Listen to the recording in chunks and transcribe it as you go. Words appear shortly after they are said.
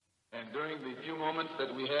And during the few moments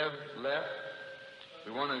that we have left,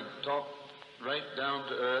 we want to talk right down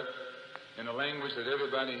to earth in a language that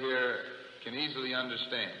everybody here can easily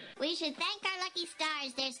understand. We should thank our lucky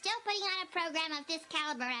stars. They're still putting on a program of this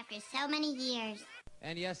caliber after so many years.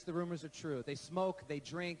 And yes, the rumors are true. They smoke, they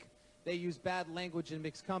drink, they use bad language in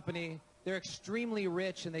mixed company. They're extremely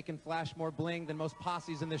rich, and they can flash more bling than most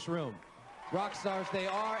posses in this room. Rock stars they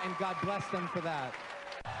are, and God bless them for that.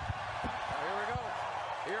 Here we go.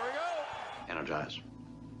 Here we go. Energize.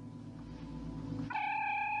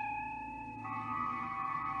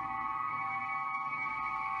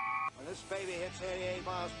 When this baby hits 88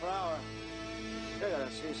 miles per hour, you're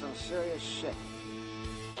gonna see some serious shit.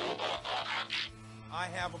 I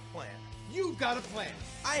have a plan. You've got a plan.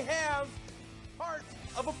 I have part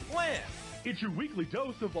of a plan. It's your weekly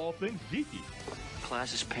dose of all things geeky.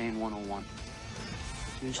 Class is Pain 101.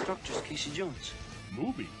 The instructor's Casey Jones.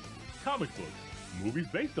 Movies, comic books, movies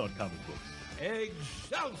based on comic books.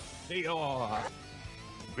 Excelsior!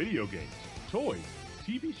 Video games, toys,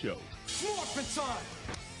 TV shows. Morphin' time!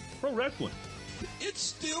 Pro wrestling. It's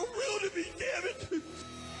still real to me, damn it!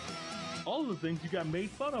 All of the things you got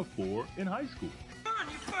made fun of for in high school. Come on,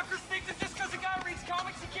 you fuckers think that just because a guy reads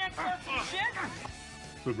comics he can't start some shit?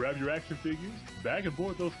 So grab your action figures, bag and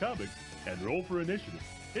board those comics, and roll for initiative.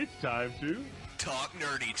 It's time to talk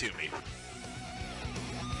nerdy to me.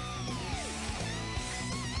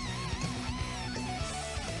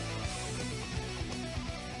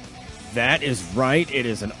 That is right. It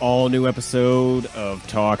is an all-new episode of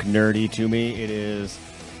Talk Nerdy to Me. It is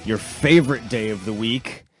your favorite day of the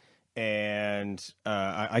week, and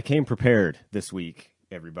I came prepared this week,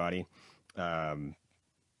 everybody. I'm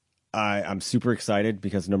super excited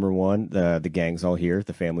because, number one, the gang's all here,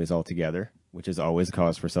 the family's all together, which is always a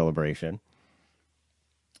cause for celebration.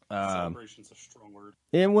 Celebration's a strong word.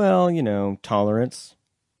 And, well, you know, tolerance.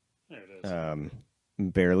 There it is.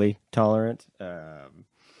 Barely tolerant.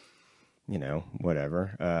 You know,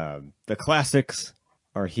 whatever. The classics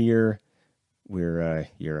are here. We're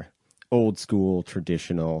your old school,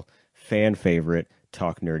 traditional, fan favorite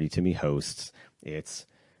Talk Nerdy to Me hosts. It's,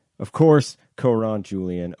 of course, Koron,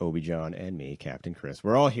 Julian, Obi-John, and me, Captain Chris.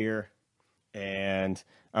 We're all here, and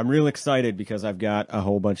I'm real excited because I've got a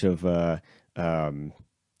whole bunch of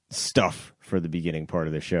stuff for the beginning part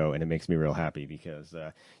of the show, and it makes me real happy because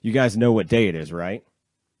you guys know what day it is, right?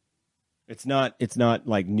 It's not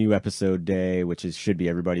like new episode day, which should be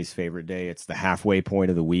everybody's favorite day. It's the halfway point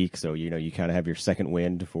of the week, so you know you kind of have your second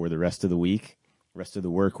wind for the rest of the week, rest of the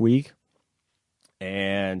work week.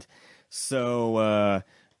 And so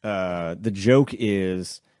the joke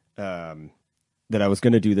is that I was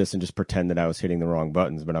going to do this and just pretend that I was hitting the wrong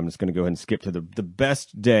buttons, but I'm just going to go ahead and skip to the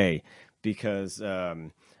best day because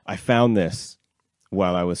I found this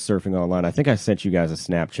while I was surfing online. I think I sent you guys a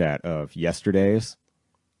Snapchat of yesterday's.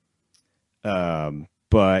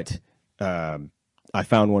 But I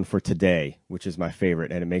found one for today, which is my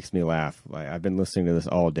favorite, and it makes me laugh. I've been listening to this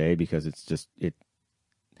all day because it's just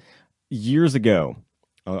years ago.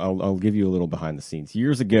 I'll give you a little behind the scenes.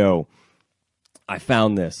 Years ago, I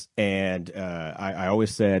found this, and I always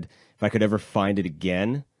said if I could ever find it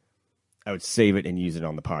again, I would save it and use it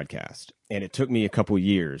on the podcast. And it took me a couple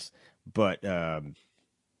years, but I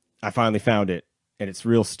finally found it. And it's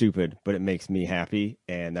real stupid, but it makes me happy,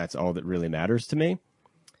 and that's all that really matters to me.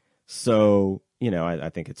 So, you know,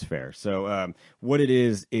 I think it's fair. So what it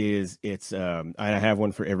is it's I have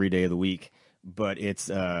one for every day of the week, but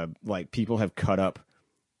it's like people have cut up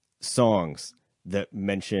songs that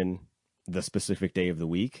mention the specific day of the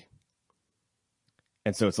week.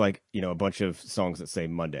 And so it's like, you know, a bunch of songs that say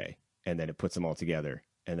Monday, and then it puts them all together,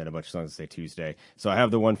 and then a bunch of songs that say Tuesday. So I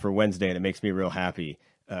have the one for Wednesday, and it makes me real happy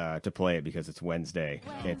to play it because it's Wednesday.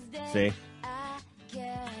 See?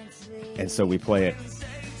 And so we play it.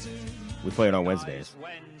 We play it on Wednesdays.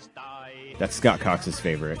 That's Scott Cox's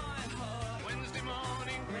favorite.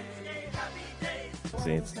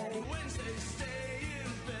 See?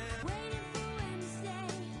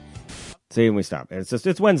 See, and we stop. And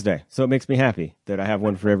it's Wednesday, so it makes me happy that I have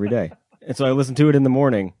one for every day. And so I listen to it in the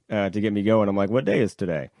morning to get me going. I'm like, what day is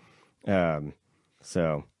today?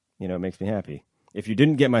 So, you know, it makes me happy. If you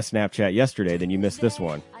didn't get my Snapchat yesterday, then you missed this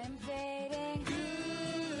one.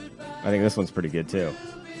 I think this one's pretty good, too.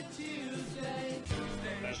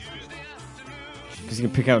 Because you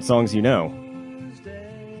can pick out songs you know.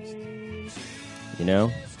 You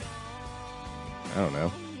know? I don't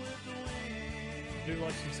know. Do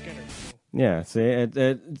like some Skinner. Yeah, see,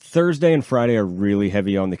 Thursday and Friday are really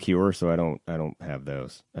heavy on The Cure, so I don't have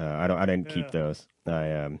those. I didn't keep those.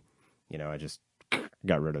 I just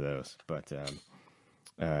got rid of those. But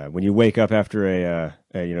when you wake up after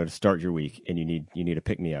to start your week and you need a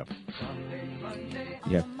pick me up.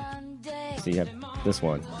 Yeah. See, you have this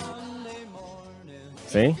one.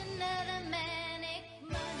 See?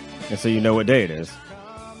 And so you know what day it is.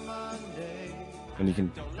 And you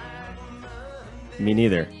can... Me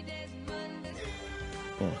neither.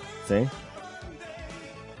 Yeah. See?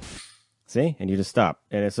 See? And you just stop.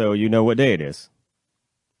 And so you know what day it is.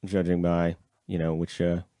 Judging by,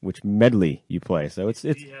 which medley you play. So it's... Do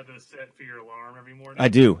you have a set for your alarm every morning? I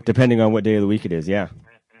do, depending on what day of the week it is, yeah.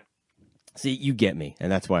 See, you get me,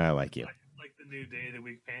 and that's why I like you. Like the new day of the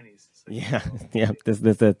week panties. So Yeah, yeah,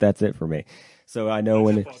 that's it for me. So I know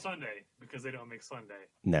when it's Sunday, because they don't make Sunday.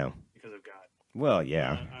 No. Because of God. Well,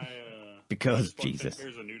 yeah. Because I Jesus.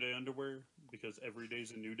 There's a new day underwear, because every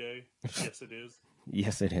day's a new day. Yes, it is.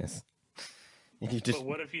 Yes, it is. And you just... But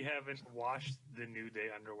what if you haven't washed the new day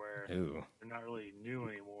underwear? Ooh. They're not really new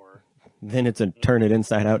anymore. Then it's a turn it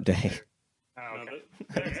inside out day. Oh, okay.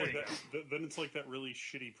 Then it's like that really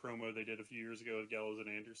shitty promo they did a few years ago with Gallows and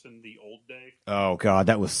Anderson, the old day. Oh, God,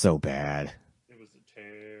 that was so bad. It was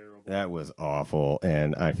terrible. That was awful,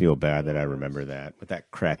 and I feel bad that I remember that, with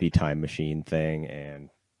that crappy time machine thing, and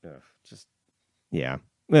just, yeah.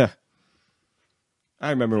 Ugh. I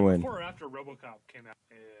remember when... Before or after RoboCop came out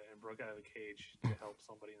and broke out of the cage to help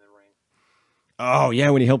somebody in the ring. Oh, yeah,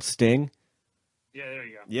 when he helped Sting? Yeah, there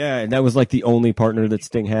you go. Yeah, and that was like the only partner that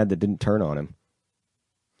Sting had that didn't turn on him.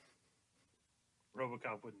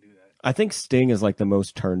 RoboCop wouldn't do that. I think Sting is like the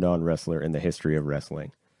most turned on wrestler in the history of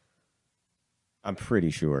wrestling. I'm pretty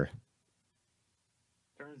sure.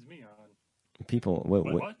 Turns me on. People,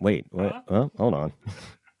 What? wait. Huh? Well, hold on.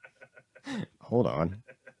 Hold on.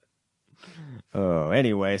 Oh,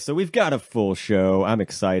 anyway, so we've got a full show. I'm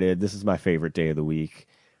excited. This is my favorite day of the week.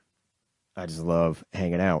 I just love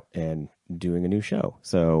hanging out and doing a new show.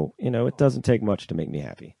 So, it doesn't take much to make me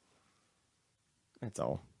happy. That's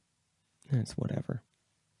all. It's whatever.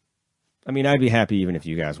 I mean, I'd be happy even if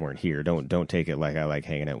you guys weren't here. Don't take it like I like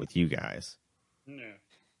hanging out with you guys. No,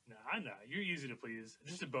 I'm not. You're easy to please.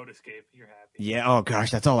 Just a boat escape. You're happy. Yeah, oh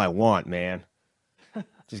gosh, that's all I want, man.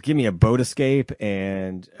 Just give me a boat escape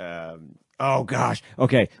and... oh gosh.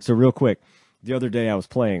 Okay, so real quick. The other day I was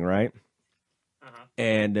playing, right? Uh-huh.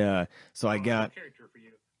 And so I got... Character for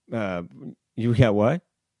you. You got what?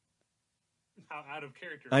 How out of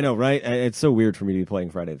character. I know, right? It's so weird for me to be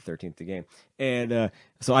playing Friday the 13th, the game. And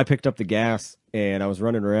so I picked up the gas, and I was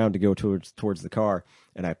running around to go towards the car,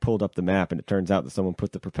 and I pulled up the map, and it turns out that someone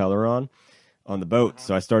put the propeller on the boat.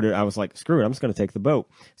 So I was like, screw it, I'm just going to take the boat.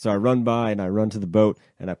 So I run by, and I run to the boat,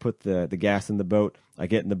 and I put the gas in the boat. I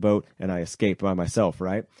get in the boat, and I escape by myself,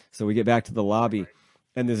 right? So we get back to the lobby,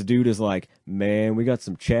 and this dude is like, man, we got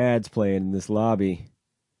some Chads playing in this lobby.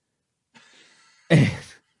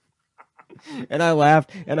 And I laughed,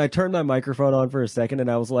 and I turned my microphone on for a second, and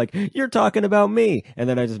I was like, you're talking about me. And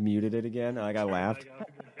then I just muted it again. Like, I laughed.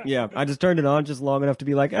 Yeah, I just turned it on just long enough to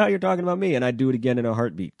be like, oh, you're talking about me. And I'd do it again in a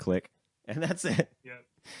heartbeat. Click. And that's it. Yep.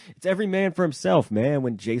 It's every man for himself, man,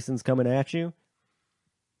 when Jason's coming at you.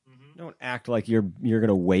 Mm-hmm. Don't act like you're going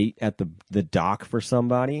to wait at the dock for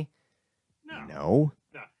somebody. No. No.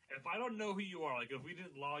 If I don't know who you are, like if we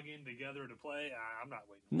didn't log in together to play, I'm not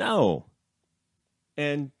waiting. No.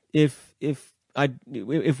 And if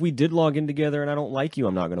we did log in together and I don't like you,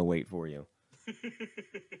 I'm not going to wait for you.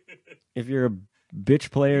 If you're a bitch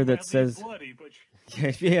player that says... bloody, but...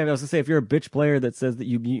 Yeah, I was going to say, if you're a bitch player that says that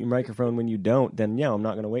you mute your microphone when you don't, then yeah, I'm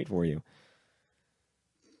not going to wait for you.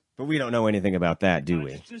 But we don't know anything about that, do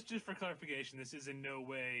we? Just for clarification, this is in no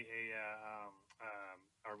way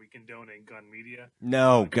are we condoning gun media?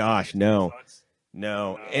 No, gosh, no.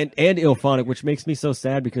 No, and Illphonic, which makes me so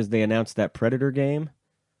sad because they announced that Predator game.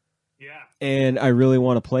 Yeah. And I really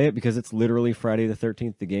want to play it because it's literally Friday the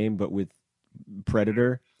 13th, the game, but with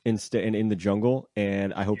Predator instead in the jungle.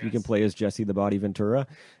 And I hope you can play as Jesse the Body Ventura,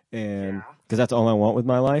 and because that's all I want with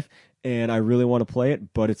my life. And I really want to play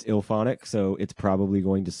it, but it's Illphonic, so it's probably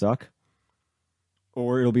going to suck.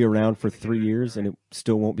 Or it'll be around for 3 years and it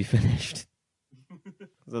still won't be finished.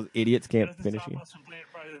 Those idiots can't finish it.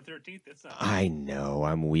 I know,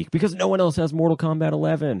 I'm weak because no one else has Mortal Kombat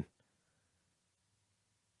 11.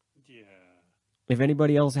 Yeah. If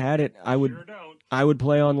anybody else had it, I would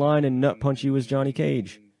play online and nut punch you as Johnny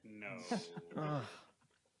Cage. No.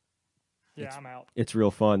 Yeah, I'm out. It's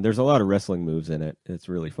real fun. There's a lot of wrestling moves in it. It's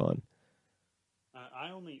really fun.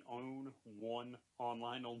 I only own one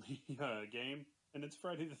online-only game, and it's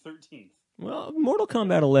Friday the 13th. Well, Mortal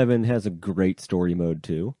Kombat 11 has a great story mode,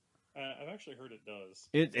 too. I've actually heard it does.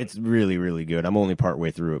 It's really, really good. I'm only partway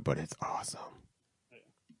through it, but it's awesome.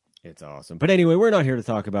 It's awesome. But anyway, we're not here to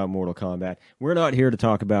talk about Mortal Kombat. We're not here to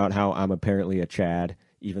talk about how I'm apparently a Chad,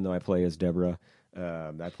 even though I play as Deborah.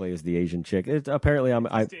 I play as the Asian chick. Apparently, I'm.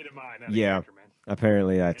 State of mind,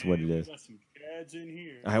 apparently that's what it is. We got some Chads in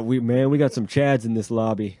here. We got some Chads in this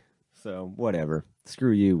lobby. So whatever.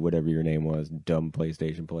 Screw you, whatever your name was, dumb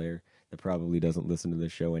PlayStation player that probably doesn't listen to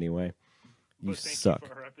this show anyway. You suck. You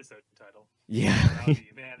for our episode title. Yeah.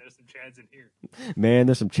 Man, there's some Chads in here. Man,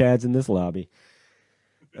 there's some Chads in this lobby.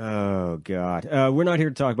 Oh, God. We're not here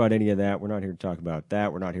to talk about any of that. We're not here to talk about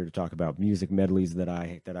that. We're not here to talk about music medleys that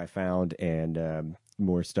I found and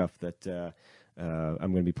more stuff that I'm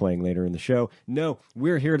going to be playing later in the show. No,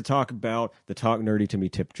 we're here to talk about the Talk Nerdy to Me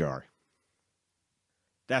tip jar.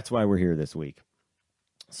 That's why we're here this week.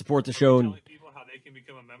 Support the show. Telling people how they can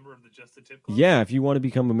become a member of the Just the Tip Club? Yeah, if you want to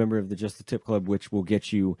become a member of the Just the Tip Club, which will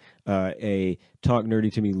get you a Talk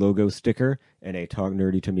Nerdy to Me logo sticker and a Talk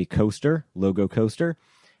Nerdy to Me logo coaster.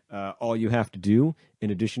 All you have to do, in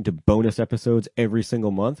addition to bonus episodes every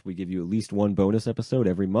single month, we give you at least one bonus episode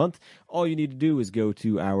every month. All you need to do is go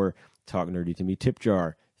to our Talk Nerdy to Me tip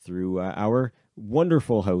jar through our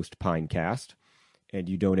wonderful host, Pinecast, and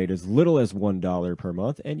you donate as little as $1 per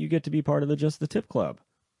month, and you get to be part of the Just the Tip Club.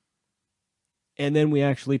 And then we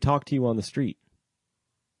actually talk to you on the street.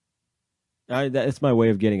 That's my way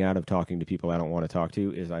of getting out of talking to people I don't want to talk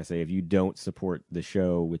to, is I say, if you don't support the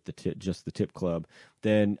show with the Just the Tip Club,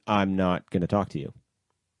 then I'm not going to talk to you.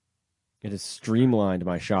 It has streamlined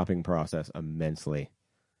my shopping process immensely.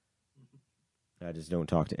 I just don't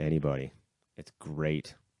talk to anybody. It's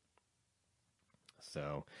great.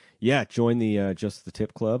 So, yeah, join the Just the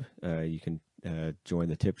Tip Club. You can join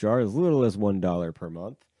the tip jar as little as $1 per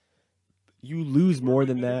month. You lose more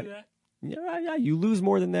than that. Yeah, you lose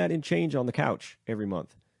more than that in change on the couch every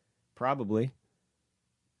month. Probably.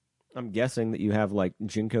 I'm guessing that you have, like,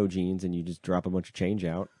 Jinko jeans and you just drop a bunch of change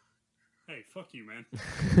out. Hey, fuck you, man.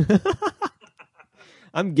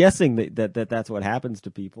 I'm guessing that's what happens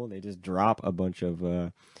to people. They just drop a bunch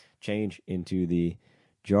of change into the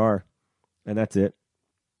jar, and that's it.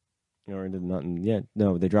 Or into nothing. Yeah,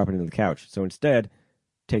 no, they drop it into the couch. So instead,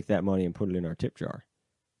 take that money and put it in our tip jar.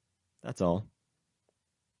 That's all.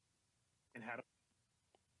 And how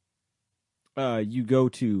do you go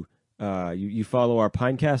to you follow our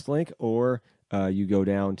Pinecast link, or you go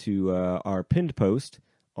down to our pinned post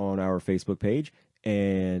on our Facebook page,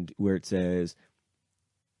 and where it says,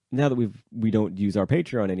 now that we don't use our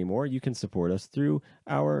Patreon anymore, you can support us through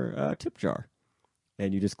our tip jar.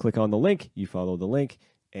 And you just click on the link, you follow the link,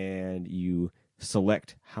 and you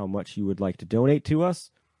select how much you would like to donate to us,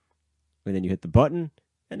 and then you hit the button,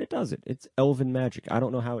 and it does it. It's elven magic. I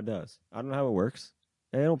don't know how it does. I don't know how it works.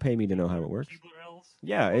 They don't pay me to know how it works.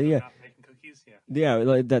 Yeah. Not making cookies? Yeah,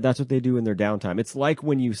 like that's what they do in their downtime. It's like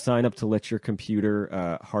when you sign up to let your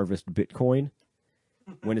computer harvest Bitcoin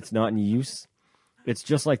when it's not in use. It's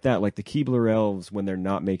just like that. Like the Keebler elves, when they're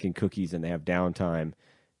not making cookies and they have downtime,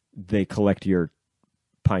 they collect your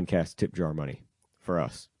Pinecast tip jar money for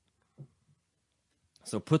us.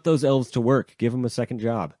 So put those elves to work. Give them a second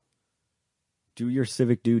job. Do your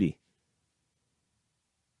civic duty.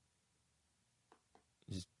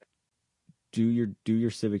 Just do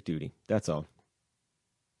your civic duty. That's all.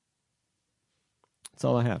 That's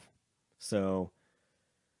all I have. So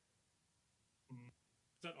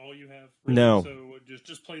is that all you have? No. So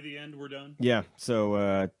just play the end. We're done. Yeah.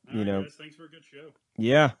 So guys, thanks for a good show.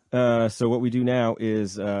 Yeah. So what we do now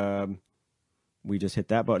is we just hit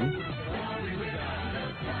that button,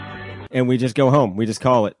 and we just go home. We just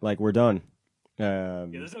call it like we're done.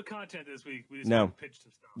 There's no content this week. We just pitched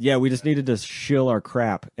some stuff. Yeah, we just needed to shill our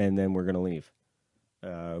crap, and then we're gonna leave.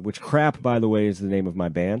 Which crap, by the way, is the name of my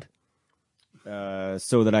band.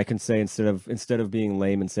 So that I can say instead of being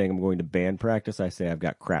lame and saying I'm going to band practice, I say I've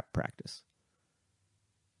got crap practice.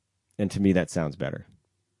 And to me, that sounds better.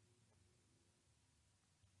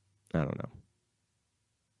 I don't know.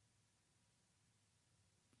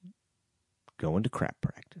 Going to crap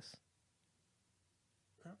practice.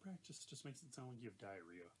 Crap practice just makes it sound like you have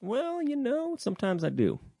diarrhea. Well, sometimes I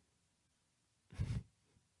do.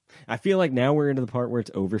 I feel like now we're into the part where it's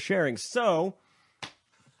oversharing. So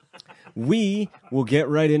we will get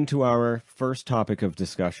right into our first topic of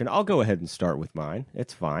discussion. I'll go ahead and start with mine.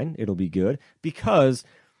 It's fine. It'll be good. Because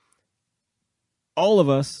all of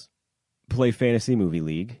us play Fantasy Movie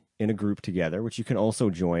League in a group together, which you can also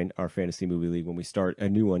join our Fantasy Movie League when we start a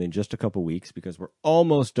new one in just a couple weeks, because we're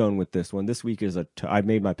almost done with this one. This week is I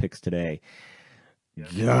made my picks today.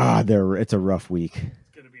 God, it's a rough week.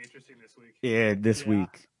 It's going to be interesting this week. Yeah,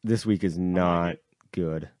 this week is not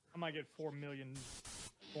good. I might get 4 million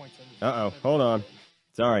points. Hold on.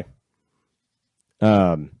 Sorry.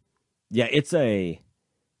 Yeah, it's a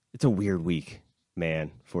weird week,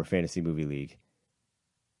 man, for Fantasy Movie League.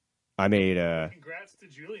 I made Congrats to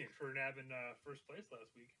Julian for nabbing first place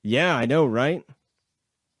last week. Yeah, I know, right?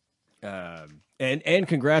 And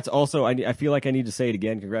congrats also. I feel like I need to say it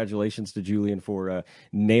again. Congratulations to Julian for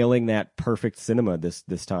nailing that perfect cinema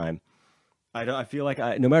this time. I feel like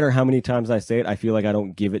no matter how many times I say it, I feel like I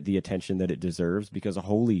don't give it the attention that it deserves because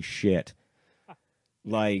holy shit.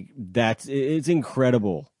 Like it's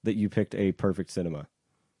incredible that you picked a perfect cinema.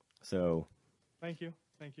 So thank you.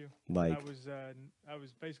 Like I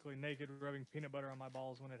was basically naked rubbing peanut butter on my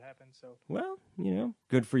balls when it happened. So well,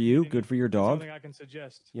 good for you, good for your dog. Something I can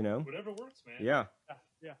suggest. Whatever works, man. Yeah.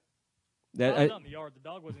 Yeah. I was out in the yard. The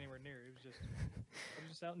dog wasn't anywhere near. I was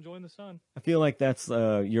just out enjoying the sun. I feel like that's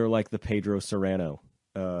you're like the Pedro Serrano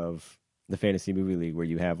of the Fantasy Movie League, where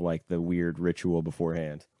you have like the weird ritual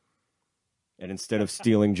beforehand. And instead of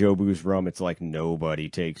stealing Jobu's rum, it's like nobody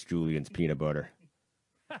takes Julian's peanut butter.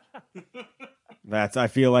 I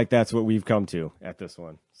feel like that's what we've come to at this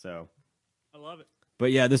one. So I love it.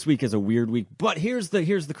 But yeah, this week is a weird week. But here's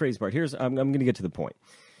the crazy part. I'm going to get to the point.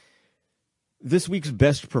 This week's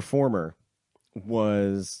best performer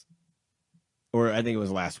was, or I think it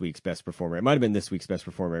was last week's best performer. It might have been this week's best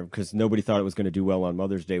performer because nobody thought it was going to do well on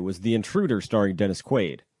Mother's Day. Was The Intruder starring Dennis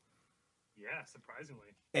Quaid. Yeah, surprisingly.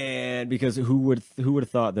 And because who would have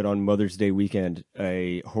thought that on Mother's Day weekend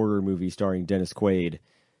a horror movie starring Dennis Quaid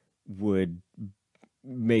would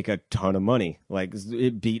make a ton of money? Like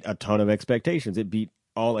it beat a ton of expectations. It beat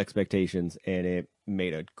all expectations, and it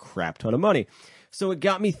made a crap ton of money. So it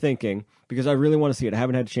got me thinking because I really want to see it. I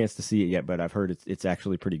haven't had a chance to see it yet, but I've heard it's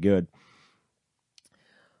actually pretty good.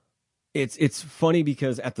 It's funny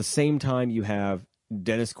because at the same time you have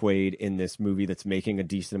Dennis Quaid in this movie that's making a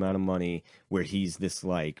decent amount of money, where he's this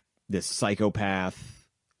psychopath,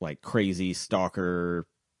 like crazy stalker,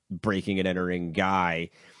 breaking and entering guy.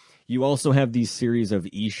 You also have these series of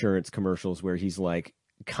Esurance commercials where he's like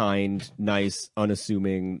kind, nice,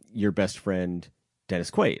 unassuming, your best friend,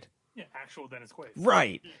 Dennis Quaid. Yeah, actual Dennis Quaid.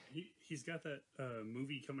 Right. He's got that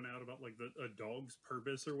movie coming out about like a dog's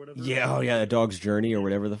purpose or whatever. Yeah, a dog's journey or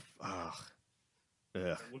whatever Ugh.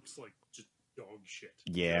 It looks like just dog shit.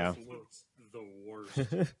 Yeah. It looks the worst.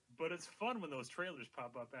 But it's fun when those trailers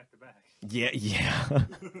pop up back to back. Yeah.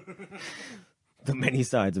 The many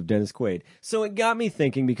sides of Dennis Quaid. So it got me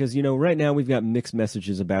thinking because, right now we've got mixed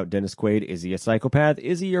messages about Dennis Quaid. Is he a psychopath?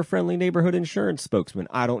 Is he your friendly neighborhood insurance spokesman?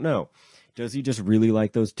 I don't know. Does he just really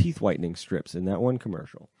like those teeth whitening strips in that one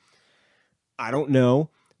commercial? I don't know.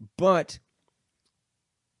 But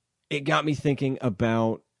it got me thinking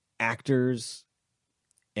about actors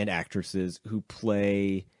and actresses who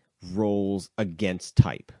play roles against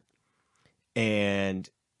type. And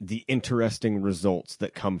the interesting results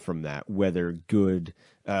that come from that, whether good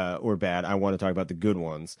or bad. I want to talk about the good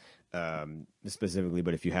ones specifically,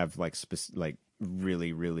 but if you have like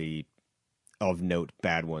really, really of note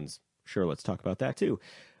bad ones, sure, let's talk about that too.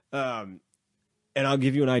 And I'll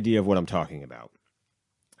give you an idea of what I'm talking about.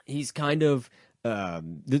 He's kind of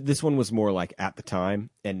this one was more like at the time,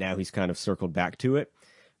 and now he's kind of circled back to it,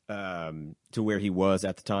 to where he was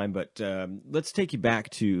at the time. But let's take you back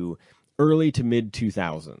to early to mid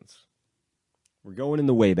 2000s. We're going in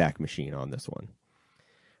the Wayback Machine on this one.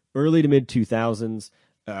 Early to mid 2000s,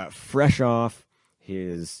 fresh off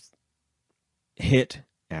his hit,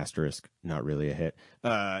 asterisk, not really a hit,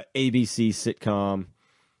 ABC sitcom,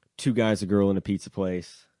 Two Guys, a Girl, in a Pizza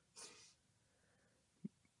Place.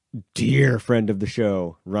 Dear friend of the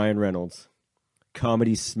show, Ryan Reynolds,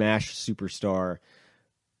 comedy smash superstar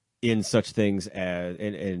in such things as,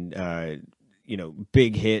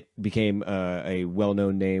 big hit, became a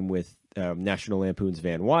well-known name with National Lampoon's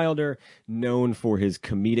Van Wilder, known for his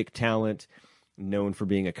comedic talent, known for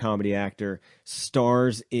being a comedy actor,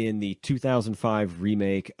 stars in the 2005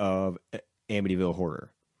 remake of Amityville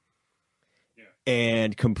Horror. Yeah.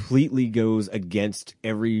 And completely goes against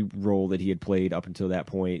every role that he had played up until that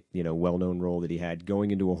point, well-known role that he had,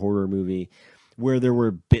 going into a horror movie where there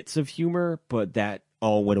were bits of humor, but that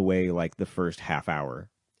all went away like the first half hour.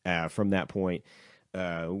 From that point,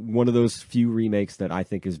 one of those few remakes that I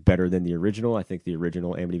think is better than the original. I think the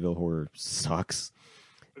original Amityville Horror sucks.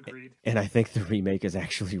 Agreed. And I think the remake is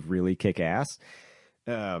actually really kick-ass.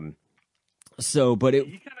 But he kind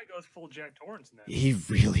of goes full Jack Torrance in that. He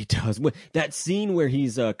really does. That scene where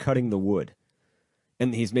he's cutting the wood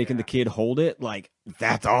and he's making the kid hold it, like,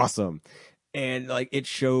 that's awesome. And like it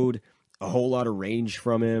showed a whole lot of range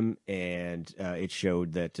from him, and it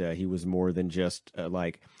showed that he was more than just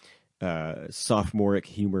sophomoric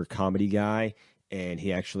humor comedy guy, and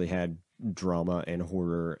he actually had drama and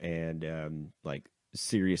horror and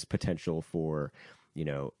serious potential for,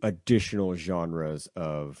 additional genres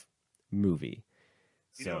of movie.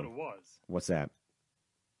 You know what it was? What's that?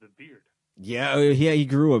 The beard. Yeah, he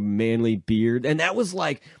grew a manly beard, and that was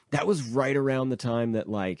right around the time that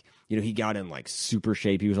he got in super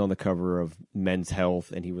shape. He was on the cover of Men's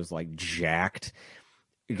Health, and he was jacked.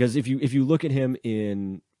 Because if you look at him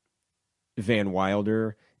in Van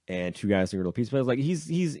Wilder and Two Guys and a Girl Pizza Place,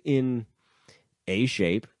 he's in A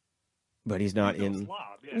shape, but he's not in.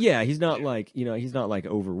 Yeah, he's not he's not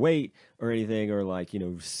overweight or anything,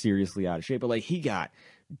 or seriously out of shape, but he got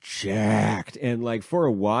jacked, and for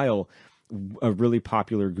a while, a really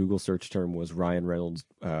popular Google search term was Ryan Reynolds'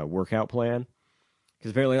 workout plan,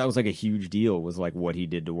 because apparently that was a huge deal, was what he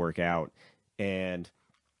did to work out, and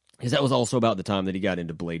because that was also about the time that he got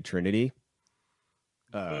into Blade Trinity,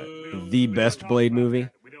 the best Blade movie.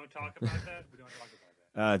 We don't talk about that. We don't talk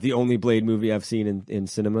about that. The only Blade movie I've seen in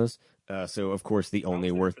cinemas. So of course the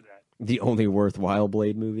only worthwhile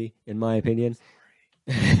Blade movie, in my opinion.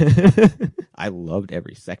 I loved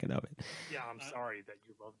every second of it. Yeah, I'm sorry that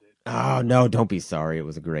you loved it. Oh no, don't be sorry. It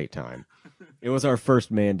was a great time. It was our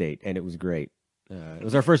first mandate, and it was great. It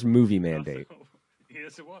was our first movie mandate.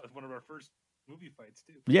 Yes, it was one of our first movie fights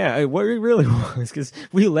too. Yeah, what it really was, because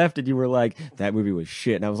we left and you were like, "That movie was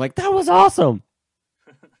shit," and I was like, "That was awesome."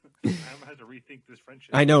 I had to rethink this friendship.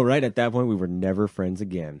 I know, right? At that point, we were never friends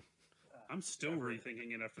again. I'm still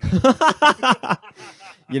rethinking it after that.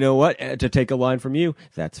 You know what? To take a line from you,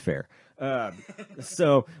 that's fair.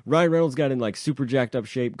 So Ryan Reynolds got in super jacked up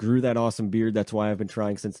shape, grew that awesome beard. That's why I've been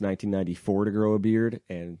trying since 1994 to grow a beard,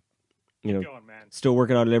 and still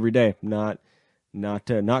working on it every day. Not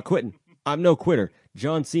quitting. I'm no quitter.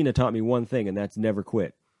 John Cena taught me one thing, and that's never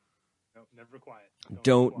quit. No, never quiet.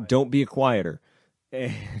 Don't be a quieter.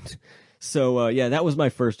 And so that was my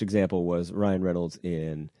first example, was Ryan Reynolds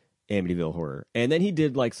in Amityville Horror. And then he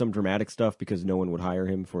did some dramatic stuff because no one would hire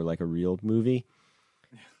him for a real movie.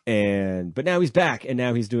 But now he's back, and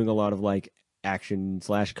now he's doing a lot of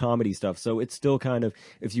action/comedy stuff. So it's still kind of,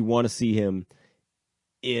 if you want to see him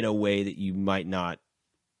in a way that you might not,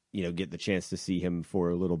 get the chance to see him for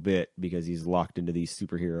a little bit because he's locked into these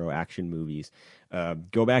superhero action movies,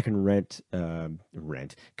 go back and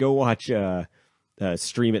go watch,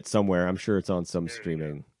 stream it somewhere. I'm sure it's on some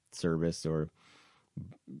streaming service or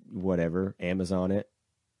whatever, Amazon it.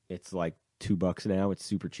 It's $2 now. It's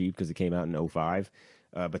super cheap because it came out in 2005.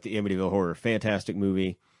 But the Amityville Horror, fantastic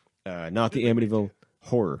movie. Not the Amityville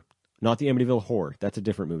Horror. Not the Amityville Horror. That's a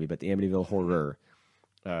different movie, but the Amityville Horror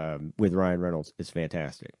with Ryan Reynolds is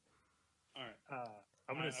fantastic. All right.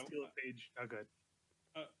 I'm going to steal a page. Oh, good.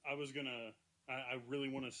 I really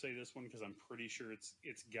want to say this one because I'm pretty sure it's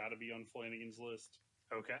got to be on Flanagan's list.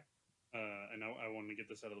 Okay. And I wanted to get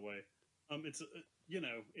this out of the way.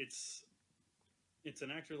 It's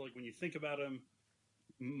an actor, when you think about him,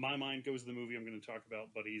 my mind goes to the movie I'm going to talk about,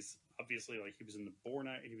 but he's obviously he was in the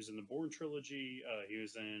Bourne trilogy, he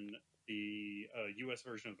was in the US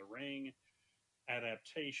version of The Ring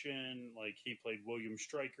adaptation, he played William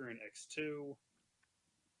Stryker in X2.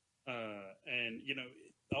 And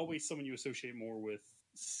always someone you associate more with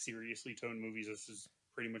seriously toned movies. This is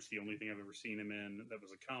pretty much the only thing I've ever seen him in that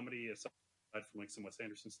was a comedy, aside from some Wes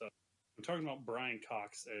Anderson stuff. I'm talking about Brian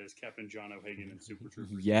Cox as Captain John O'Hagan in Super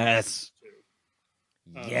Troopers. Yes.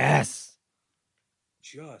 Yes.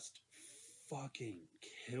 Just fucking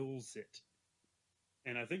kills it.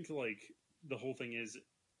 And I think the whole thing is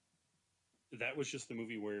that was just the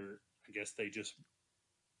movie where I guess they just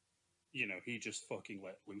he just fucking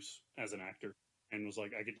let loose as an actor and was I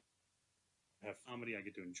get to have comedy, I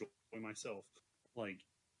get to enjoy myself.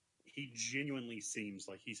 He genuinely seems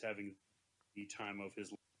like he's having the time of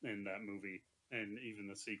his life in that movie and even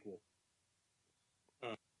the sequel.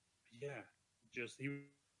 He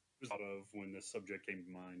was out of when this subject came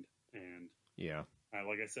to mind, and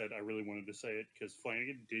like I said, I really wanted to say it because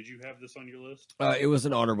Flanagan, did you have this on your list? It was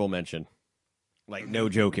an honorable mention. No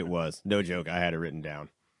joke, it was. No joke, I had it written down.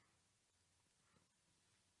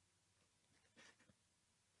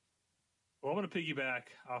 Well, I'm going to piggyback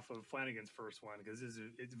off of Flanagan's first one because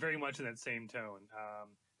it's very much in that same tone.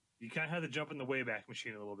 You kind of had to jump in the Wayback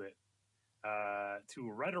Machine a little bit to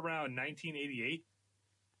right around 1988.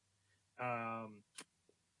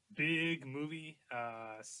 Big movie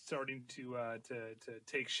starting to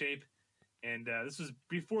take shape, and this was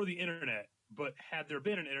before the internet. But had there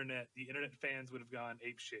been an internet, the internet fans would have gone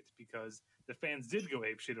apeshit because the fans did go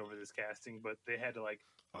apeshit over this casting, but they had to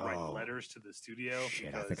write letters to the studio.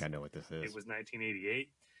 Shit, I think I know what this is. It was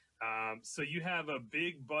 1988. So you have a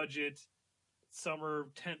big budget summer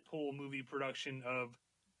tentpole movie production of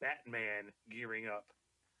Batman gearing up.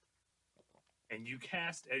 and you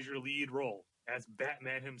cast as your lead role as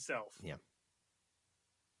Batman himself. Yeah.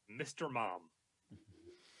 Mr. Mom.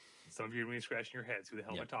 Some of you are going to be scratching your heads. Who the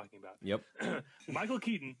hell am I talking about? Yep. Michael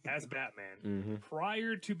Keaton as Batman. Mhm.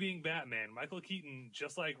 Prior to being Batman, Michael Keaton,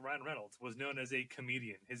 just like Ryan Reynolds, was known as a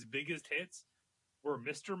comedian. His biggest hits were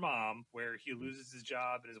Mr. Mom, where he loses his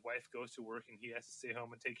job and his wife goes to work and he has to stay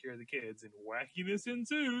home and take care of the kids, and wackiness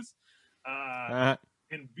ensues. And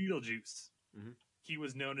Beetlejuice. Mhm. He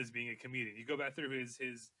was known as being a comedian. You go back through his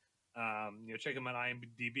check him on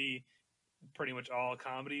IMDb. Pretty much all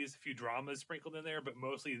comedies, a few dramas sprinkled in there, but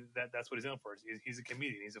mostly that's what he's known for. He's a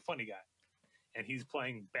comedian. He's a funny guy. And he's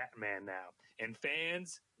playing Batman now. And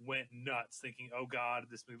fans went nuts thinking, oh God,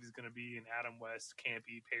 this movie's going to be an Adam West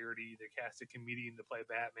campy parody. They cast a comedian to play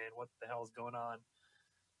Batman. What the hell is going on?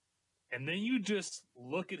 And then you just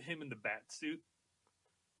look at him in the bat suit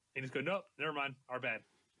and just go, nope, never mind, our bad.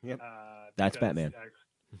 Yep. That's because, Batman.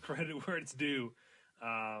 Credit where it's due.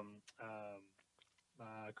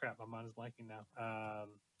 Crap, my mind is blanking now.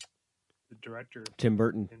 The director, Tim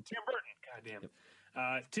Burton. And Tim Burton,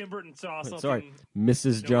 goddamn. Tim Burton saw something. Sorry,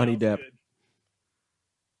 Mrs. Johnny Depp.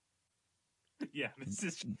 Yeah,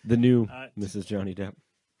 Mrs. The new Mrs. Johnny Depp.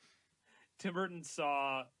 Tim Burton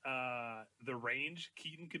saw the range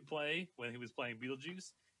Keaton could play when he was playing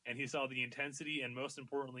Beetlejuice, and he saw the intensity, and most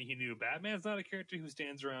importantly, he knew Batman's not a character who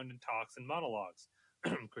stands around and talks and monologues.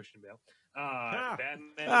 Christian Bale.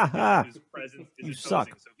 Batman whose presence is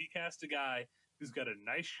imposing. So he cast a guy who's got a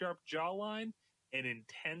nice sharp jawline and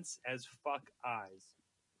intense as fuck eyes.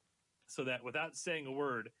 So that without saying a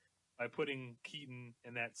word, by putting Keaton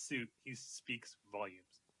in that suit, he speaks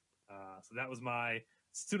volumes. So that was as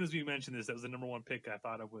soon as we mentioned this, that was the number one pick I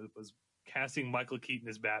thought of was casting Michael Keaton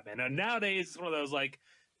as Batman. Now nowadays it's one of those like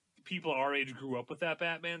people our age grew up with that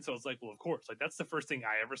Batman, so it's like, well, of course, like that's the first thing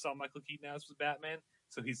I ever saw Michael Keaton as was Batman,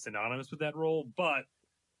 so he's synonymous with that role. But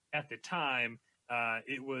at the time,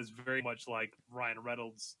 it was very much like Ryan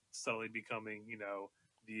Reynolds suddenly becoming,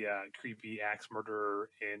 the creepy axe murderer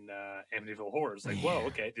in Amityville Horrors. Like, whoa,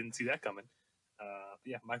 okay, didn't see that coming.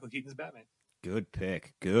 Yeah, Michael Keaton's Batman. Good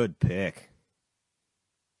pick. Good pick.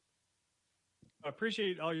 I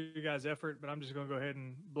appreciate all you guys' effort, but I'm just going to go ahead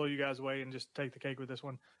and blow you guys away and just take the cake with this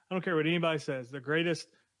one. I don't care what anybody says. The greatest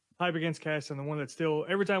hype against cast, and the one that still,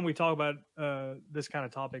 every time we talk about this kind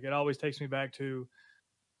of topic, it always takes me back to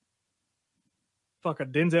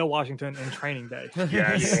Denzel Washington in Training Day.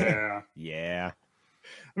 Yes. Yeah.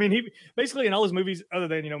 I mean, he basically in all his movies, other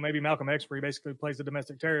than maybe Malcolm X, where he basically plays the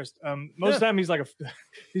domestic terrorist. Most of the time,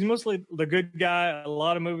 he's mostly the good guy. A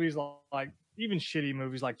lot of movies, like even shitty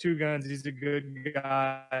movies like Two Guns, he's a good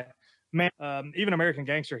guy. Man, even American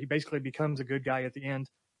Gangster, he basically becomes a good guy at the end.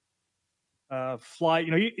 Flight,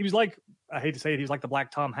 he was like, I hate to say it, he was like the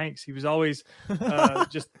Black Tom Hanks. He was always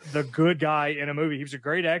just the good guy in a movie. He was a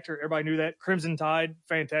great actor. Everybody knew that. Crimson Tide,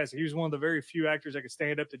 fantastic. He was one of the very few actors that could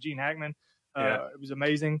stand up to Gene Hackman. It was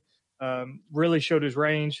amazing. Really showed his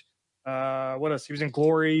range. What else? He was in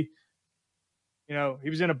Glory. He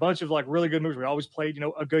was in a bunch of like really good movies. We always played,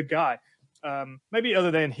 a good guy. Maybe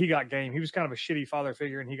other than He Got Game. He was kind of a shitty father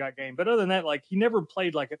figure in He Got Game. But other than that, like he never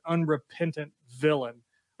played like an unrepentant villain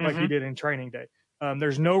like he did in Training Day.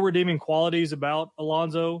 There's no redeeming qualities about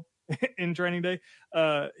Alonzo in Training Day.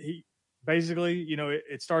 He basically,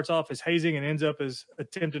 it starts off as hazing and ends up as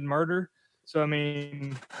attempted murder. So, I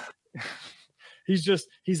mean,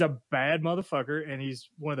 he's a bad motherfucker, and he's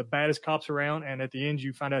one of the baddest cops around. And at the end,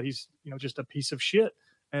 you find out he's, just a piece of shit.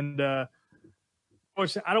 And I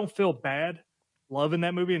don't feel bad loving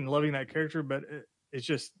that movie and loving that character, but it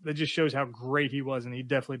just shows how great he was, and he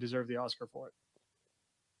definitely deserved the Oscar for it.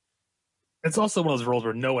 It's also one of those roles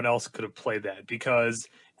where no one else could have played that because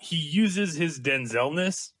he uses his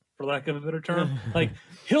Denzelness, for lack of a better term. Like,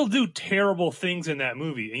 he'll do terrible things in that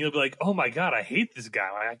movie, and you'll be like, oh my God, I hate this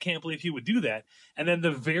guy. Like, I can't believe he would do that. And then the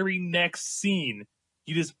very next scene,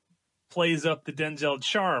 he just plays up the Denzel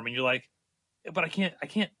charm, and you're like, but I can't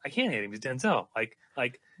hate him. He's Denzel. Like,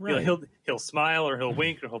 right. He'll smile, or he'll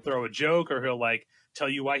wink, or he'll throw a joke, or he'll like tell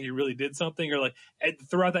you why he really did something, or like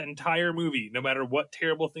throughout that entire movie, no matter what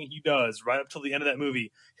terrible thing he does, right up till the end of that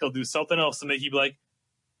movie, he'll do something else to make you be like,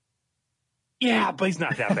 yeah, but he's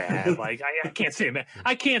not that bad. Like I can't say mad.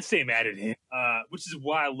 I can't say mad at him. Which is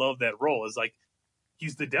why I love that role. Is like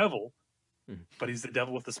he's the devil, but he's the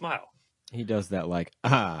devil with a smile. He does that like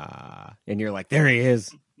and you're like, there he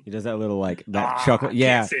is. He does that little like that chuckle.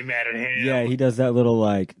 Yeah, Can't say mad at him. yeah. He does that little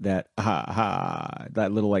like that that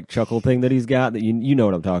little like chuckle thing that he's got. That you know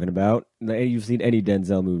what I'm talking about. You've seen any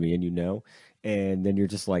Denzel movie, and you know. And then you're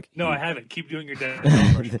just like, No, I haven't. Keep doing your Denzel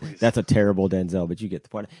impression, please. That's a terrible Denzel, but you get the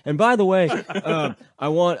point. And by the way, I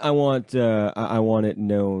want it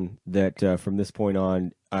known that from this point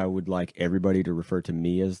on, I would like everybody to refer to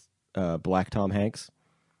me as Black Tom Hanks.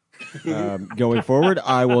 Going forward,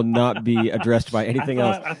 I will not be addressed by anything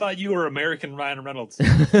else. I thought you were American Ryan Reynolds.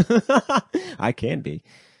 I can be.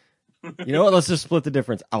 You know what? Let's just split the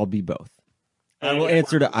difference. I'll be both. I will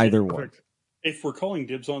answer to either one. If we're calling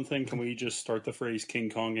dibs on thing, can we just start the phrase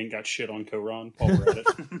 "King Kong ain't got shit on Koran" while we're at it?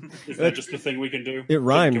 Is that just a thing we can do? It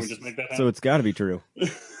rhymes, Can we just make that happen? so it's got to be true.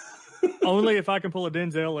 Only if I can pull a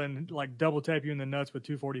Denzel and like double tap you in the nuts with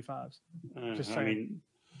 245s. Just saying. I mean,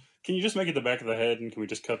 can you just make it the back of the head, and can we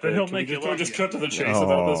just cut Then the? he'll Can we make you just, can we love just you. cut to the chase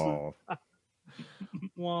about this one?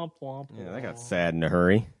 Womp womp. Yeah, that got sad in a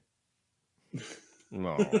hurry.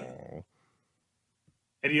 No.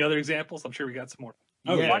 Any other examples? I'm sure we got some more.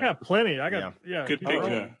 Oh, yeah. I got plenty. I got Good pick.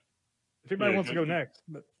 Yeah. If anybody Yeah, wants to go next,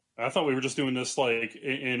 but I thought we were just doing this like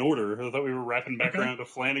in order. I thought we were wrapping back around to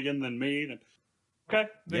Flanagan, then me. Then... okay,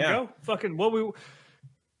 then Yeah. go. Fucking what we. We're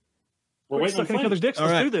We're waiting on sucking each other's dicks. All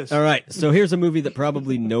Let's right. do this. All right. So here's a movie that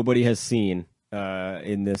probably nobody has seen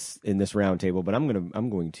in this roundtable, but I'm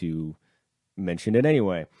going to mention it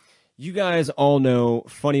anyway. You guys all know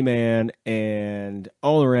Funny Man and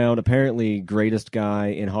all around apparently greatest guy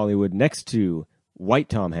in Hollywood next to White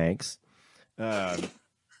Tom Hanks,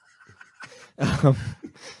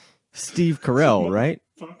 Steve Carell, right?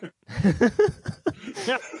 Fuck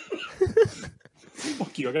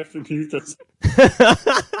you! I got to mute this.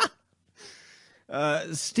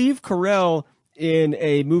 Steve Carell in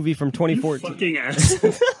a movie from 2014. Fucking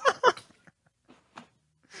asshole.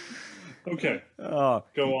 Okay. Oh,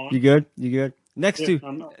 go on. You good? You good? Next Yeah, to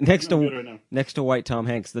I'm good right now. next to White Tom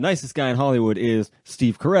Hanks, the nicest guy in Hollywood is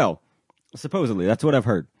Steve Carell. Supposedly, that's what I've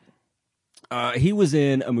heard. He was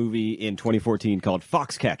in a movie in 2014 called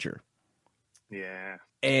Foxcatcher. Yeah.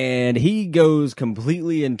 And he goes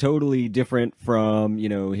completely and totally different from,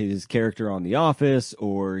 his character on The Office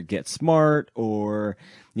or Get Smart or,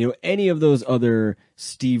 any of those other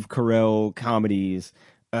Steve Carell comedies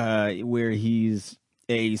where he's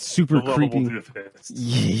a super creepy,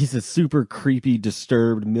 he's a super creepy,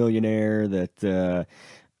 disturbed millionaire that,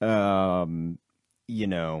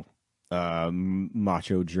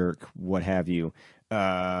 macho jerk, what have you.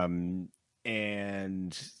 And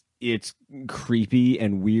it's creepy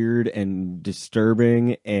and weird and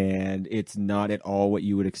disturbing, and it's not at all what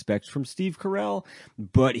you would expect from Steve Carell,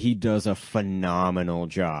 but he does a phenomenal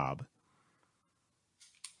job.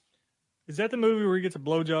 Is that the movie where he gets a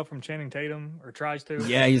blowjob from Channing Tatum or tries to?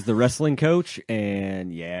 Yeah, he's the wrestling coach,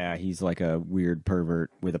 and yeah, he's like a weird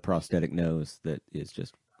pervert with a prosthetic nose that is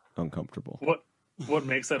just uncomfortable. What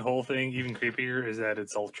makes that whole thing even creepier is that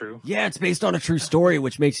it's all true. Yeah, it's based on a true story,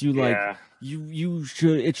 which makes you like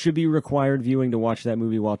it should be required viewing to watch that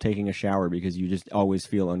movie while taking a shower because you just always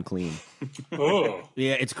feel unclean. Oh.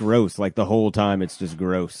 Yeah, it's gross. Like the whole time it's just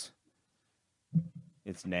gross.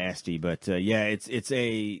 It's nasty, but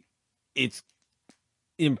it's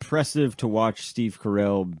impressive to watch Steve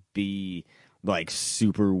Carell be like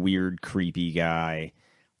super weird, creepy guy,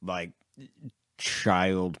 like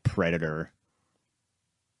child predator.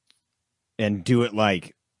 And do it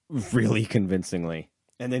like really convincingly.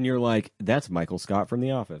 And then you're like, that's Michael Scott from The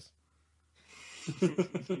Office.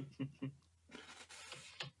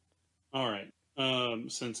 All right.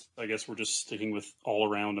 Since I guess we're just sticking with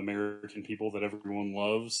all around American people that everyone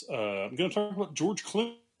loves, I'm going to talk about George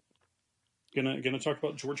Clooney. Gonna talk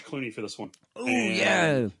about George Clooney for this one. Oh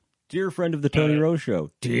yeah, dear friend of the Tony Rose Show,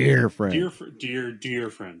 dear friend, dear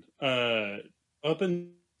friend. Up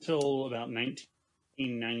until about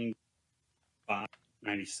 1995,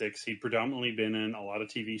 96, he'd predominantly been in a lot of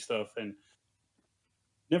TV stuff and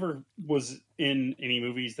never was in any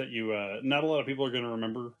movies that you. Not a lot of people are going to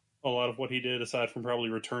remember a lot of what he did, aside from probably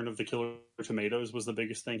Return of the Killer Tomatoes was the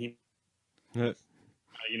biggest thing he. He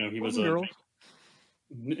was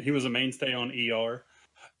he was a mainstay on ER,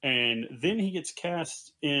 and then he gets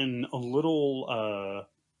cast in a little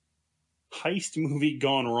heist movie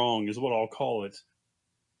gone wrong, is what I'll call it,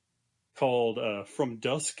 called From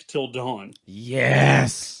Dusk Till Dawn.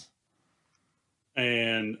 Yes.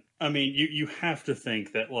 And I mean, you have to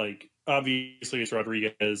think that, like, obviously it's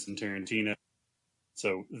Rodriguez and Tarantino,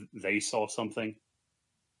 so they saw something.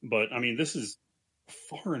 But I mean, this is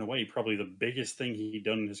far and away probably the biggest thing he'd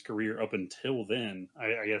done in his career up until then.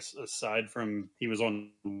 I guess aside from he was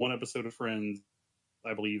on one episode of Friends,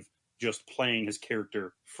 I believe just playing his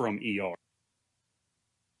character from ER.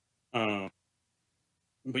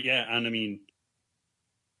 But yeah, and I mean,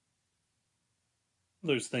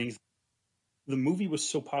 those things. The movie was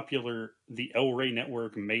so popular, the El Rey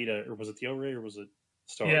network made or was it the El Rey or was it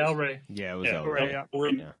Stars? Yeah, El Rey. Yeah, it was El Rey.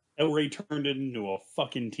 El Rey turned it into a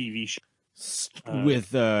fucking TV show.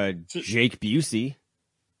 With Jake Busey.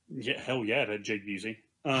 Yeah, hell yeah, that Jake Busey.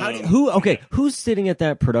 Who's sitting at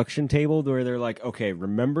that production table where they're like, okay,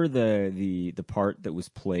 remember the part that was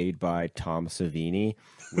played by Tom Savini,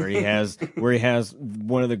 where he has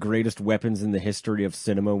one of the greatest weapons in the history of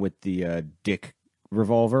cinema with the Dick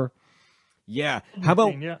revolver? Yeah. How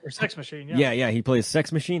about or Sex Machine? Yeah, he plays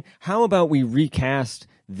Sex Machine. How about we recast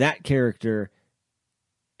that character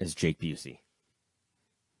as Jake Busey?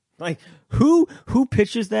 Like, who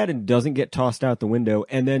pitches that and doesn't get tossed out the window,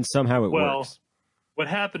 and then somehow it works? What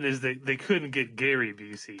happened is they couldn't get Gary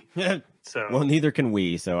Busey. So well, neither can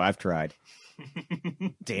we. So I've tried.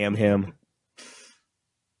 Damn him.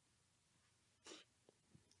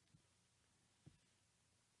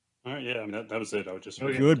 All right, yeah, I mean that was it. I was just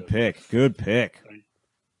Good pick.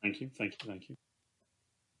 Thank you.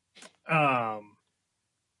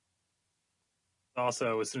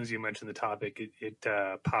 Also, as soon as you mentioned the topic, it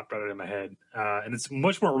popped right out of my head, and it's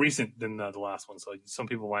much more recent than the last one, so some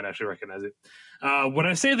people might actually recognize it. When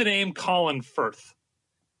I say the name Colin Firth,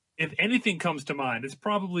 if anything comes to mind, it's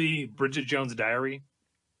probably Bridget Jones' Diary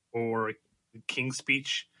or King's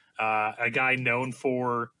Speech, a guy known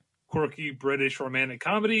for quirky British romantic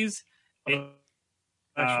comedies,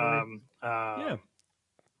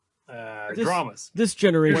 dramas. This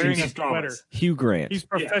generation's wearing a sweater. Hugh Grant. He's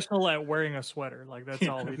professional at wearing a sweater. Like that's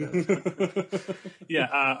all he does.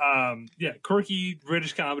 Quirky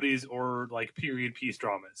British comedies or like period piece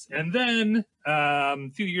dramas. And then a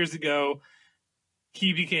few years ago,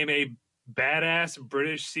 he became a badass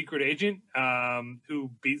British secret agent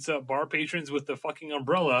who beats up bar patrons with the fucking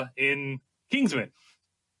umbrella in Kingsman.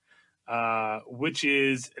 Which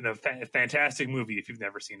is a fantastic movie if you've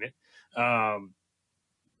never seen it.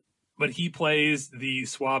 But he plays the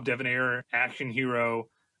suave debonair action hero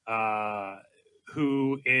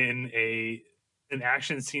who in an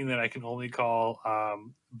action scene that I can only call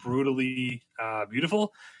brutally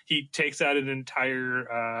beautiful, he takes out an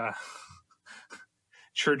entire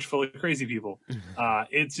church full of crazy people.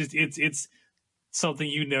 It's something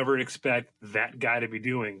you never expect that guy to be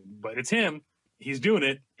doing, but it's him. He's doing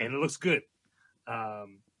it, and it looks good.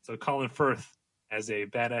 So Colin Firth as a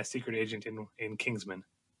badass secret agent in Kingsman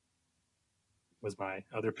was my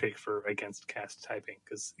other pick for against cast typing,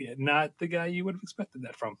 because not the guy you would have expected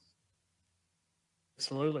that from.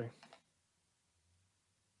 Absolutely.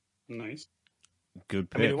 Nice. Good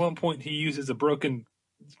pick. I mean, at one point he uses a broken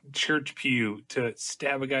church pew to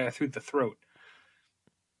stab a guy through the throat.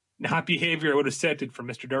 Not behavior I would have expected from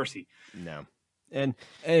Mr. Darcy. No. And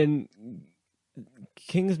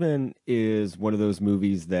Kingsman is one of those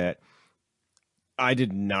movies that I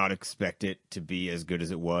did not expect it to be as good as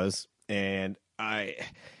it was, and I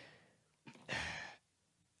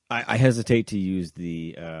hesitate to use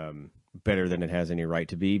the better than it has any right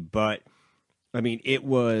to be, but I mean it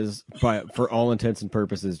was for all intents and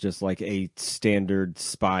purposes just like a standard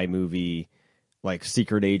spy movie, like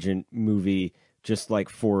secret agent movie, just like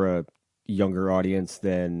for a younger audience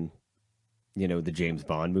than the James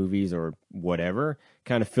Bond movies or whatever,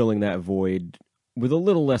 kind of filling that void with a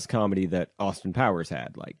little less comedy that Austin Powers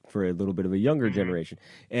had, like for a little bit of a younger generation.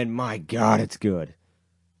 And my God, it's good.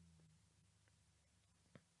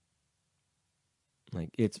 Like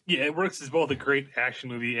it works as both a great action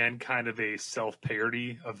movie and kind of a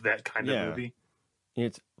self-parody of that kind of movie.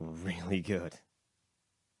 It's really good.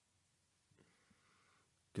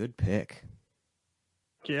 Good pick.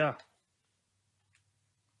 Yeah.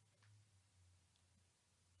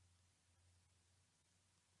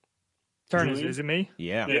 Turn is it me?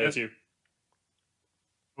 Yeah. Yeah, it's you.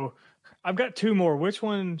 Oh, I've got two more. Which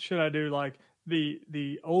one should I do? Like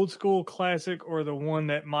the old school classic or the one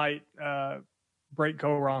that might break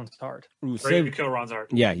Ron's heart? Ooh, break Ron's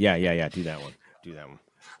heart. Yeah. Do that one.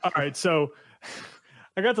 All right. So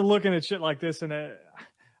I got to looking at shit like this, and I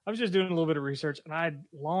was just doing a little bit of research, and I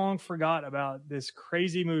long forgot about this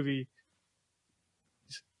crazy movie,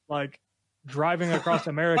 like driving across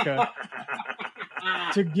America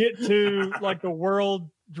to get to like the world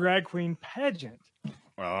drag queen pageant.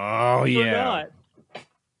 Oh yeah.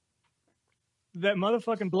 That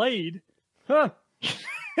motherfucking Blade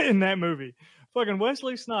in that movie. Fucking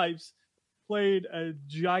Wesley Snipes played a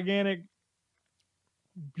gigantic,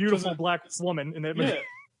 beautiful black woman in that movie. Yeah.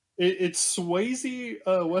 It's Swayze,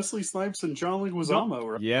 Wesley Snipes, and John Leguizamo,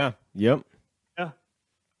 right? Yeah. Yep. Yeah.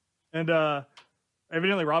 And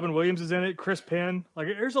evidently Robin Williams is in it. Chris Penn. Like,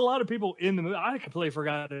 there's a lot of people in the movie. I completely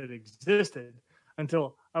forgot it existed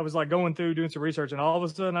until I was like going through doing some research, and all of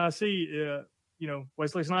a sudden I see,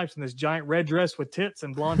 Wesley Snipes in this giant red dress with tits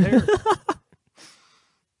and blonde hair.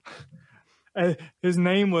 His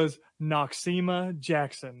name was Noxeema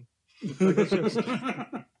Jackson. Like,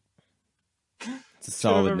 it's a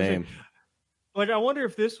solid name. Like, I wonder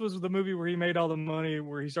if this was the movie where he made all the money,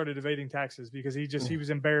 where he started evading taxes because he was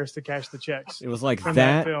embarrassed to cash the checks. It was like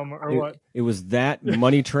that film, or what? It was that,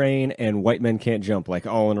 Money Train, and White Men Can't Jump, like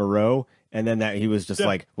all in a row. And then that he was just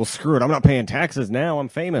like, well, screw it, I'm not paying taxes now. I'm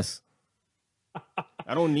famous.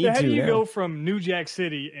 I don't need to. How do you now. go from New Jack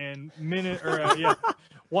City and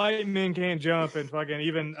White Men Can't Jump and fucking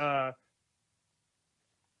even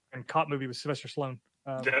and cop movie with Sylvester Stallone.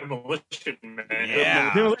 Demolition Man.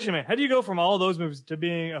 Yeah. Demolition Man. How do you go from all those movies to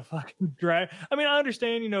being a fucking drag? I mean, I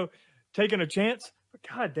understand, taking a chance, but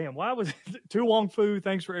god damn, why was it Tu Wong Fu?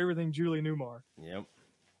 Thanks for everything, Julie Newmar. Yep.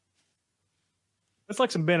 That's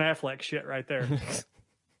like some Ben Affleck shit right there. It's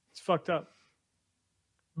fucked up.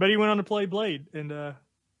 But he went on to play Blade, and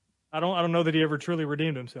I don't know that he ever truly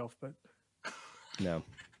redeemed himself, but no.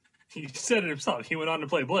 He said it himself. He went on to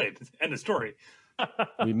play Blade. End of story.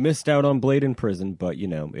 We missed out on Blade in prison, but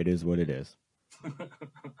it is what it is.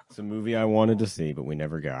 It's a movie I wanted to see, but we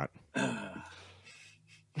never got.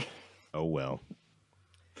 Oh well.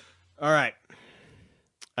 All right.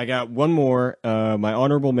 I got one more. My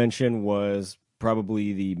honorable mention was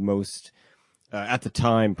probably the most, at the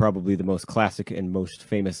time, probably the most classic and most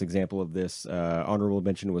famous example of this. Honorable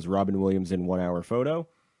mention was Robin Williams in 1 Hour Photo.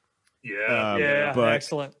 Yeah.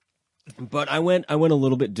 Excellent. But I went a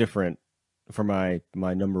little bit different for my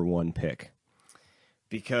number one pick,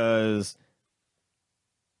 because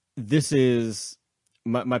this is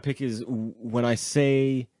my pick is, when I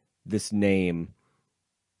say this name,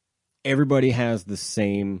 everybody has the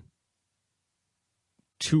same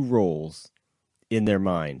two roles in their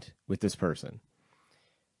mind with this person,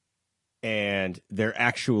 and they're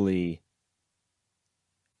actually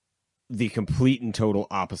the complete and total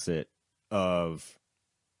opposite of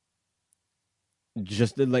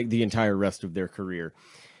just like the entire rest of their career.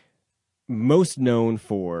 Most known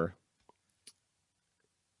for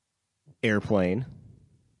Airplane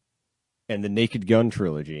and the Naked Gun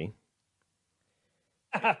trilogy.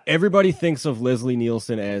 Everybody thinks of Leslie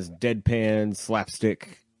Nielsen as deadpan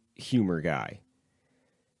slapstick humor guy.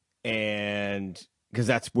 And because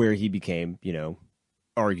that's where he became,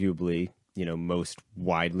 arguably, most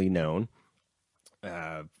widely known,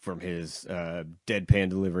 from his deadpan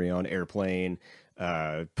delivery on Airplane,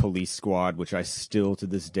 Police Squad, which I still to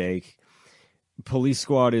this day, Police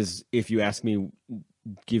Squad is, if you ask me,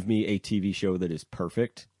 give me a TV show that is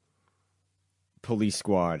perfect, Police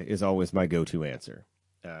Squad is always my go-to answer.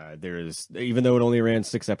 There is, even though it only ran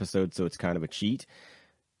 6 episodes, so it's kind of a cheat,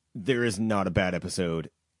 there is not a bad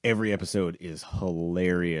episode. Every episode is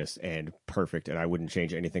hilarious and perfect, and I wouldn't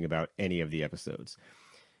change anything about any of the episodes.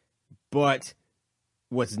 But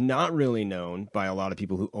what's not really known by a lot of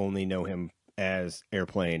people who only know him as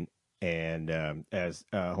Airplane and as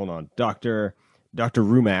Dr.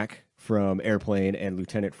 Rumack from Airplane and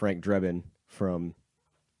Lieutenant Frank Drebin from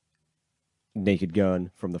Naked Gun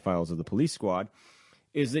from the Files of the Police Squad,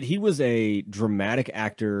 is that he was a dramatic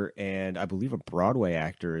actor and I believe a Broadway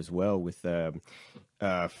actor as well, with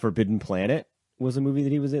Forbidden Planet was a movie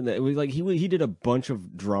that he was in. It was like he did a bunch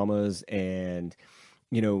of dramas and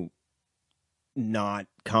not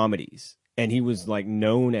comedies, and he was like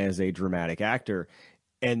known as a dramatic actor,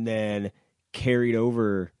 and then carried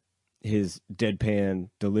over his deadpan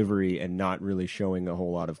delivery and not really showing a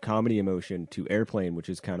whole lot of comedy emotion to Airplane, which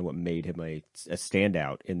is kind of what made him a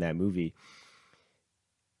standout in that movie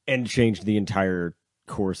and changed the entire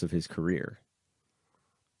course of his career.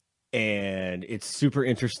 And it's super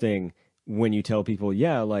interesting when you tell people,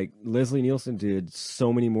 yeah, like Leslie Nielsen did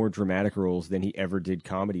so many more dramatic roles than he ever did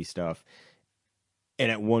comedy stuff. And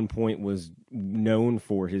at one point was known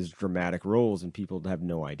for his dramatic roles, and people have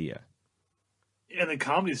no idea. And the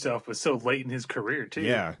comedy stuff was so late in his career too.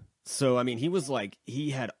 Yeah. So, I mean, he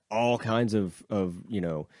had all kinds of,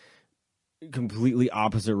 completely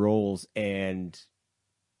opposite roles, and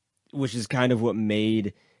which is kind of what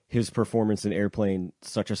made his performance in Airplane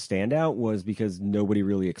such a standout, was because nobody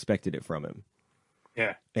really expected it from him.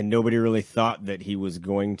 Yeah. And nobody really thought that he was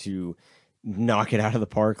going to knock it out of the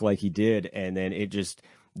park like he did. And then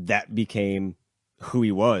that became who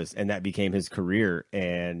he was, and that became his career,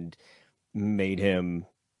 and made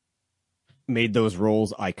those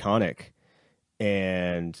roles iconic.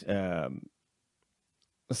 And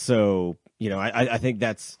so, I think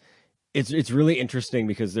that's It's really interesting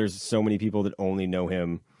because there's so many people that only know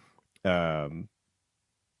him, for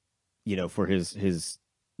his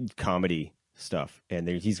comedy stuff, and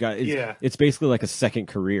he's got it's basically like a second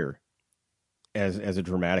career as a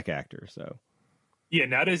dramatic actor. So yeah,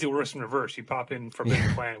 nowadays it works in reverse. You pop in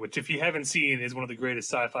Forbidden Planet, which if you haven't seen is one of the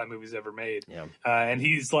greatest sci-fi movies ever made. Yeah, and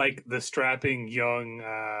he's like the strapping young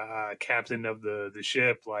captain of the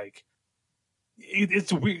ship. Like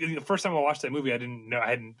it's weird. The first time I watched that movie, I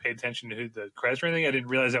hadn't paid attention to who the credits or anything. I didn't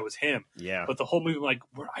realize that was him. Yeah. But the whole movie, I'm like,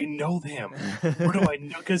 I know them. Where do I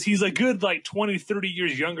know? Because he's a good, 20, 30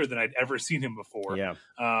 years younger than I'd ever seen him before. Yeah.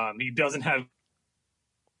 He doesn't have,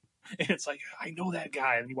 and it's like, I know that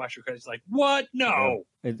guy. And you watch your credits, like, what? No.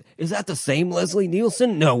 Yeah. Is that the same Leslie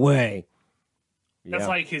Nielsen? No way. That's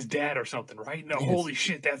like his dad or something, right? No, holy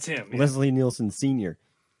shit, that's him. Yeah. Leslie Nielsen Sr.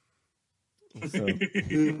 So,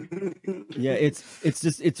 yeah,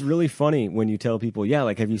 it's really funny when you tell people,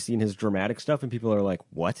 have you seen his dramatic stuff? And people are like,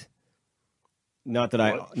 what? Not that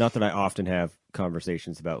I often have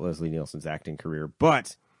conversations about Leslie Nielsen's acting career,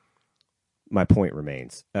 but my point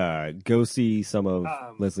remains. Go see some of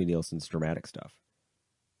Leslie Nielsen's dramatic stuff.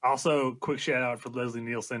 Also, quick shout out for Leslie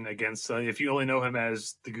Nielsen against, if you only know him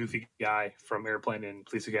as the goofy guy from Airplane and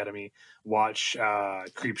Police Academy, watch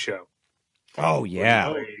Creepshow. Oh,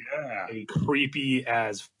 yeah. A creepy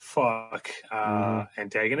as fuck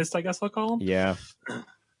antagonist, I guess I'll call him. Yeah.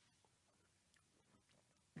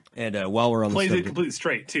 And while we're on plays the subject, it completely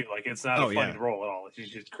straight, too. Like, it's not a funny yeah. role at all. It's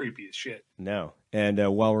just creepy as shit. No. And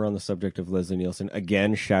while we're on the subject of Leslie Nielsen,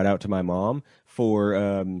 again, shout out to my mom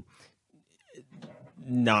for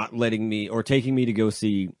not letting me or taking me to go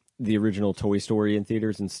see the original Toy Story in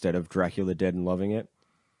theaters instead of Dracula Dead and Loving It,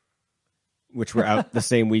 which were out the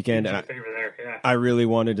same weekend. And I really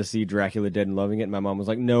wanted to see Dracula Dead and Loving It. And my mom was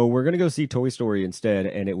like, no, we're going to go see Toy Story instead.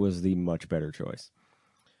 And it was the much better choice.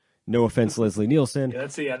 No offense, Leslie Nielsen.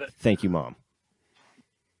 Thank you, Mom.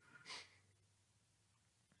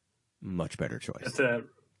 Much better choice. It's a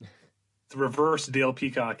reverse Dale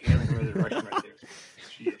Peacock and the direction right there.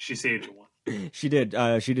 She saved you one. She did.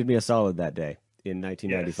 She did me a solid that day in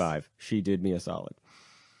 1995. Yes. She did me a solid.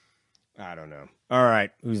 I don't know. All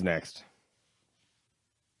right. Who's next?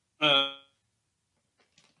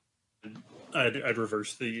 I'd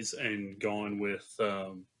reverse these and gone with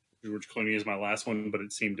George Clooney as my last one, but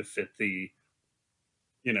it seemed to fit the,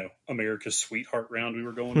 America's Sweetheart round we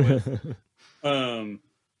were going with.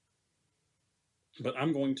 But I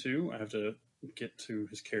have to get to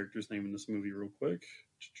his character's name in this movie real quick.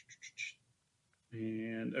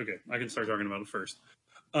 And, okay, I can start talking about it first.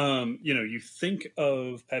 You think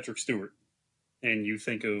of Patrick Stewart, and you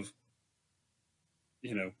think of,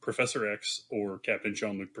 Professor X or Captain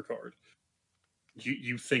Jean-Luc Picard.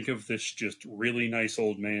 You think of this just really nice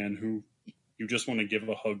old man who you just want to give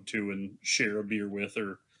a hug to and share a beer with,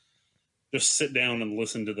 or just sit down and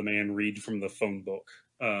listen to the man read from the phone book.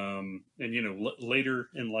 And, later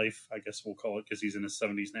in life, I guess we'll call it, because he's in his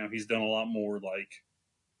 70s now, he's done a lot more,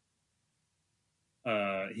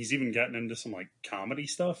 he's even gotten into some, comedy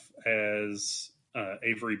stuff as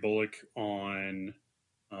Avery Bullock on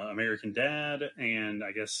American Dad, and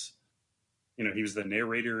I guess, he was the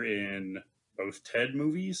narrator in both Ted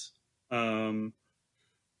movies. And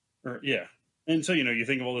so, you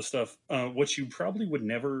think of all this stuff. What you probably would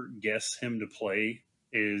never guess him to play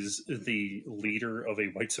is the leader of a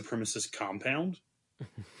white supremacist compound.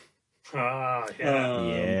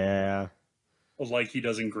 Yeah. Like he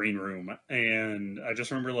does in Green Room. And I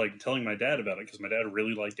just remember telling my dad about it, because my dad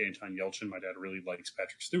really liked Anton Yelchin. My dad really likes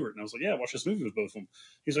Patrick Stewart. And I was like, yeah, watch this movie with both of them.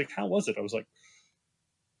 He's like, how was it? I was like,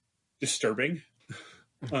 disturbing.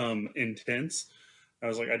 Intense. I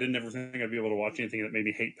was like, I didn't ever think I'd be able to watch anything that made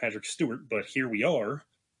me hate Patrick Stewart, but here we are.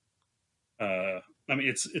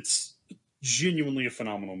 It's genuinely a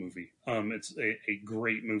phenomenal movie. It's a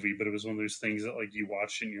great movie, but it was one of those things that you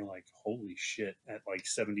watch and you're like, holy shit, at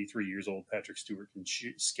 73 years old, Patrick Stewart can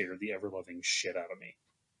scare the ever-loving shit out of me.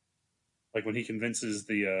 When he convinces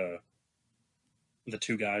the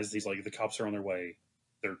two guys, he's like, the cops are on their way.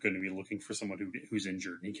 They're going to be looking for someone who's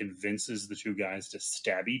injured. And he convinces the two guys to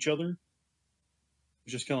stab each other.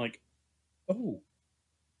 It's just kind of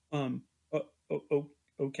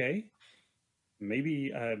okay.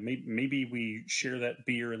 Maybe we share that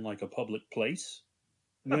beer in a public place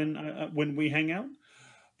when we hang out.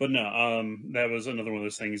 But no, that was another one of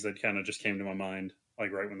those things that kind of just came to my mind,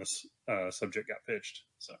 right when this subject got pitched.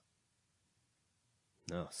 So,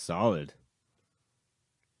 no, solid.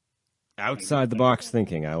 Outside the box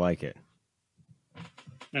thinking. I like it.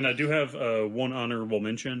 And I do have one honorable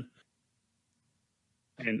mention.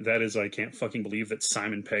 And that is, I can't fucking believe that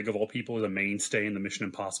Simon Pegg, of all people, is a mainstay in the Mission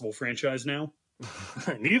Impossible franchise now.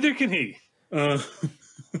 Neither can he.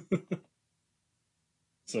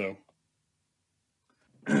 So.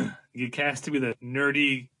 You get cast to be the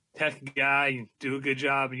nerdy tech guy, you do a good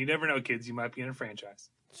job, and you never know, kids, you might be in a franchise.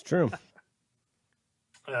 It's true.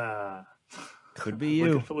 Could be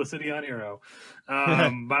you. Look at Felicity on Hero.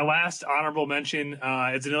 My last honorable mention,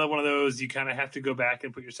 it's another one of those you kind of have to go back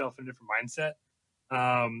and put yourself in a different mindset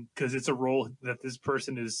because it's a role that this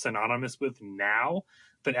person is synonymous with now,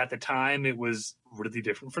 but at the time it was really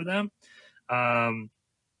different for them.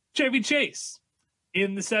 Chevy Chase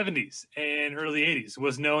in the 70s and early 80s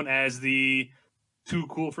was known as the too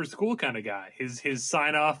cool for school kind of guy. His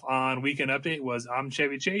sign off on Weekend Update was, "I'm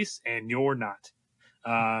Chevy Chase and you're not."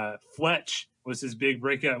 Fletch was his big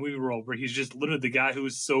breakout movie role where he's just literally the guy who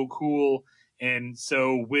is so cool and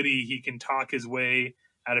so witty he can talk his way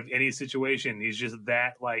out of any situation. He's just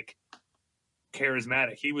that like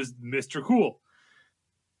charismatic. He was Mr. Cool.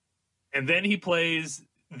 And then he plays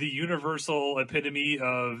the universal epitome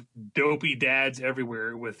of dopey dads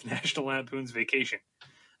everywhere with National Lampoon's Vacation,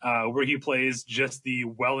 where he plays just the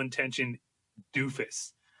well-intentioned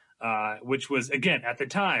doofus, which was, again, at the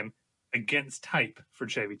time, against type for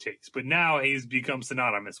Chevy Chase. But now he's become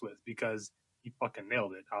synonymous with because he fucking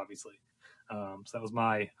nailed it, obviously. So that was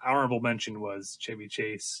my honorable mention, was Chevy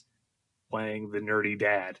Chase playing the nerdy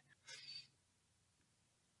dad.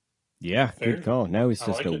 Yeah, Fair. good call. Now he's I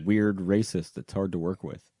just like a it. weird racist that's hard to work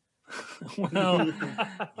with. Well,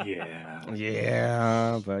 yeah.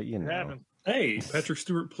 Yeah, but you know. Hey, Patrick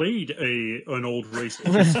Stewart played an old racist.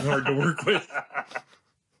 It's hard to work with.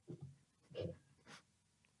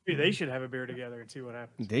 Dude, they should have a beer together and see what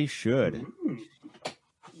happens. They should.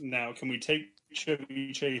 Now, can we take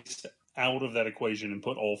Chevy Chase out of that equation and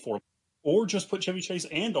put all four, or just put Chevy Chase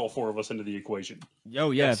and all four of us into the equation? Yo,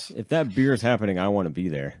 yes. If that beer is happening, I want to be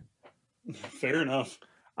there. Fair enough.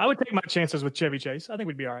 I would take my chances with Chevy Chase. I think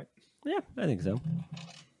we'd be all right. Yeah, I think so.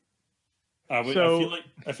 I feel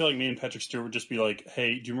like me and Patrick Stewart would just be like,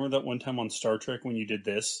 "Hey, do you remember that one time on Star Trek when you did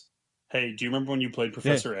this? Hey, do you remember when you played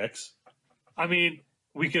Professor X?" I mean,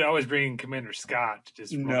 we could always bring Commander Scott to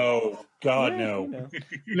just No, God, no.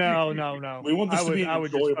 No. We want this to be an I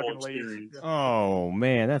would just enjoyable fucking leave. experience. Oh,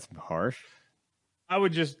 man, that's harsh. I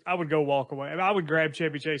would go walk away. I would grab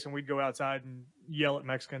Chevy Chase and we'd go outside and yell at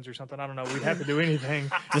Mexicans or something. I don't know. We'd have to do anything.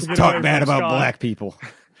 Just to get talk away bad from about Scott. black people.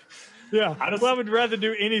 Yeah, I would rather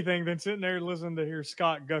do anything than sitting there listening to hear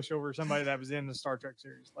Scott gush over somebody that was in the Star Trek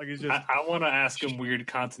series. Like it's just. I want to ask him weird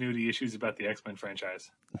continuity issues about the X-Men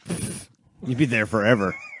franchise. You'd be there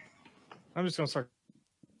forever. I'm just gonna start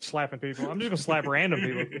slapping people. I'm just gonna slap random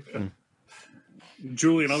people.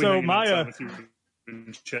 Julian, I'll be So hanging my, outside with you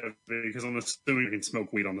and Chevy because I'm assuming you can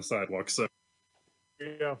smoke weed on the sidewalk. So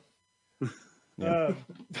Yeah.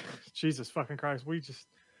 Jesus fucking Christ. We just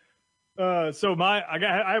I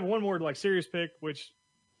have one more like serious pick, which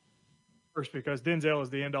first because Denzel is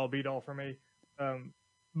the end all beat all for me.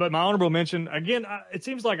 But my honorable mention again, it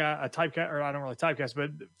seems like a typecast, or I don't really typecast,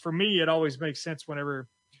 but for me it always makes sense whenever,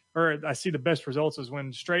 or I see the best results is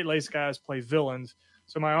when straight laced guys play villains.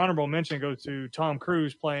 So my honorable mention goes to Tom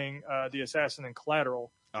Cruise playing the assassin in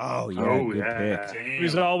Collateral. Oh yeah, good pick.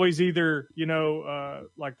 He's always either,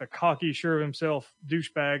 like the cocky, sure of himself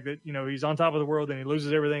douchebag that, he's on top of the world and he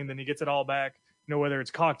loses everything, then he gets it all back, whether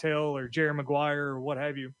it's Cocktail or Jerry Maguire or what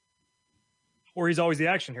have you. Or he's always the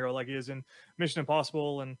action hero like he is in Mission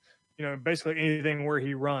Impossible and, basically anything where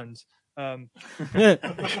he runs. But,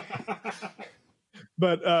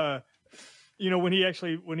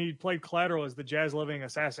 when he played Collateral as the jazz-loving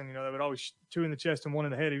assassin, that would always two in the chest and one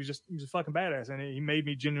in the head. He was a fucking badass, and he made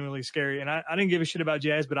me genuinely scary. And I didn't give a shit about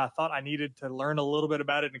jazz, but I thought I needed to learn a little bit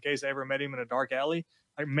about it in case I ever met him in a dark alley.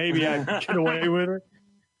 Like maybe I'd get away with it.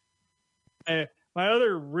 And my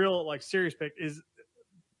other real serious pick is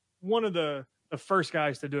one of the first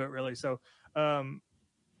guys to do it, really. So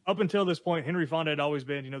up until this point, Henry Fonda had always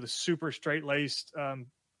been, the super straight-laced,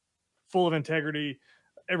 full of integrity,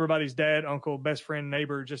 everybody's dad, uncle, best friend,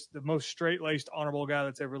 neighbor, just the most straight-laced, honorable guy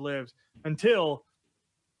that's ever lived, until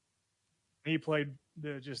he played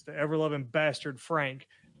the ever-loving bastard Frank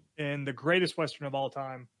in the greatest Western of all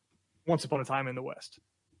time, Once Upon a Time in the West.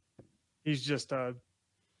 He's just a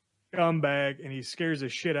scumbag, and he scares the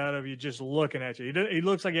shit out of you just looking at you. He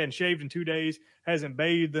looks like he hadn't shaved in 2 days, hasn't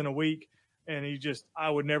bathed in a week, and I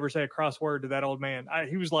would never say a cross word to that old man.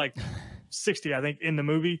 He was like 60, I think, in the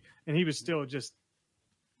movie, and he was still just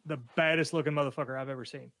the baddest looking motherfucker I've ever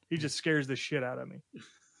seen. He just scares the shit out of me.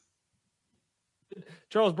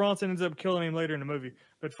 Charles Bronson ends up killing him later in the movie.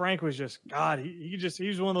 But Frank was just God. He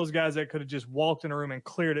was one of those guys that could have just walked in a room and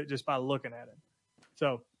cleared it just by looking at him.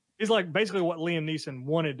 So he's like basically what Liam Neeson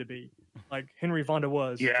wanted to be, like Henry Fonda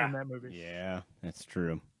was in that movie. Yeah, that's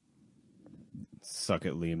true. Suck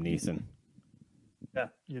it, Liam Neeson. Yeah,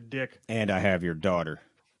 you dick. And I have your daughter.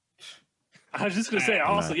 I was just going to say,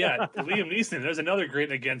 also, Liam Neeson, there's another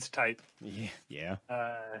great against type. Yeah.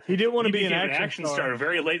 He didn't want to be an became action star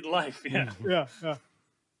very late in life. Yeah. Yeah.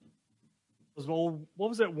 What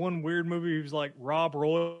was that one weird movie? He was like Rob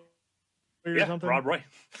Roy or something? Rob Roy.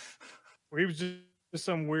 Where he was just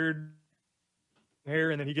some weird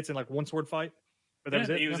hair, and then he gets in like one sword fight. But that was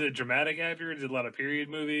it. He was a dramatic actor. Did a lot of period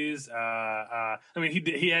movies. I mean,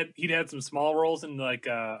 he'd had some small roles in like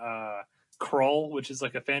Krull, which is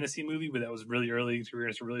like a fantasy movie, but that was really early career.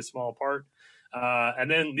 It's a really small part.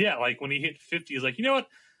 And then like when he hit 50, he's like, you know what?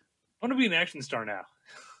 I want to be an action star now,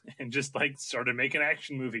 and just like started making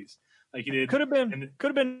action movies. Like he did. Could have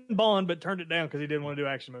been Bond, but turned it down because he didn't want to do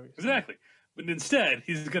action movies. Exactly. But instead,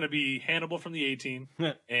 he's going to be Hannibal from the A-Team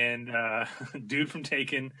and Dude from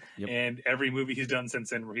Taken and every movie he's done since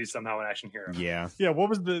then where he's somehow an action hero. Yeah. Yeah, what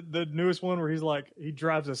was the newest one where he's like, he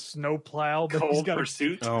drives a snow plow? Cold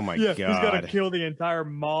Pursuit? Oh, my God. He's got to kill the entire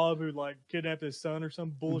mob who like kidnapped his son or some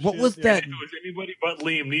bullshit. What was that? If it was anybody but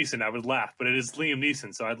Liam Neeson, I would laugh. But it is Liam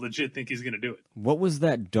Neeson, so I legit think he's going to do it. What was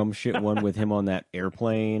that dumb shit one with him on that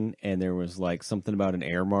airplane? And there was like something about an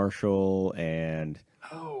air marshal and...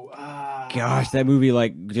 Gosh, that movie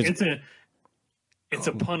like just it's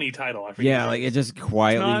a punny title. I forget. Yeah, like it just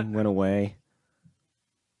quietly went away.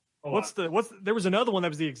 There was another one that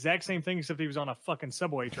was the exact same thing except he was on a fucking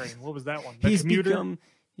subway train. What was that one? He's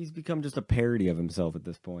become just a parody of himself at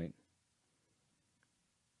this point.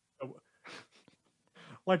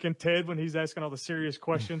 Like in Ted when he's asking all the serious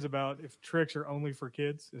questions about if tricks are only for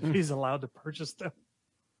kids, if he's allowed to purchase them.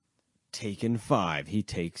 Taken 5. He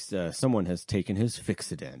takes someone has taken his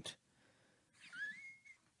Fixodent.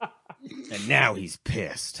 And now he's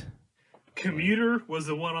pissed. Commuter was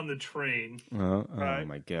the one on the train. Oh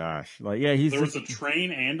my gosh! Like there was a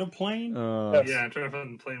train and a plane. Yeah, I'm trying to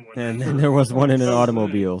find the plane one. And then there was one in an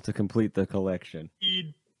automobile to complete the collection.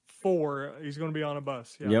 Speed 4. He's going to be on a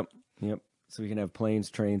bus. Yeah. Yep. So we can have planes,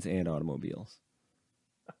 trains, and automobiles.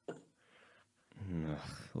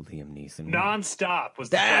 Liam Neeson. Non-stop was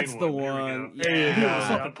That's the one. Yeah,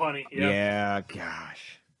 something punny. Yeah,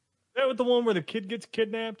 gosh. That was the one where the kid gets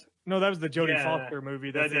kidnapped? No, that was the Jodie Foster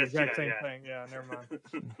movie. That's the exact same thing. Yeah, never mind.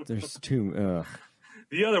 There's two.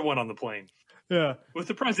 The other one on the plane. Yeah. With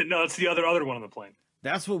the president. No, it's the other one on the plane.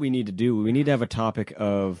 That's what we need to do. We need to have a topic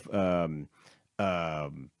of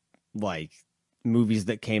like movies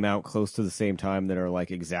that came out close to the same time that are like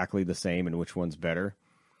exactly the same and which one's better.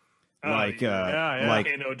 Like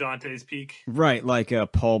Volcano, Dante's Peak. Right, like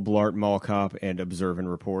Paul Blart Mall Cop and Observe and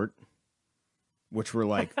Report, which were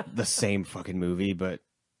like the same fucking movie, but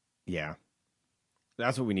yeah.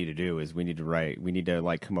 That's what we need to do is we need to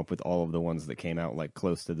like come up with all of the ones that came out like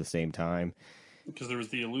close to the same time. Because there was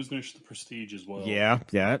the Illusionist, the Prestige as well. Yeah.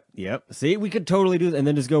 See, we could totally do that and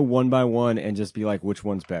then just go one by one and just be like, which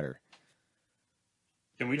one's better?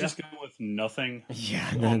 Can we just go with nothing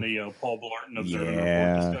on the Paul Blart and Observe and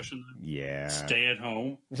Report discussion? Yeah. Stay at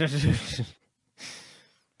home.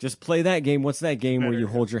 Just play that game. What's that game where you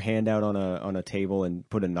hold your hand out on a table and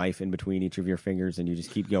put a knife in between each of your fingers and you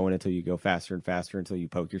just keep going until you go faster and faster until you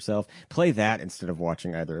poke yourself? Play that instead of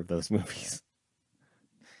watching either of those movies.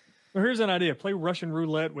 Well, here's an idea. Play Russian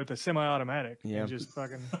roulette with a semi-automatic. Yeah. And just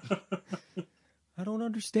fucking... I don't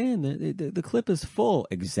understand. The clip is full.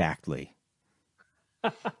 Exactly.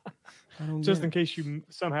 Just in case you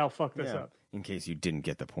somehow fuck this up. In case you didn't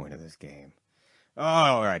get the point of this game. Oh,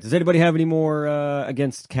 all right. Does anybody have any more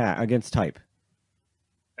against type?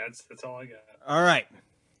 That's all I got. All right.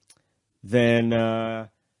 Then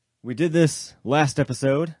we did this last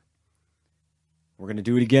episode. We're going to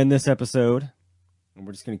do it again this episode. And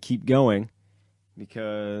we're just going to keep going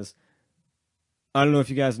because I don't know if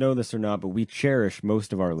you guys know this or not, but we cherish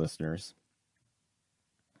most of our listeners.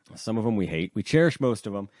 Some of them we hate. We cherish most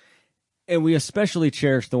of them. And we especially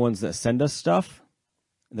cherish the ones that send us stuff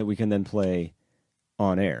that we can then play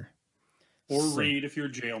on air. Or read if you're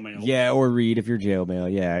jail mail. Yeah, or read if you're jail mail.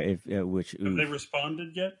 Yeah. Have they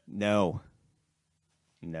responded yet? No.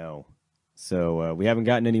 So we haven't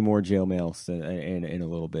gotten any more jail mail in a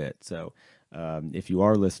little bit. So if you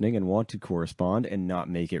are listening and want to correspond and not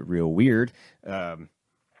make it real weird,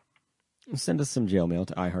 send us some jail mail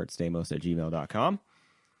to iheartstamos@gmail.com.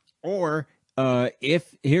 Or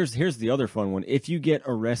here's the other fun one. If you get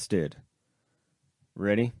arrested,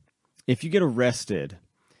 ready? If you get arrested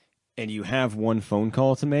and you have one phone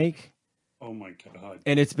call to make, Oh my god!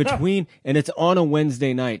 and it's and it's on a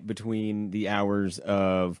Wednesday night between the hours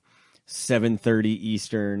of 7:30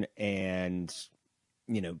 Eastern and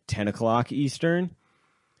 10 o'clock Eastern,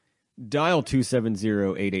 dial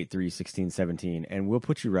 270-883-1617 and we'll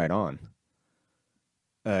put you right on.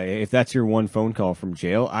 If that's your one phone call from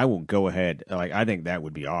jail, I will go ahead. Like, I think that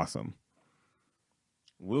would be awesome.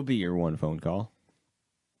 We'll be your one phone call.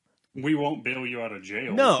 We won't bail you out of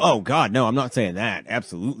jail. No, oh God, no, I'm not saying that.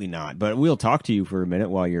 Absolutely not. But we'll talk to you for a minute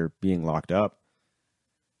while you're being locked up,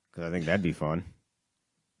 because I think that'd be fun.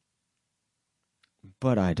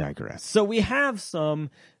 But I digress. So we have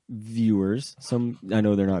some viewers. I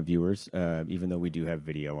know they're not viewers, even though we do have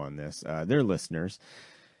video on this. They're listeners.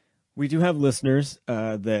 We do have listeners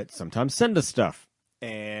that sometimes send us stuff,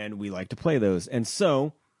 and we like to play those. And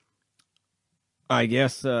so, I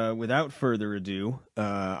guess without further ado,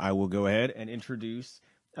 I will go ahead and introduce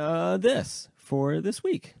this for this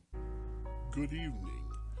week. Good evening,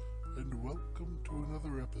 and welcome to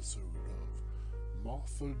another episode of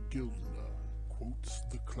Martha Gildner Quotes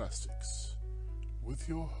the Classics, with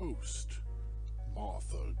your host,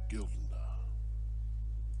 Martha Gildner.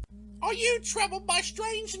 Are you troubled by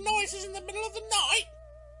strange noises in the middle of the night?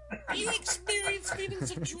 Do you experience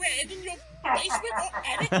feelings of dread in your basement or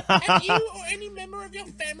attic? Have you or any member of your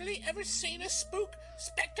family ever seen a spook,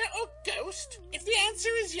 specter, or ghost? If the answer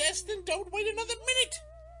is yes, then don't wait another minute.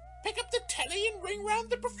 Pick up the telly and ring round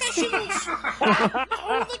the professionals.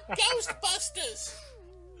 Call the Ghostbusters.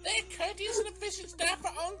 Their courteous and efficient staff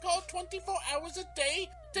are on call 24 hours a day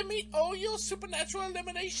to meet all your supernatural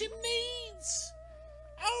elimination needs.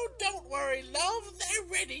 Oh, don't worry, love. They're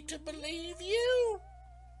ready to believe you.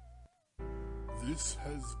 This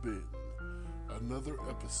has been another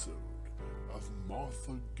episode of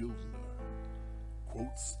Martha Gildner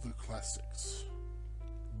Quotes the Classics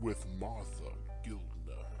with Martha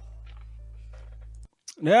Gildner.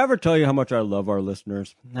 Did I ever tell you how much I love our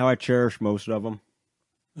listeners? How I cherish most of them?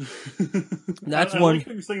 That's I one. Like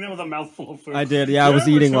you saying that with a mouthful of food. I did. Yeah, I was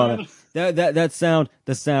eating on it. That sound.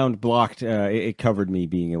 The sound blocked. It covered me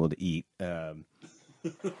being able to eat.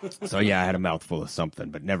 So yeah, I had a mouthful of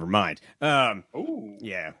something, but never mind. Oh,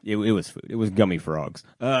 yeah, it was food. It was gummy frogs.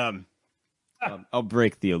 I'll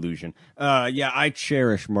break the illusion. Yeah, I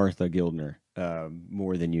cherish Martha Gildner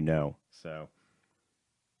more than you know. So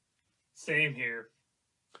Same here.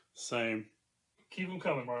 Same. Keep them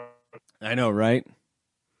coming, Mark. I know, right?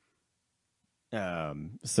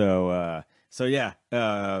 So yeah,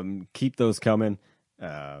 keep those coming.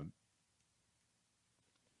 I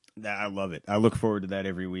love it. I look forward to that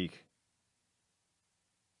every week.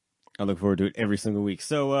 I look forward to it every single week.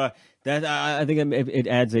 So that I think it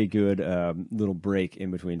adds a good little break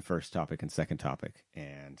in between first topic and second topic,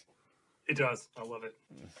 and it does. I love it.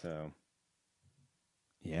 So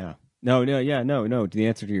yeah, no. The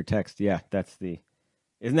answer to your text, yeah, that's the.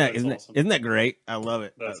 Isn't that great? I love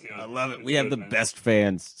it. I love it. We have the best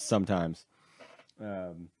fans sometimes.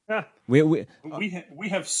 We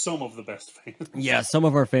have some of the best fans. Yeah, some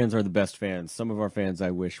of our fans are the best fans. Some of our fans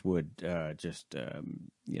I wish would just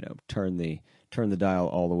turn the dial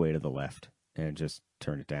all the way to the left and just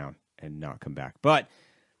turn it down and not come back. But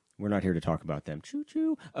we're not here to talk about them. Choo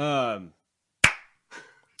choo.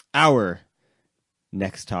 Our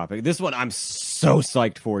next topic. This one I'm so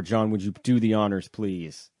psyched for. John, would you do the honors,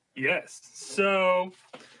 please? Yes. So,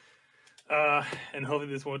 and hopefully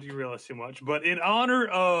this won't derail us too much, but in honor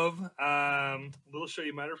of a little show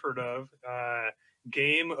you might have heard of,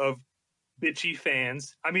 Game of Bitchy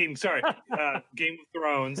Fans. Game of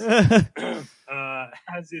Thrones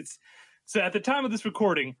has its. So at the time of this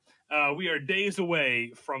recording, we are days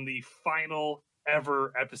away from the final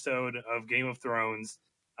ever episode of Game of Thrones.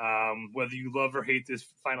 Whether you love or hate this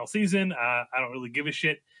final season, I don't really give a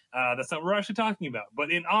shit. That's not what we're actually talking about. But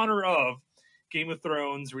in honor of Game of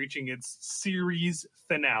Thrones reaching its series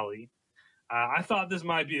finale, I thought this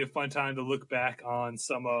might be a fun time to look back on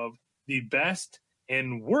some of the best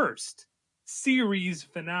and worst series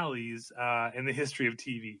finales in the history of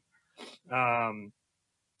TV.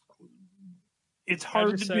 It's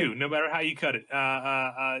hard to do, no matter how you cut it.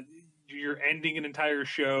 You're ending an entire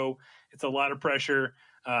show. It's a lot of pressure.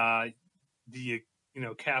 Do you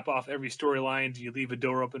cap off every storyline? Do you leave a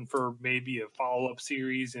door open for maybe a follow-up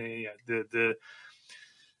series? And the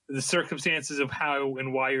circumstances of how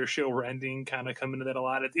and why your show were ending kind of come into that a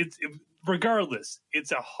lot. Regardless,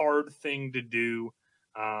 it's a hard thing to do.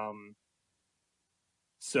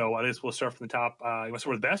 So I guess we'll start from the top. You want to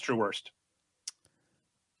start with best or worst?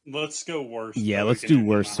 Let's go worst. Yeah, let's do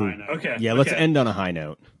worst. Okay. Yeah, let's end on a high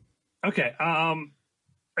note. Okay.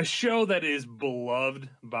 a show that is beloved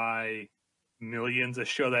by millions, a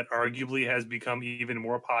show that arguably has become even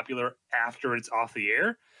more popular after it's off the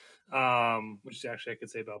air, which actually I could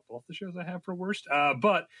say about both the shows I have for worst.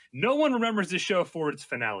 But no one remembers this show for its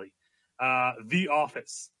finale. The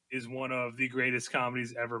Office is one of the greatest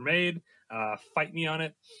comedies ever made. Fight me on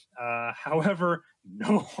it. However,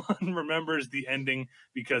 no one remembers the ending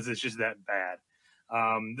because it's just that bad.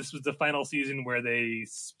 This was the final season where they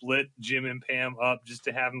split Jim and Pam up just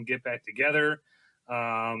to have them get back together.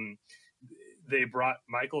 They brought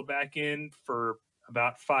Michael back in for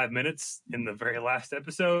about 5 minutes in the very last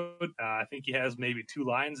episode. I think he has maybe 2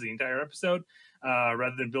 lines the entire episode,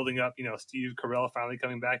 rather than building up, Steve Carell finally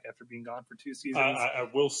coming back after being gone for 2 seasons. I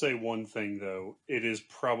will say one thing, though. It is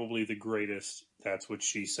probably the greatest That's What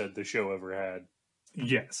She Said the show ever had.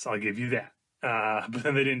 Yes, I'll give you that. But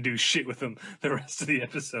then they didn't do shit with him the rest of the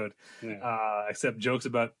episode, except jokes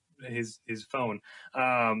about his phone.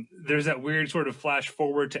 There's that weird sort of flash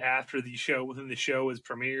forward to after the show within the show is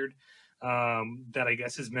premiered, that I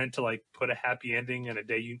guess is meant to like put a happy ending and a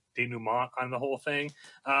denouement on the whole thing.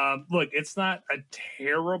 Look, it's not a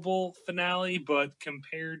terrible finale, but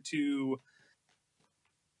compared to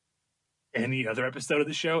any other episode of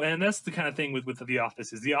the show, and that's the kind of thing with The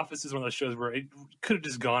Office. The Office is one of those shows where it could have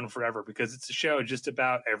just gone forever because it's a show just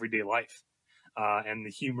about everyday life. And the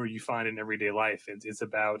humor you find in everyday life. It's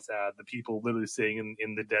about the people literally sitting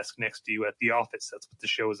in the desk next to you at the office. That's what the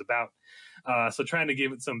show is about. So trying to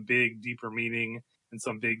give it some big, deeper meaning and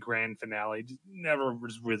some big grand finale never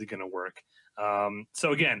was really going to work.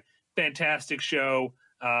 So again, fantastic show.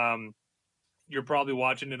 You're probably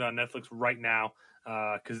watching it on Netflix right now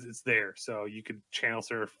because it's there. So you could channel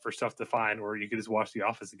surf for stuff to find, or you could just watch The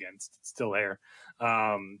Office again. It's still there.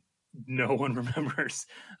 No one remembers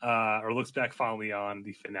or looks back fondly on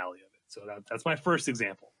the finale of it. So that's my first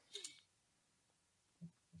example.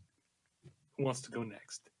 Who wants to go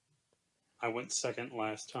next? I went second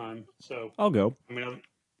last time, so I'll go.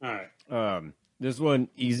 all right. This one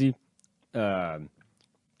easy.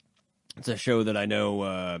 It's a show that I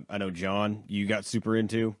know John, you got super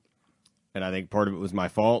into, and I think part of it was my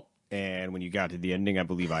fault. And when you got to the ending, I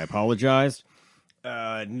believe I apologized.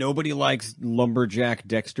 Nobody likes lumberjack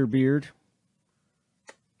Dexter Beard.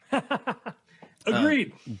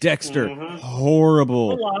 Agreed. Dexter, Mm-hmm.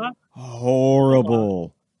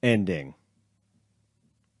 horrible ending.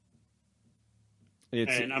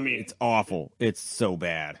 It's awful. It's so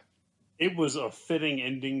bad. It was a fitting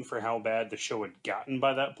ending for how bad the show had gotten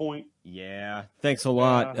by that point. Yeah. Thanks a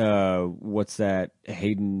lot. What's that?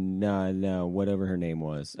 Hayden, no, whatever her name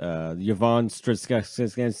was. Yvonne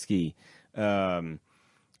Straczynski.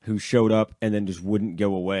 Who showed up and then just wouldn't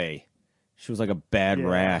go away. She was like a bad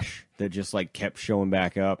rash that just like kept showing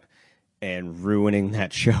back up and ruining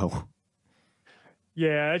that show.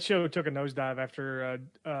 Yeah, that show took a nosedive after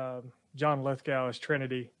John Lithgow as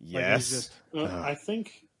Trinity. Yes. I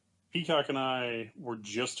think Peacock and I were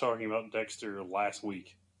just talking about Dexter last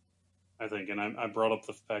week, I think, and I brought up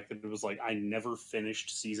the fact that it was like I never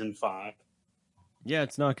finished season 5. Yeah,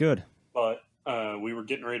 it's not good. But we were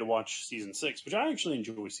getting ready to watch season 6, which I actually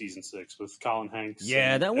enjoy season 6 with Colin Hanks.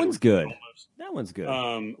 Yeah, that one's good. That one's good.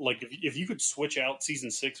 Like if you could switch out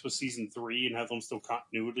season 6 with season 3 and have them still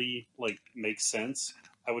continuity, like makes sense,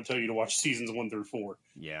 I would tell you to watch seasons 1 through 4.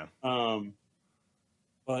 Yeah.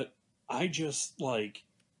 But I just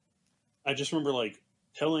remember like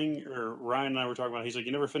telling, or Ryan and I were talking about, he's like,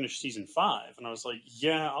 you never finished season 5. And I was like,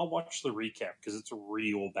 yeah, I'll watch the recap because it's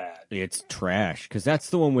real bad. It's trash. Because that's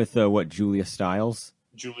the one with, Julia Stiles?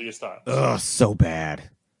 Julia Stiles. Ugh, so bad.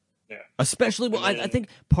 Yeah. Especially, I think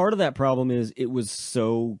part of that problem is it was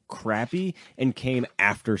so crappy and came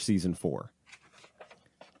after season 4.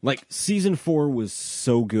 Like, season 4 was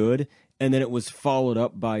so good, and then it was followed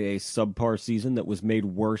up by a subpar season that was made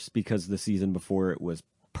worse because the season before it was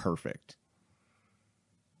perfect.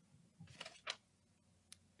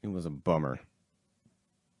 It was a bummer.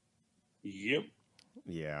 Yep.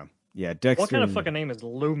 Yeah. Yeah, Dexter. What kind of fucking name is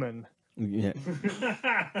Lumen? Yeah.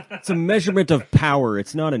 It's a measurement of power.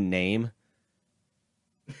 It's not a name.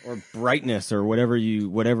 Or brightness or whatever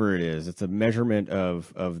it is. It's a measurement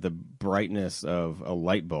of the brightness of a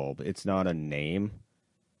light bulb. It's not a name.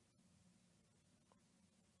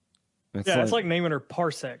 It's like naming her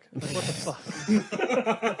Parsec. Like, what the fuck?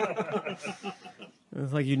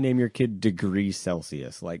 It's like you name your kid Degree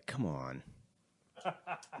Celsius. Like, come on.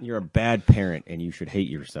 You're a bad parent and you should hate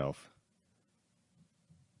yourself.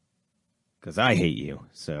 Because I hate you.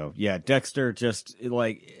 So, yeah, Dexter just,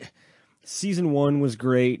 like, season 1 was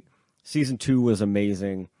great. Season 2 was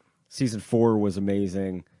amazing. Season 4 was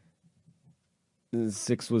amazing.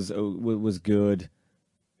 6 was good.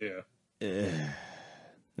 Yeah.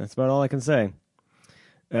 That's about all I can say.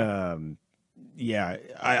 Yeah,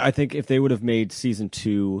 I think if they would have made season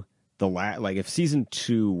 2 like if season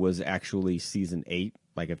 2 was actually season 8,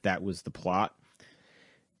 like if that was the plot,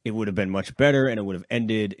 it would have been much better and it would have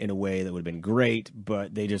ended in a way that would have been great,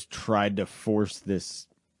 but they just tried to force this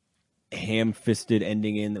ham-fisted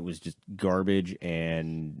ending in that was just garbage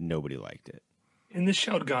and nobody liked it. And this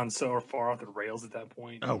show had gone so far off the rails at that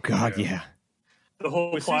point. Oh God, yeah. The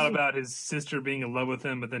whole plot about his sister being in love with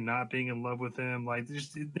him, but then not being in love with him, like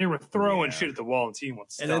they were throwing shit at the wall, and seeing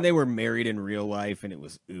what stuck. And then they were married in real life, and it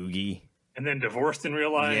was oogie. And then divorced in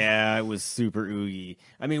real life. Yeah, it was super oogie.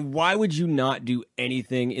 I mean, why would you not do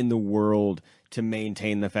anything in the world to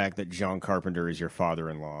maintain the fact that John Carpenter is your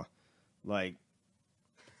father-in-law? Like,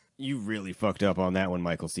 you really fucked up on that one,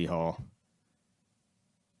 Michael C. Hall.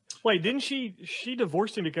 Wait, didn't she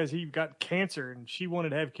divorced him because he got cancer and she wanted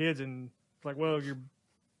to have kids, and like, well,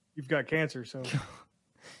 you've got cancer, so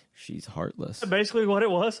she's heartless. That's basically what it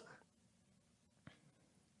was.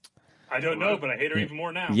 I don't know, but I hate her even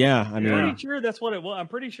more now. Yeah, I mean, I'm pretty sure that's what it was. I'm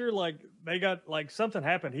pretty sure like they got like something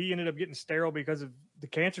happened. He ended up getting sterile because of the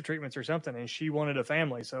cancer treatments or something, and she wanted a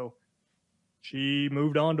family, so she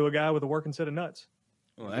moved on to a guy with a working set of nuts.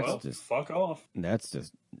 Well, that's just fuck off. That's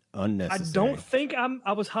just unnecessary. I don't think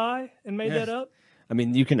I was high and made that up. I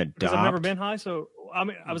mean, you can Because adopt I've never been high, so I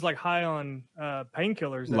mean, I was like high on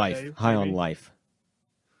painkillers that life, day. high on maybe. life.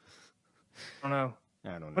 I don't know.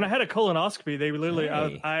 I don't know. When I had a colonoscopy, they literally,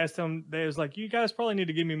 Hey. I asked them, they was like, you guys probably need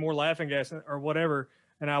to give me more laughing gas or whatever.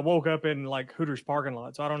 And I woke up in like Hooters parking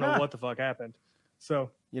lot, so I don't know what the fuck happened.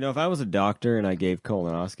 So You know, if I was a doctor and I gave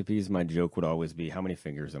colonoscopies, my joke would always be, how many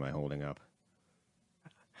fingers am I holding up?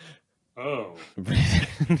 Oh.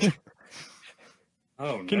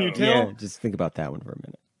 Oh, no. Can you tell? Yeah, just think about that one for a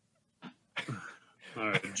minute. All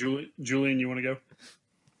right, Julian, you want to go?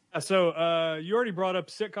 So you already brought up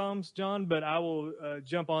sitcoms, John, but I will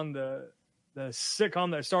jump on the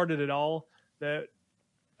sitcom that started it all. That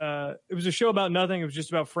it was a show about nothing. It was just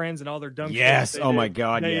about friends and all their dumb Yes. shit they Oh, my did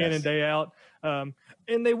God, day in yes. and day out.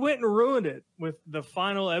 And they went and ruined it with the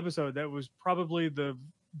final episode. That was probably the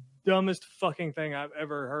dumbest fucking thing I've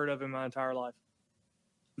ever heard of in my entire life.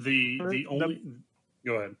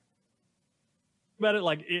 Go ahead. About it,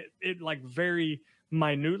 like it like very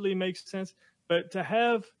minutely makes sense, but to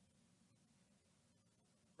have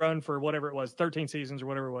run for whatever it was, 13 seasons or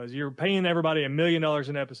whatever it was, you're paying everybody $1 million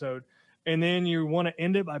an episode, and then you want to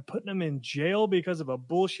end it by putting them in jail because of a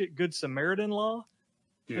bullshit Good Samaritan law.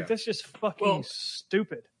 Yeah. Like, that's just fucking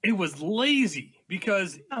stupid. It was lazy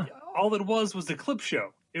because all it was a clip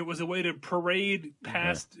show. It was a way to parade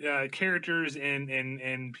past characters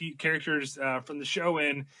and characters from the show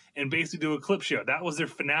and basically do a clip show. That was their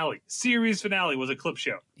finale. Series finale was a clip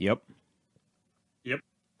show. Yep.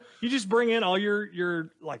 You just bring in all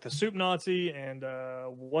your like the soup Nazi and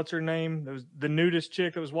what's her name? There was the nudist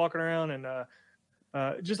chick that was walking around,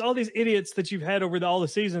 and just all these idiots that you've had over all the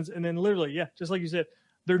seasons, and then literally, yeah, just like you said,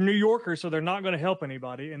 they're New Yorkers, so they're not going to help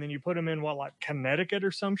anybody. And then you put them in like Connecticut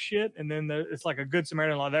or some shit, and then it's like a Good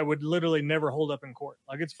Samaritan law that would literally never hold up in court.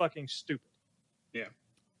 Like, it's fucking stupid. Yeah.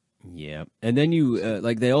 Yeah. And then you,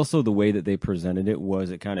 like, they also, the way that they presented it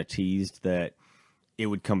was it kind of teased that it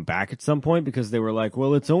would come back at some point because they were like,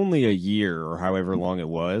 well, it's only a year or however long it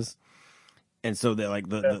was. And so they like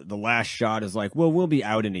the last shot is like, well, we'll be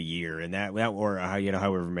out in a year, and that or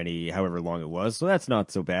however long it was. So that's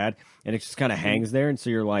not so bad. And it just kind of hangs there. And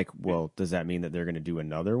so you're like, well, does that mean that they're going to do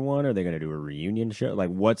another one? Are they going to do a reunion show?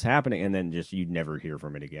 Like, what's happening? And then just you'd never hear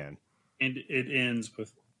from it again. And it ends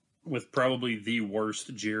with probably the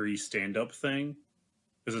worst Jerry stand-up thing,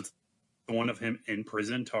 because it's the one of him in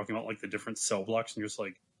prison talking about like the different cell blocks, and you're just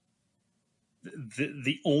like,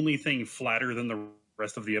 the only thing flatter than the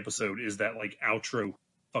rest of the episode is that like outro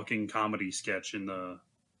fucking comedy sketch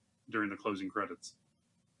during the closing credits.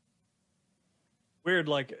 Weird.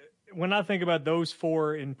 Like, when I think about those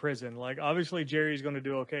four in prison, like, obviously Jerry's going to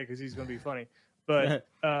do okay because he's going to be funny. But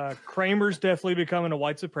Kramer's definitely becoming a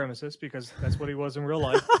white supremacist because that's what he was in real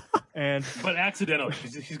life. But accidentally,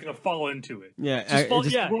 he's going to fall into it. Yeah, won't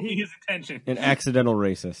be his intention. An accidental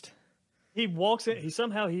racist. He walks in.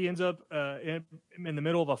 He ends up in the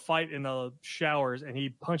middle of a fight in the showers, and he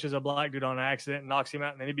punches a black dude on accident and knocks him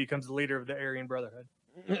out, and then he becomes the leader of the Aryan Brotherhood.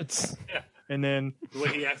 And then The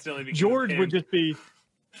way he accidentally became George him. would just be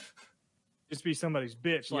somebody's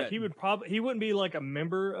bitch. Like, he wouldn't be like a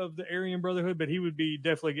member of the Aryan Brotherhood, but he would be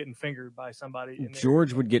definitely getting fingered by somebody.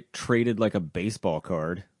 George would get traded like a baseball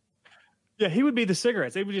card. Yeah, he would be the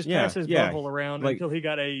cigarettes. They would just pass his butthole around like- until he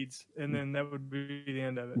got AIDS, and then that would be the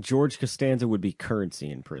end of it. George Costanza would be currency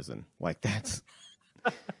in prison. Like, that's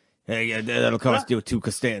Hey, yeah, that'll cost you 2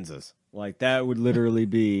 Costanzas. Like, that would literally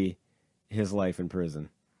be his life in prison.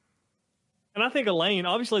 And I think Elaine,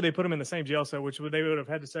 obviously they put him in the same jail cell, which they would have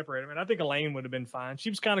had to separate him. And I think Elaine would have been fine. She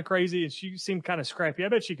was kind of crazy and she seemed kind of scrappy. I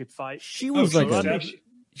bet she could fight. She was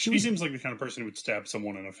she seems like the kind of person who would stab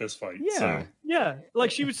someone in a fist fight. Yeah, So. yeah.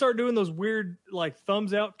 Like she would start doing those weird, like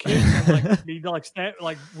thumbs out kicks, and like be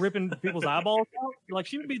like ripping people's eyeballs out. Like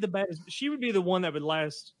she would be the baddest. She would be the one that would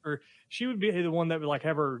last, or she would be the one that would like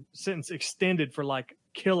have her sentence extended for like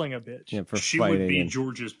killing a bitch. Yeah, for She fighting. would be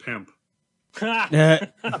George's pimp.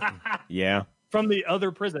 Yeah. From the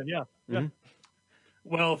other prison, yeah. Mm-hmm.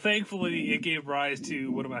 Well, thankfully, it gave rise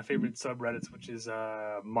to one of my favorite subreddits, which is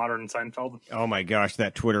Modern Seinfeld. Oh my gosh,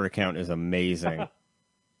 that Twitter account is amazing.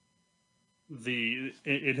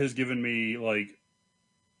 It has given me like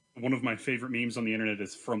one of my favorite memes on the internet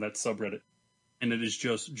is from that subreddit, and it is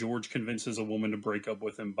just George convinces a woman to break up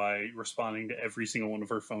with him by responding to every single one of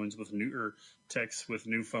her phones with texts with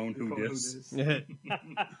new phone who dis.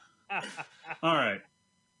 All right.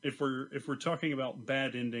 If we're talking about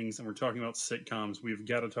bad endings and we're talking about sitcoms, we've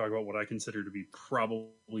got to talk about what I consider to be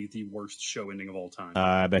probably the worst show ending of all time.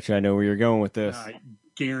 I bet you I know where you're going with this. I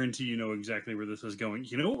guarantee you know exactly where this is going.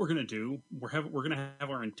 You know what we're gonna do? We're gonna have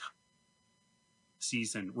our entire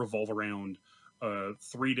season revolve around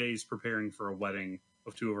 3 days preparing for a wedding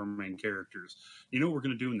of 2 of our main characters. You know what we're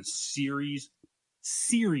gonna do in the series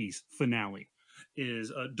finale?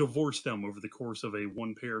 Is divorce them over the course of a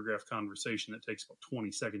 1-paragraph conversation that takes about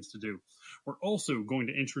 20 seconds to do. We're also going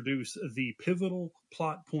to introduce the pivotal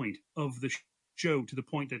plot point of the show to the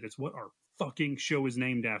point that it's what our fucking show is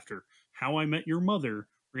named after. How I Met Your Mother.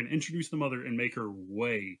 We're going to introduce the mother and make her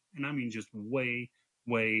way, and I mean just way,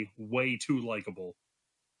 way, way too likable.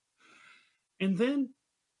 And then,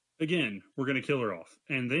 again, we're going to kill her off.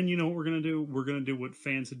 And then you know what we're going to do? We're going to do what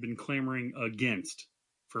fans had been clamoring against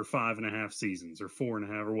for 5.5 seasons or 4.5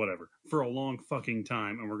 or whatever for a long fucking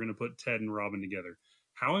time, and we're going to put Ted and Robin together.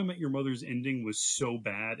 How I Met Your Mother's ending was so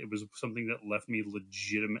bad, it was something that left me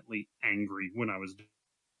legitimately angry when I was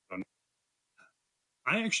done.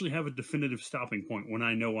 I actually have a definitive stopping point when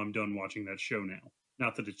I know I'm done watching that show now.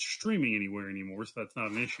 Not that it's streaming anywhere anymore, so that's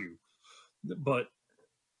not an issue. But,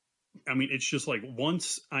 I mean, it's just like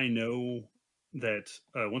once I know that,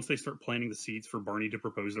 once they start planting the seeds for Barney to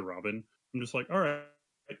propose to Robin, I'm just like, all right,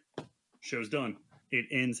 show's done. It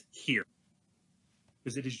ends here.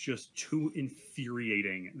 Because it is just too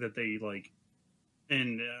infuriating that they like,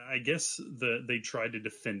 and I guess they tried to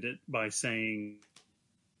defend it by saying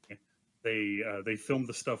they filmed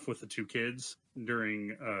the stuff with the 2 kids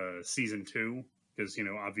during season 2 because you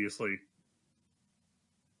know obviously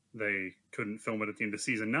they couldn't film it at the end of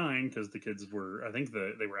season 9 because the kids were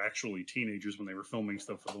they were actually teenagers when they were filming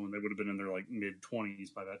stuff for them. They would have been in their like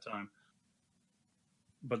mid-20s by that time.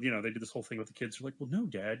 But, you know, they did this whole thing with the kids. They're like, well, no,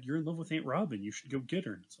 Dad, you're in love with Aunt Robin. You should go get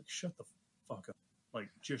her. And it's like, shut the fuck up. Like,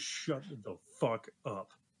 just shut the fuck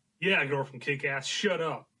up. Yeah, girl from Kick-Ass, shut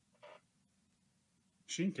up.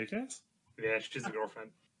 She in Kick-Ass? Yeah, she's a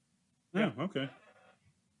girlfriend. Yeah, okay.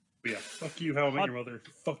 But yeah, fuck you, How I Met Your Mother.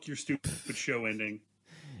 Fuck your stupid show ending.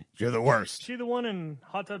 You're the worst. Is she the one in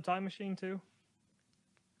Hot Tub Time Machine too?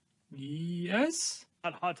 Yes.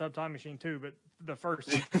 Not Hot Tub Time Machine 2, but the first.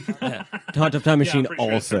 Yeah. Hot Tub Time Machine sure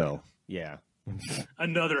also. Yeah.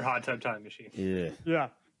 Another Hot Tub Time Machine. Yeah. Yeah.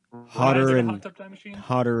 Hotter and Hot Tub Time Machine?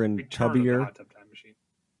 hotter and Return of the tubbier. Hot Tub Time Machine.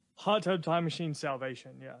 Hot Tub Time Machine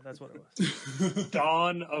Salvation. Yeah, that's what it was.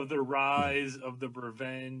 Dawn of the Rise of the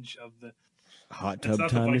Revenge of the Hot That's Tub not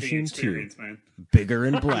the Time Viking Machine 2. experience, man. Bigger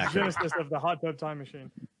and blacker. Genesis of the Hot Tub Time Machine.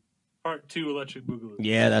 Part 2 Electric Boogaloo.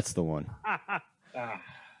 Yeah, that's the one.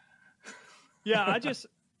 Yeah,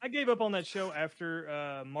 I gave up on that show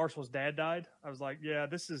after Marshall's dad died. I was like, yeah,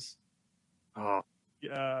 this is like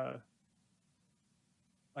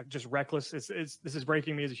just reckless. This is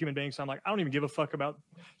breaking me as a human being. So I'm like, I don't even give a fuck about.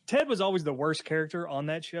 Ted was always the worst character on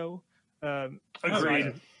that show.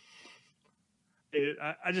 Agreed.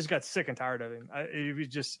 I just got sick and tired of him. It was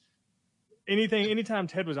just anytime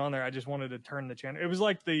Ted was on there, I just wanted to turn the channel. It was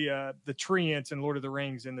like the treants in Lord of the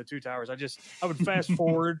Rings in the Two Towers. I would fast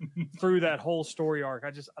forward through that whole story arc.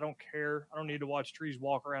 I don't care. I don't need to watch trees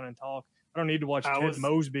walk around and talk. I don't need to watch Ted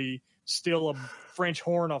Mosby steal a French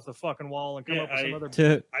horn off the fucking wall and come up with some other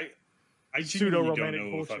I pseudo genuinely romantic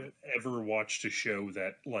don't know if bullshit. I've ever watched a show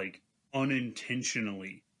that like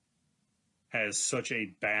unintentionally has such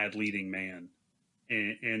a bad leading man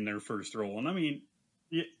in their first role. And I mean,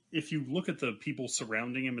 if you look at the people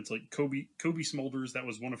surrounding him, it's like Kobe Smulders. That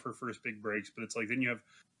was one of her first big breaks. But it's like then you have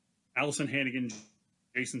Allison Hannigan,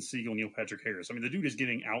 Jason Segel, Neil Patrick Harris. I mean, the dude is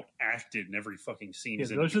getting out acted in every fucking scene. Yeah,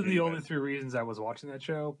 he's in those to are the begin only with. 3 reasons I was watching that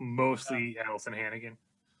show. Mostly Allison Hannigan.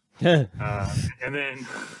 And then,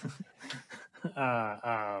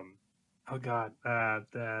 oh god,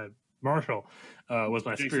 the Marshall was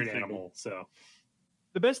my Jason spirit Segel. animal. So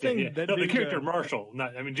The best thing yeah. that No, the dude, character Marshall.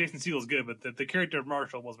 Not, I mean, Jason Segel's good, but the character of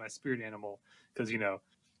Marshall was my spirit animal because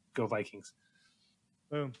go Vikings.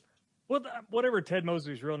 Boom. Well, whatever Ted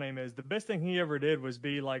Mosby's real name is, the best thing he ever did was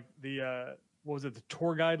be like the what was it, the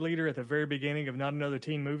tour guide leader at the very beginning of Not Another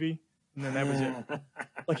Teen Movie, and then that was it.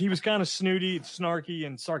 Like he was kind of snooty, snarky,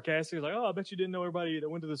 and sarcastic. He was like, "Oh, I bet you didn't know everybody that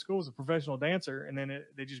went to the school was a professional dancer," and then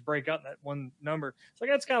they just break out in that one number. It's like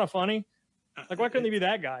that's kind of funny. Like, why couldn't he be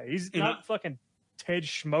that guy? He's not fucking Ted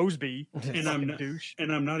Schmosby.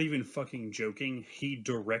 And I'm not even fucking joking. He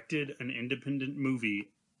directed an independent movie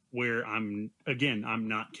where I'm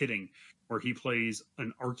not kidding, where he plays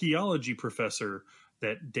an archaeology professor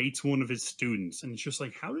that dates one of his students, and it's just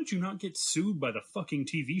like, how did you not get sued by the fucking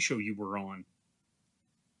TV show you were on?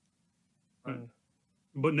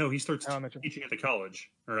 But no, he starts teaching at the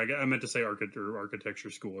college, or I meant to say architecture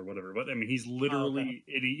school or whatever. But I mean, he's literally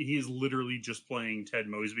he is literally just playing Ted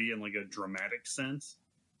Mosby in like a dramatic sense.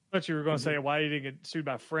 I thought you were going to say why he didn't get sued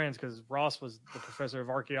by Friends, because Ross was the professor of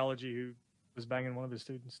archaeology who was banging one of his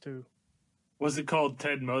students too. Was it called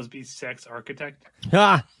Ted Mosby's Sex Architect?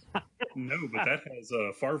 No, but that has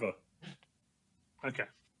Farva. Okay.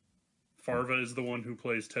 Farva is the one who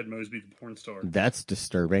plays Ted Mosby, the porn star. That's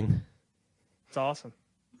disturbing. It's awesome.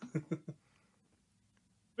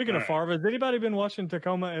 Speaking of Farva, has anybody been watching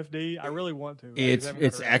Tacoma FD? I really want to.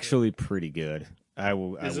 It's actually pretty good.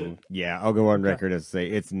 I'll go on record and say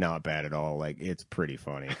it's not bad at all. Like, it's pretty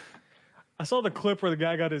funny. I saw the clip where the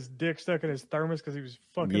guy got his dick stuck in his thermos because he was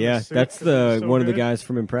fucking. Yeah, that's one of the guys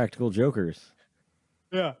from Impractical Jokers.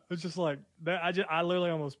 Yeah, it's just like that. I literally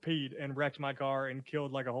almost peed and wrecked my car and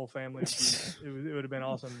killed like a whole family. It would have been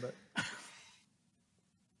awesome, but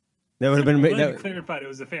that would have been. That clarified it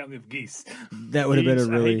was a family of geese. That would have been a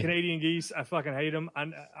really. I hate Canadian geese. I fucking hate them.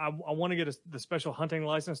 I want to get the special hunting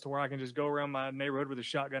license to where I can just go around my neighborhood with a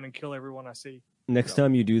shotgun and kill everyone I see. Next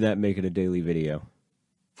time you do that, make it a daily video.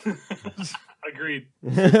 Agreed.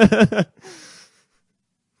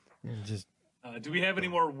 Just. Do we have any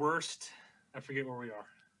more worst? I forget where we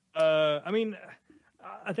are. I mean,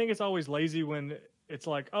 I think it's always lazy when it's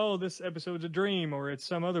like, oh, this episode's a dream, or it's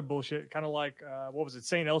some other bullshit. Kind of like, what was it,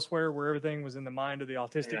 St. Elsewhere, where everything was in the mind of the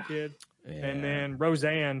autistic kid. Yeah. And then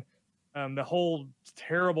Roseanne, the whole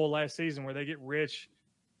terrible last season where they get rich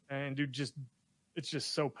and it's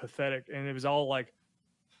just so pathetic. And it was all like,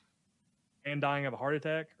 and dying of a heart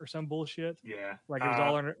attack or some bullshit. Yeah. Like it was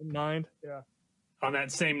all in her mind. Yeah. On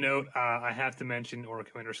that same note, I have to mention, or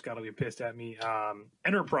Commander Scott will be pissed at me,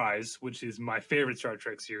 Enterprise, which is my favorite Star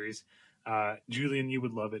Trek series. Julian, you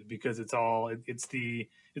would love it because it's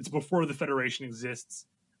before the Federation exists.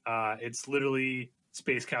 It's literally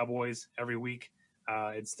space cowboys every week.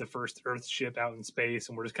 It's the first Earth ship out in space,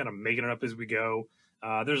 and we're just kind of making it up as we go.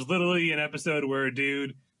 There's literally an episode where a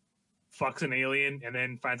dude fucks an alien and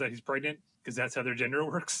then finds out he's pregnant, because that's how their gender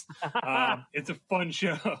works. It's a fun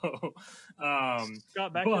show.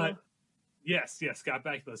 Scott Bakula? Yes, Scott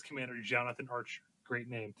Bakula's Commander Jonathan Archer. Great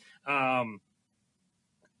name.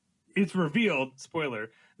 It's revealed, spoiler,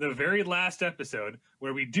 the very last episode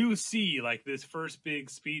where we do see like this first big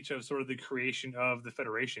speech of sort of the creation of the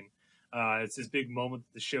Federation. It's this big moment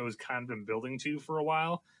that the show has kind of been building to for a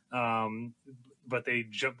while. But they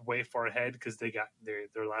jumped way far ahead because they got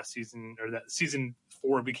their last season, or that season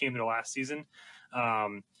 4 became their last season.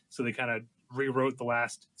 So they kind of rewrote the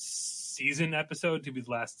last season episode to be the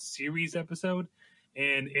last series episode.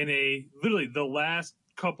 And in literally the last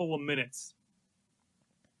couple of minutes,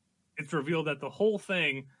 it's revealed that the whole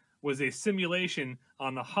thing was a simulation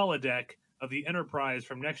on the holodeck of the Enterprise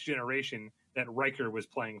from Next Generation that Riker was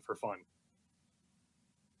playing for fun.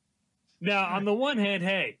 Now, on the one hand,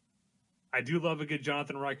 hey, I do love a good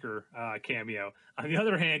Jonathan Riker cameo. On the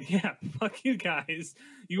other hand, yeah, fuck you guys.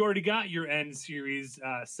 You already got your end series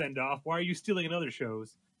send off. Why are you stealing in other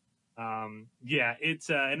shows? Yeah, it's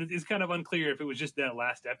kind of unclear if it was just that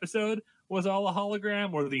last episode was all a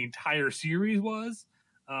hologram or the entire series was.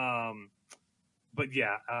 But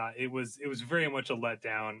yeah, it was very much a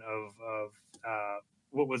letdown of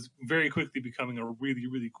what was very quickly becoming a really,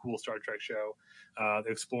 really cool Star Trek show,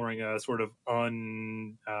 exploring a sort of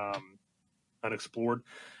unexplored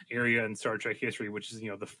area in Star Trek history, which is,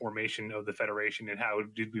 the formation of the Federation and how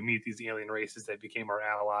did we meet these alien races that became our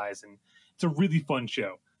allies. And it's a really fun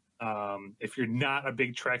show. If you're not a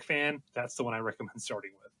big Trek fan, that's the one I recommend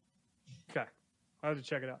starting with. Okay. I have to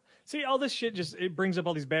check it out. See, all this shit it brings up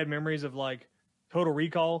all these bad memories of like Total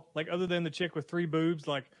Recall. Like other than the chick with 3 boobs,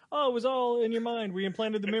 like, oh, it was all in your mind. We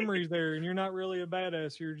implanted the memories there, and you're not really a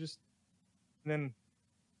badass. You're just and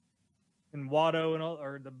Watto and all,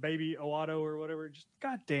 or the baby Watto or whatever. Just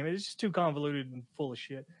god damn it, it's just too convoluted and full of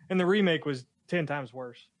shit. And the remake was 10 times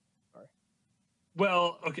worse. Sorry.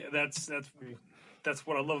 Well, okay, that's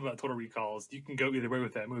what I love about Total Recall is you can go either way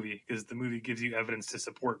with that movie because the movie gives you evidence to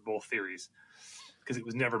support both theories. Because it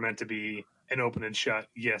was never meant to be an open and shut.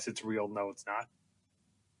 Yes, it's real. No, it's not.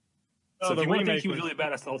 So if you want to think he was really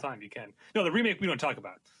badass the whole time, you can. No, the remake we don't talk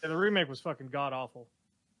about. Yeah, the remake was fucking god awful.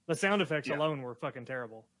 The sound effects alone were fucking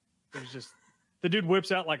terrible. It was just the dude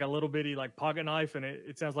whips out like a little bitty like pocket knife, and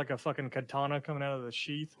it sounds like a fucking katana coming out of the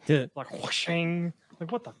sheath. Yeah. Like whooshing.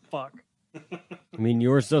 Like what the fuck? I mean,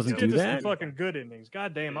 yours doesn't do that. Some fucking good endings.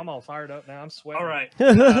 God damn, I'm all fired up now. I'm sweating. All right.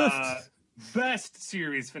 Best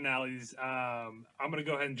series finales. I'm going to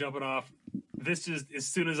go ahead and jump it off. This is, as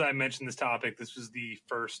soon as I mentioned this topic, this was the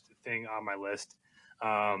first thing on my list.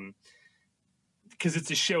 Because it's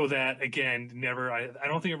a show that, again, I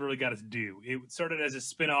don't think it really got its due. It started as a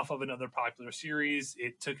spin-off of another popular series.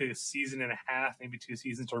 It took a season and a half, maybe 2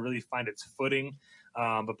 seasons, to really find its footing.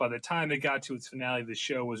 But by the time it got to its finale, the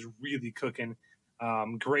show was really cooking.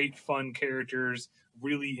 Great, fun characters,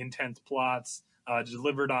 really intense plots.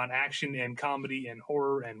 Delivered on action and comedy and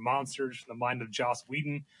horror and monsters from the mind of Joss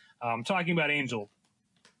Whedon. I'm talking about Angel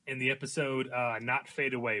in the episode Not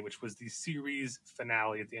Fade Away, which was the series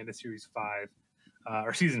finale at the end of series 5,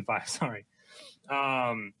 or season 5, sorry.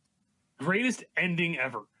 Greatest ending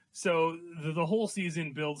ever. So the whole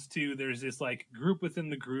season builds to, there's this like group within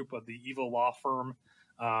the group of the evil law firm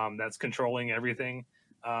that's controlling everything.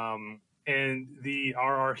 And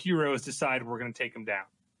our heroes decide we're going to take them down.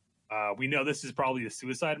 We know this is probably a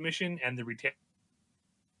suicide mission, and the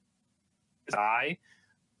die,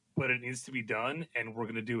 but it needs to be done, and we're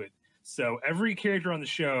going to do it. So every character on the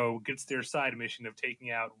show gets their side mission of taking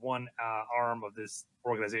out one arm of this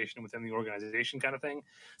organization within the organization, kind of thing.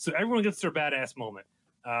 So everyone gets their badass moment.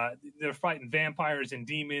 They're fighting vampires and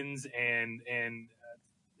demons and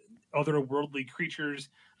otherworldly creatures.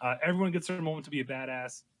 Everyone gets their moment to be a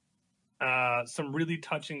badass. Some really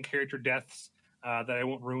touching character deaths. That I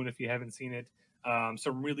won't ruin if you haven't seen it.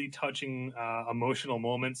 Some really touching emotional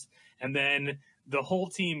moments. And then the whole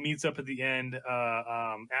team meets up at the end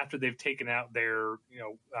after they've taken out their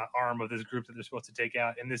arm of this group that they're supposed to take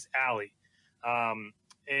out in this alley.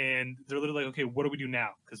 And they're literally like, okay, what do we do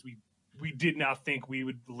now? Because we did not think we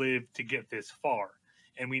would live to get this far.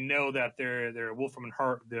 And we know that their Wolfram and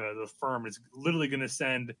Hart, the firm, is literally going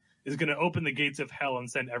to open the gates of hell and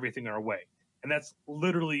send everything our way. And that's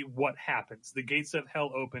literally what happens. The gates of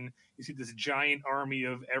hell open. You see this giant army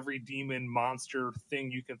of every demon, monster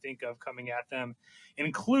thing you can think of coming at them,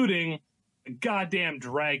 including a goddamn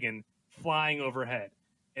dragon flying overhead.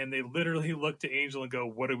 And they literally look to Angel and go,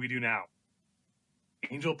 what do we do now?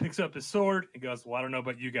 Angel picks up his sword and goes, well, I don't know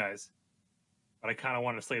about you guys, but I kind of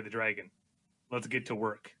want to slay the dragon. Let's get to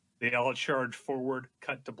work. They all charge forward,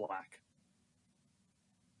 cut to black.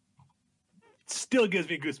 Still gives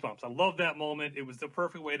me goosebumps. I love that moment. It was the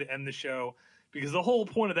perfect way to end the show because the whole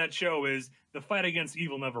point of that show is the fight against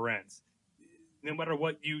evil never ends. No matter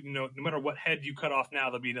what no matter what head you cut off now,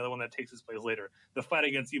 there'll be another one that takes its place later. The fight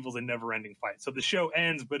against evil is a never-ending fight. So the show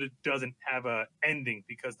ends, but it doesn't have a ending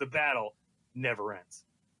because the battle never ends.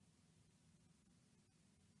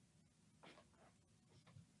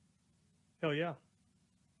 Hell yeah.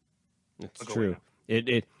 It's true.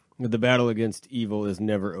 The battle against evil is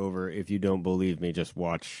never over. If you don't believe me, just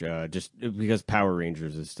watch. Just because Power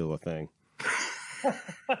Rangers is still a thing.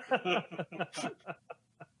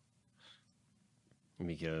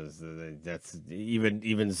 Because that's even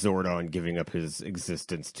Zordon giving up his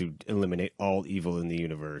existence to eliminate all evil in the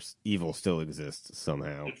universe. Evil still exists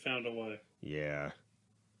somehow. It found a way. Yeah.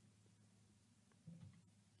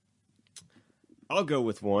 I'll go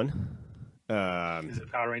with one. Is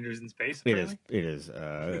it Power Rangers in space? It is.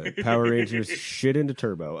 Power Rangers shit into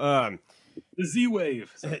turbo. The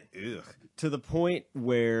Z-Wave. To the point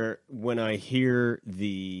where when I hear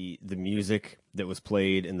the music that was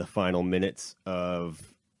played in the final minutes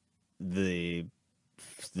of the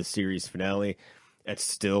series finale, that's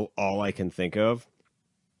still all I can think of.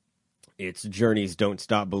 It's Journey's Don't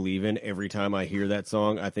Stop Believin'. Every time I hear that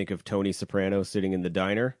song, I think of Tony Soprano sitting in the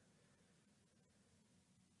diner.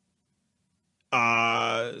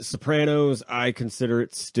 Sopranos, I consider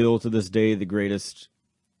it still to this day the greatest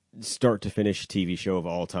start to finish TV show of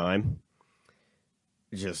all time.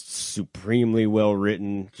 Just supremely well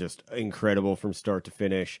written, just incredible from start to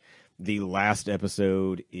finish. The last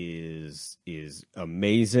episode is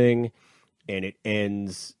amazing, and it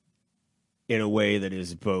ends in a way that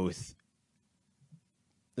is both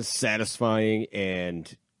satisfying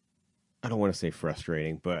and, I don't want to say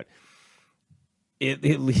frustrating, but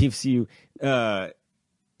it leaves you. If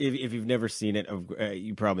you've never seen it,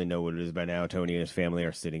 you probably know what it is by now. Tony and his family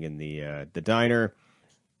are sitting in the diner.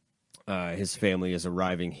 His family is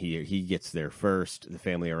arriving here. He gets there first. The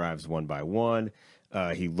family arrives one by one.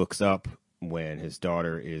 He looks up when his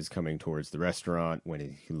daughter is coming towards the restaurant. When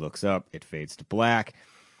he looks up, it fades to black.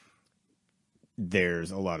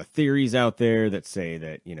 There's a lot of theories out there that say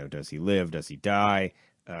that, does he live? Does he die?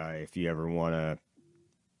 If you ever want to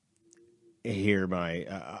hear my...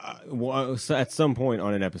 so at some point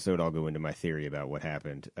on an episode, I'll go into my theory about what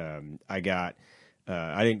happened. I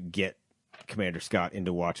didn't get Commander Scott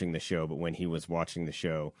into watching the show, but when he was watching the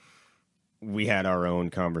show, we had our own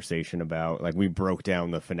conversation about, we broke down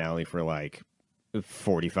the finale for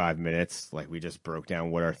 45 minutes. We just broke down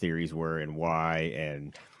what our theories were and why,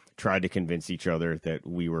 and tried to convince each other that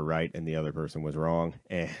we were right and the other person was wrong.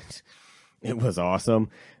 And it was awesome.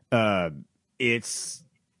 It's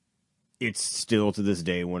still to this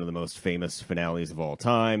day one of the most famous finales of all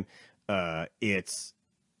time. It's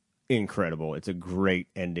incredible. It's a great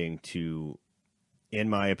ending to, in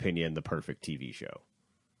my opinion, the perfect TV show.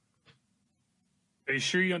 Are you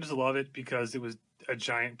sure you don't just love it because it was a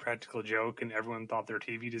giant practical joke and everyone thought their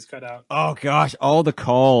TV just cut out? Oh gosh, all the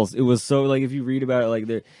calls. It was so, if you read about it,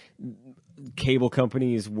 the cable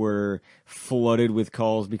companies were flooded with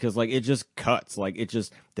calls because it just cuts.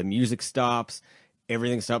 The music stops,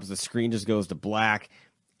 everything stops, the screen just goes to black,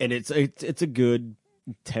 and it's a good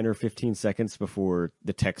 10 or 15 seconds before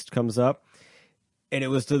the text comes up. And it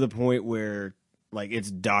was to the point where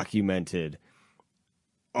it's documented.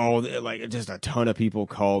 Just a ton of people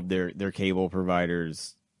called their cable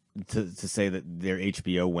providers to say that their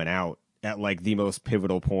HBO went out at the most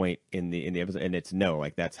pivotal point in the episode, and it's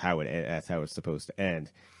that's how it's supposed to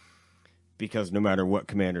end. Because no matter what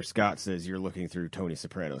Commander Scott says, you're looking through Tony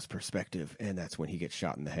Soprano's perspective, and that's when he gets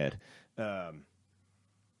shot in the head.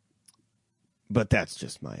 But that's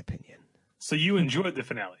just my opinion. So you enjoyed the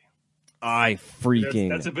finale? I freaking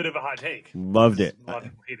that's a bit of a hot take. Loved it. A lot of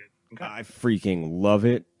people hate it. Okay. I freaking love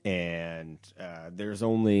it, and there's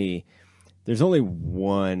only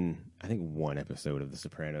one episode of The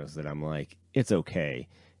Sopranos that I'm it's okay.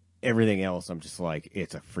 Everything else, I'm just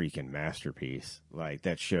it's a freaking masterpiece.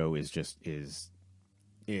 That show is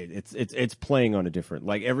it's playing on a different,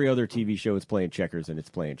 every other TV show, it's playing checkers and it's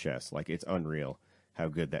playing chess. It's unreal how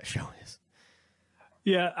good that show is.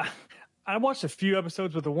 Yeah, I watched a few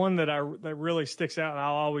episodes, but the one that really sticks out, and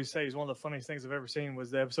I'll always say is one of the funniest things I've ever seen,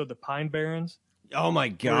 was the episode "The Pine Barrens." Oh my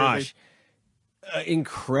gosh,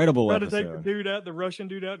 incredible try episode! To take the Russian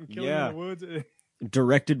dude out and kill him in the woods.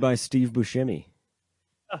 Directed by Steve Buscemi.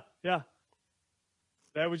 Yeah,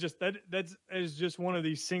 that was just that is just one of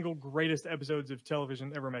the single greatest episodes of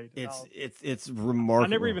television ever made. It's remarkable. I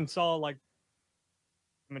never even saw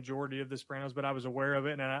majority of The Sopranos, but I was aware of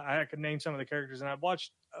it, and I could name some of the characters, and I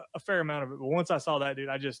watched a fair amount of it. But once I saw that, dude,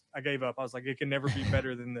 I gave up. I was like, it can never be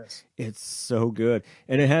better than this. It's so good,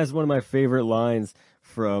 and it has one of my favorite lines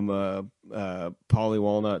from Paulie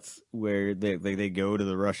Walnuts, where they go to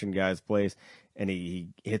the Russian guy's place, and he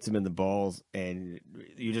hits him in the balls, and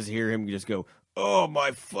you just hear him just go, "Oh,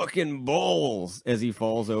 my fucking balls," as he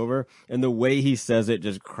falls over, and the way he says it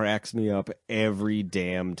just cracks me up every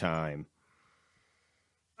damn time.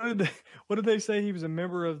 What did they say? He was a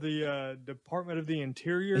member of the Department of the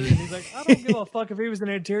Interior, and he's like, I don't give a fuck if he was an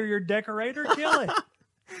interior decorator. Kill it.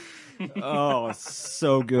 Oh,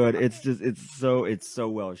 so good. It's so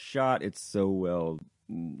well shot. It's so well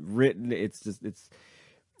written. It's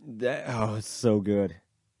so good.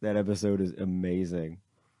 That episode is amazing.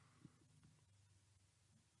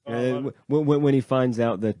 And when he finds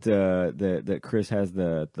out that Chris has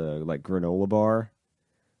the granola bar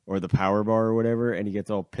or the power bar or whatever, and he gets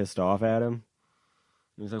all pissed off at him.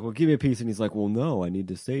 And he's like, "Well, give me a piece," and he's like, "Well, no, I need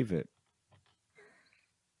to save it."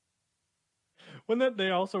 Wasn't that they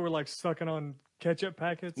also were sucking on ketchup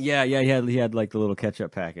packets? Yeah, he had the little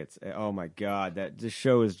ketchup packets. Oh my god, this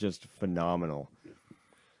show is just phenomenal.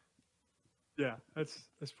 Yeah, that's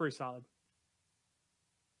pretty solid.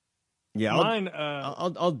 Yeah, mine.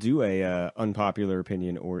 I'll do a unpopular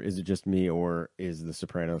opinion, or is it just me, or is the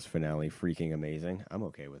Sopranos finale freaking amazing? I'm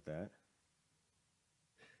okay with that.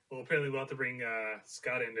 Well, apparently we'll have to bring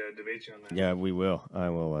Scott in to debate you on that. Yeah, we will. I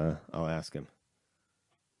will. I'll ask him.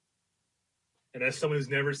 And as someone who's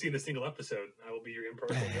never seen a single episode, I will be your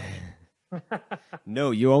impartial judge.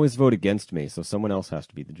 No, you always vote against me, so someone else has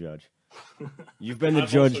to be the judge. You've been the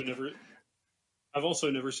judge. I've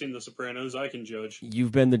also never seen The Sopranos. I can judge.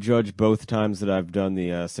 You've been the judge both times that I've done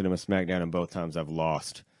the Cinema Smackdown, and both times I've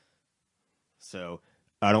lost. So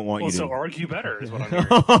I don't want you to. So argue better is what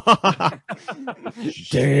I'm hearing.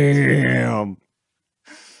 Damn.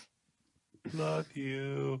 Love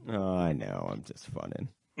you. Oh, I know. I'm just funning.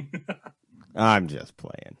 I'm just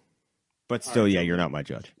playing. But still, yeah, you're not my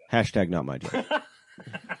judge. Hashtag not my judge.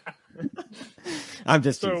 I'm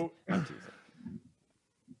just teasing. I'm teasing.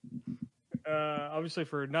 Obviously,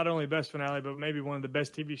 for not only best finale, but maybe one of the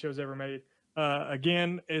best TV shows ever made.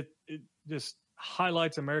 Again, it just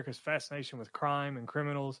highlights America's fascination with crime and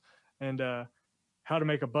criminals, and how to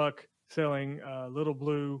make a buck selling Little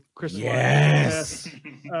Blue crystal. Yes.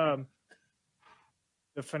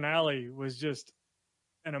 The finale was just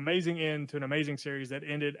an amazing end to an amazing series that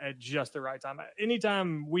ended at just the right time.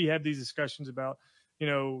 Anytime we have these discussions about,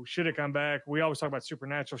 should it come back? We always talk about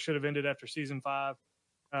Supernatural should have ended after season 5.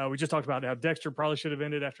 We just talked about how Dexter probably should have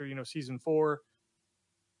ended after, season 4.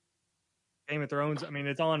 Game of Thrones, I mean,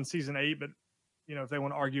 it's on season 8, but, if they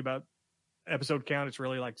want to argue about episode count, it's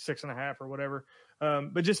really like 6.5 or whatever.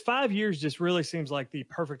 But just 5 years just really seems like the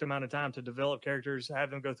perfect amount of time to develop characters,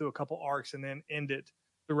 have them go through a couple arcs, and then end it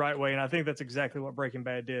the right way. And I think that's exactly what Breaking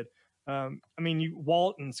Bad did.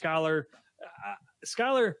 Walt and Skyler.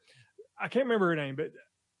 Skyler, I can't remember her name, but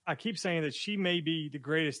I keep saying that she may be the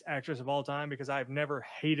greatest actress of all time because I've never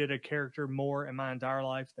hated a character more in my entire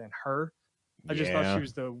life than her. I just thought she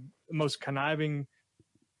was the most conniving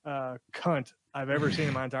cunt I've ever seen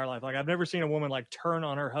in my entire life. Like, I've never seen a woman turn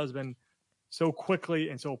on her husband so quickly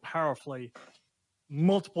and so powerfully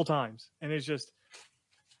multiple times. And it's just,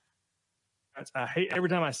 I hate every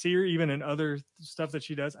time I see her, even in other stuff that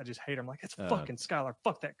she does. I just hate her. I'm like, it's fucking Skylar.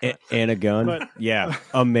 Fuck that cunt. Anna Gunn. Yeah.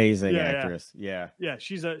 Amazing actress. Yeah. Yeah.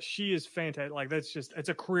 She is fantastic. Like, it's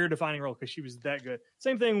a career defining role because she was that good.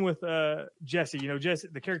 Same thing with Jesse. Jesse,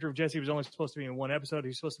 the character of Jesse was only supposed to be in one episode. He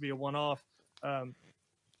was supposed to be a one-off.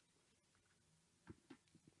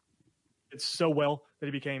 It's so well that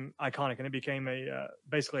it became iconic, and it became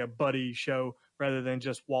basically a buddy show rather than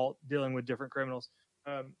just Walt dealing with different criminals.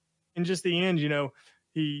 In just the end,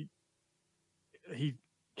 he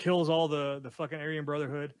kills all the fucking Aryan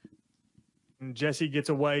Brotherhood, and Jesse gets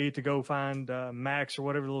away to go find Max or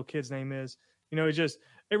whatever the little kid's name is. It just,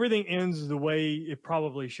 everything ends the way it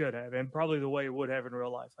probably should have, and probably the way it would have in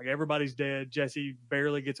real life. Like, everybody's dead. Jesse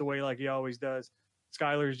barely gets away like he always does.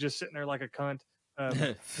 Skyler's just sitting there like a cunt.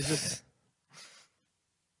 It's just,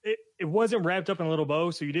 it wasn't wrapped up in a little bow,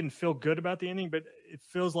 so you didn't feel good about the ending, but it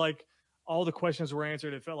feels like all the questions were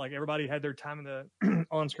answered. It felt like everybody had their time in the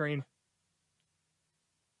on screen,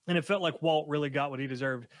 and it felt like Walt really got what he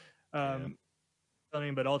deserved.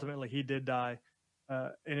 But ultimately he did die,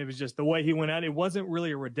 and it was just the way he went out. It wasn't really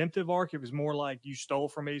a redemptive arc. It was more like, you stole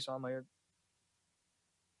from me, so I'm like,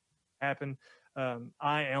 happen.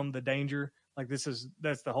 I am the danger. Like,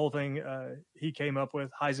 that's the whole thing he came up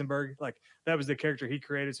with. Heisenberg, like, that was the character he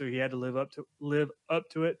created, so he had to live up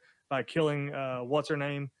to it by killing what's her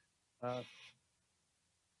name. Like,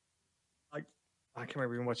 I can't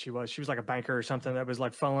remember even what she was. She was like a banker or something that was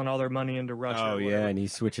like funneling all their money into Russia. Oh yeah, and he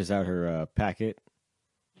switches out her packet.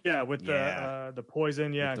 Yeah, with the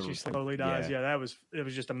poison. Yeah, and she slowly dies. Yeah, it was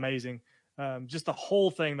just amazing. Just the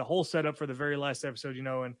whole thing, the whole setup for the very last episode,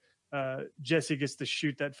 and Jesse gets to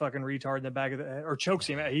shoot that fucking retard in the back of the head, or chokes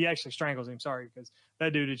him. He actually strangles him. Sorry, because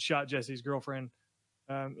that dude had shot Jesse's girlfriend.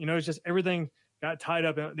 It's just everything got tied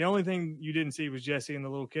up. The only thing you didn't see was Jesse and the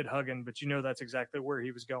little kid hugging, but that's exactly where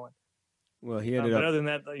he was going. Well, he ended up. But other than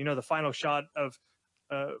that, the final shot of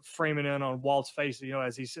framing in on Walt's face,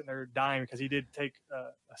 as he's sitting there dying, because he did take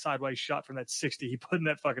a sideways shot from that 60 he put in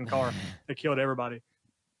that fucking car that killed everybody. It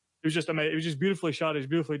was just amazing. It was just beautifully shot. It was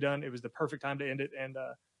beautifully done. It was the perfect time to end it. And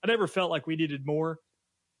I never felt like we needed more.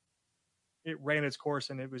 It ran its course,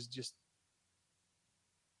 and it was just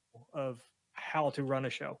of how to run a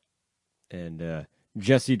show. And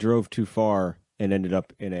Jesse drove too far and ended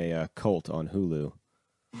up in a cult on Hulu.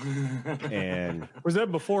 And was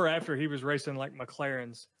that before or after he was racing like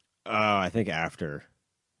McLarens? I think after.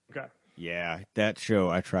 Okay. Yeah, that show,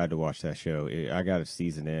 I tried to watch that show. I got a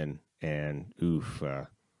season in, and oof.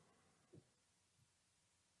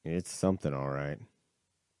 It's something, all right.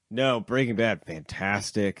 No, Breaking Bad,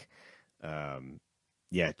 fantastic.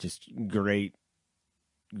 Just great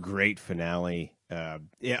finale.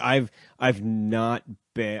 I've not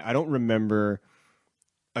been. I don't remember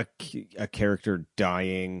a character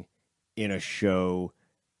dying in a show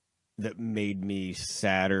that made me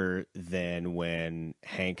sadder than when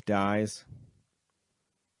Hank dies.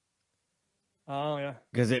 Oh yeah,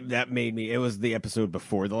 because that made me. It was the episode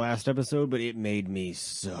before the last episode, but it made me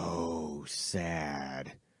so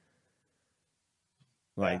sad.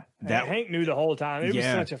 Like that, Hank knew the whole time. It was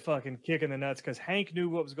Yeah. such a fucking kick in the nuts because Hank knew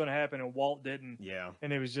what was going to happen and Walt didn't. Yeah,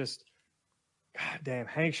 and it was just, God damn,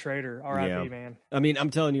 Hank Schrader, R.I.P. man. I mean, I'm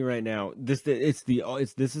telling you right now, this is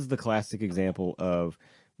the classic example of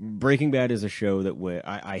Breaking Bad is a show that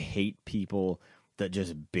I hate people that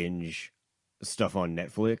just binge stuff on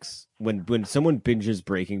Netflix. When someone binges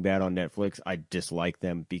Breaking Bad on Netflix, I dislike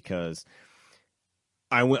them because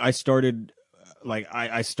I started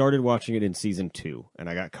watching it in season 2 and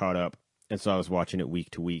I got caught up, and so I was watching it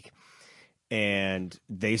week to week, and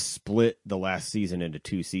they split the last season into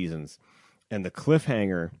 2 seasons, and the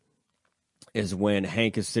cliffhanger is when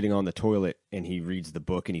Hank is sitting on the toilet and he reads the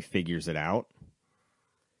book and he figures it out.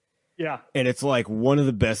 Yeah. And it's like one of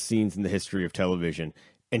the best scenes in the history of television.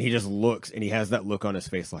 And he just looks and he has that look on his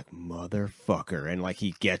face like, motherfucker. And like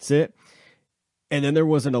he gets it. And then there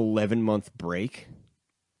was an 11-month break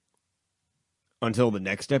until the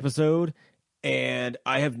next episode. And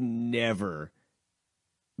I have never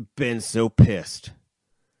been so pissed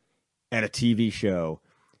at a TV show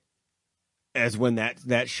as when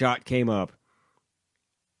that shot came up.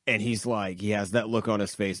 And he's like, he has that look on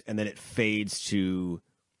his face. And then it fades to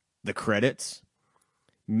the credits.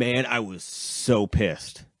 Man, I was so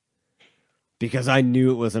pissed because I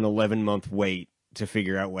knew it was an 11-month wait to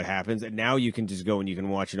figure out what happens. And now you can just go and you can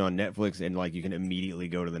watch it on Netflix and like you can immediately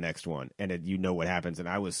go to the next one and you know what happens. And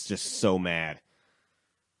I was just so mad.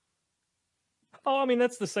 Oh, I mean,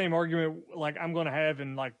 that's the same argument like I'm going to have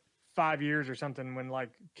in like 5 years or something when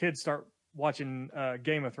like kids start watching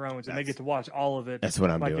Game of Thrones and they get to watch all of it. That's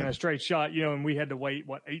what I'm like doing. in a straight shot, you know, and we had to wait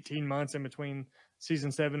 18 months in between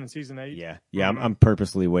season 7 and season 8. Yeah. I'm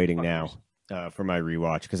purposely waiting now for my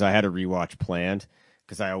rewatch because I had a rewatch planned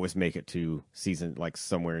because I always make it to season like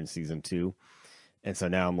somewhere in season 2, and so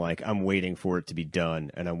now I'm like I'm waiting for it to be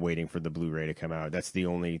done and I'm waiting for the Blu-ray to come out. That's the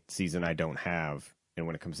only season I don't have, and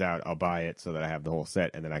when it comes out, I'll buy it so that I have the whole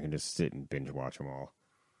set and then I can just sit and binge watch them all.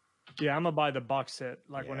 Yeah, I'm gonna buy the box set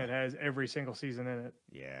like when it has every single season in it.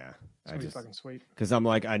 Yeah, it's gonna be fucking sweet. Because I'm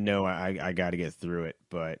like I know I got to get through it,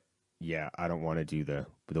 but yeah, I don't want to do the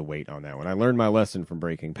wait on that one. I learned my lesson from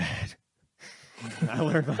Breaking Bad. I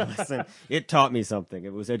learned my lesson. It taught me something.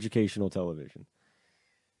 It was educational television.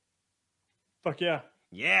 Fuck yeah.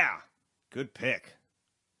 Yeah. Good pick.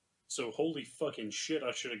 So holy fucking shit,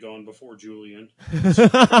 I should have gone before Julian.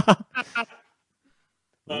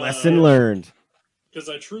 Lesson learned. Because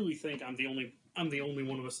I truly think I'm the only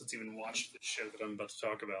one of us that's even watched this show that I'm about to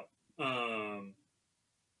talk about.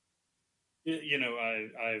 You know,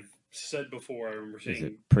 I've said before, I remember seeing... Is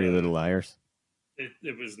it Pretty Little Liars?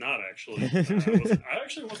 It was not, actually. I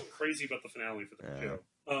actually wasn't crazy about the finale for the show.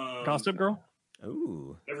 Gossip Girl?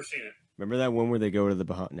 Ooh. Never seen it. Remember that one where they go to the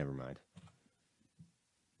Bahamas? Never mind.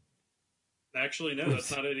 Actually, no, that's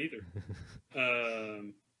not it either.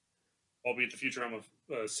 Albeit the Futurama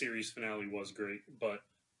series finale was great, but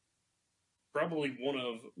probably one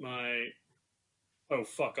of my... Oh,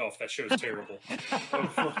 fuck off. That show's terrible.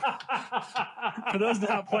 For those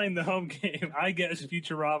not playing the home game, I guessed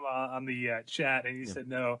Futurama on the chat, and he said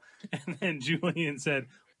no. And then Julian said,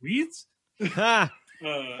 Weeds? That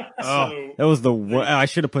was the worst. I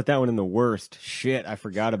should have put that one in the worst. Shit, I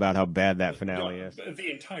forgot about how bad that finale is.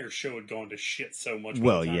 The entire show had gone to shit so much.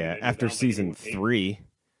 Well, yeah, after season 3.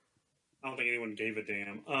 I don't think anyone gave a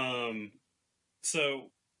damn.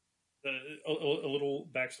 So... a little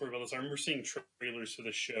backstory about this. I remember seeing trailers for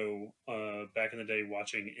the show back in the day,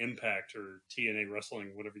 watching Impact or TNA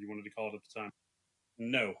Wrestling, whatever you wanted to call it at the time.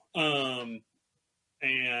 No.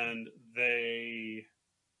 And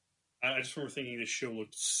I just remember thinking this show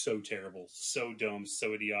looked so terrible, so dumb,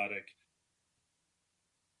 so idiotic.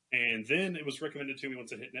 And then it was recommended to me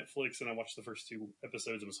once it hit Netflix, and I watched the first 2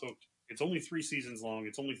 episodes and was hooked. It's only 3 seasons long.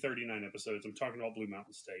 It's only 39 episodes. I'm talking about Blue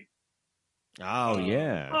Mountain State. Oh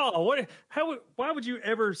yeah. Oh, why would you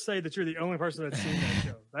ever say that you're the only person that's seen that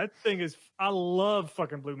show? That thing is, I love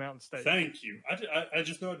fucking Blue Mountain State. Thank you. I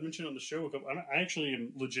just know I'd mentioned on the show. I actually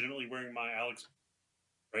am legitimately wearing my Alex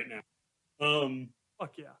right now.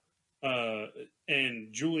 Fuck yeah.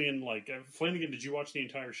 And Julian, Flanagan, did you watch the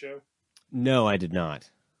entire show? No, I did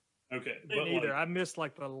not. Okay, but neither. I missed the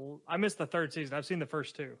 3rd season. I've seen the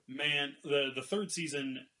first 2. Man, the 3rd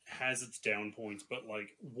season has its down points, but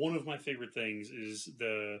one of my favorite things is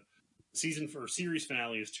the series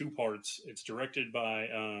finale is 2 parts. It's directed by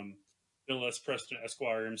Bill S. Preston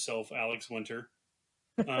Esquire himself, Alex Winter,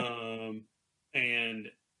 and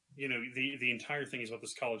you know the entire thing is about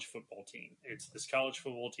this college football team. It's this college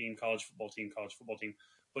football team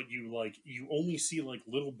but you only see like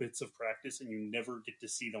little bits of practice, and you never get to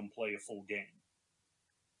see them play a full game.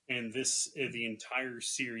 And the entire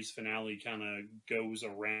series finale kind of goes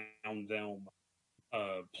around them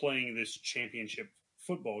playing this championship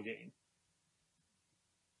football game.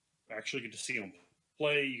 Actually get to see them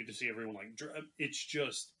play. You get to see everyone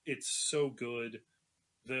it's so good.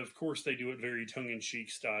 Of course, they do it very tongue-in-cheek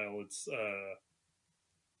style. It's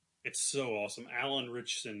so awesome. Alan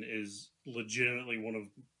Ritchson is legitimately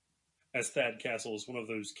as Thad Castle is one of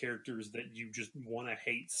those characters that you just want to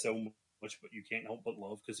hate so much, but you can't help but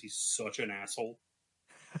love because he's such an asshole.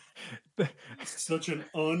 Such an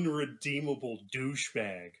unredeemable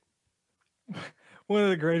douchebag. One of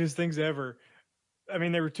the greatest things ever. I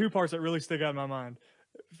mean, there were two parts that really stick out in my mind.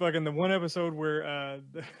 Fucking the one episode where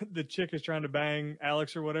the chick is trying to bang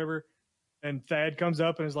Alex or whatever, and Thad comes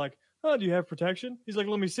up and is like, "Oh, do you have protection?" He's like,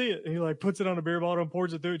 "Let me see it." And he like puts it on a beer bottle and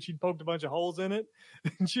pours it through it. She poked a bunch of holes in it,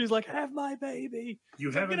 and she's like, "Have my baby."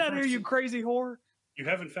 You get out of here, you crazy whore. You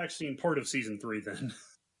have in fact seen part of season 3 then.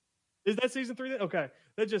 Is that season 3 then? Okay.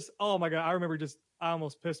 That just, oh my God. I remember I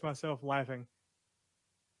almost pissed myself laughing.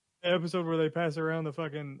 The episode where they pass around the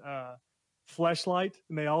fucking fleshlight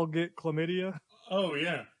and they all get chlamydia. Oh,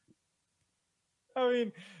 yeah. I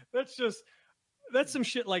mean, that's some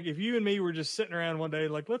shit. Like if you and me were just sitting around one day,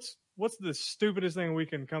 like, what's the stupidest thing we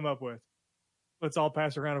can come up with? Let's all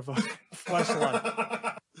pass around a fucking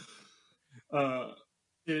fleshlight.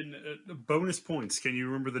 In bonus points, can you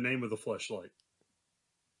remember the name of the fleshlight?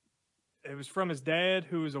 It was from his dad,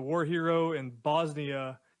 who was a war hero in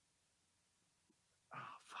Bosnia. Oh,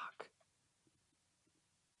 fuck.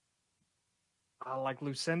 Like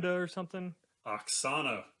Lucinda or something?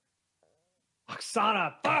 Oksana.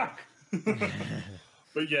 Fuck!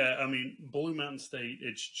 But yeah, I mean, Blue Mountain State,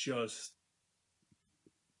 it's just...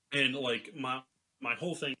 And, like, my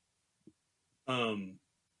whole thing...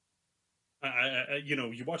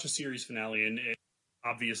 you watch a series finale, and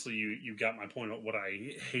obviously you got my point about what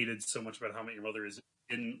I hated so much about How I Met Your Mother is it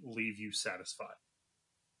didn't leave you satisfied.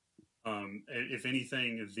 If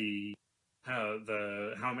anything, the How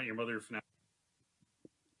I Met Your Mother finale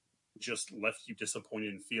just left you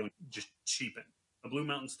disappointed and feeling just cheapened. The Blue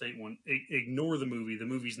Mountain State one, ignore the movie. The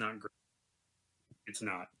movie's not great. It's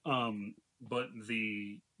not. But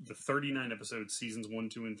the 39 episodes, seasons 1,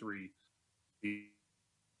 2, and 3,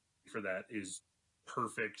 for that is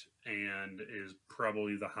perfect and is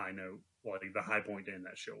probably the high note, like the high point to end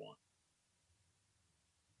that show on.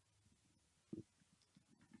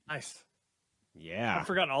 Nice. Yeah. I've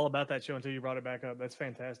forgotten all about that show until you brought it back up. That's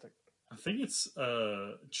fantastic. I think it's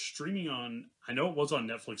streaming on, I know it was on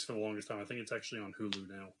Netflix for the longest time. I think it's actually on Hulu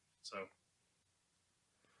now. So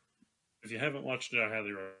if you haven't watched it, I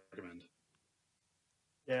highly recommend.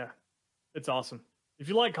 Yeah. It's awesome. If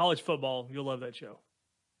you like college football, you'll love that show.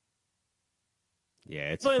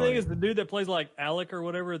 Yeah, it's the funny funny. thing is the dude that plays like Alec or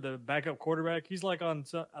whatever, the backup quarterback, he's like I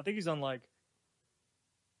think he's on like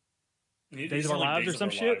Days of Our Lives or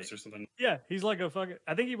some shit. Or something. Yeah, he's like a fucking,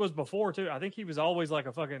 I think he was before too. I think he was always like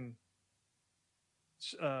a fucking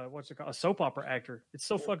what's it called? A soap opera actor. It's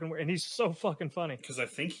so fucking weird. And he's so fucking funny. Because I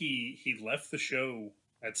think he left the show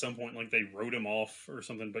at some point, like they wrote him off or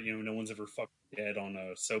something, but no one's ever fucking dead on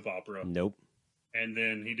a soap opera. Nope. And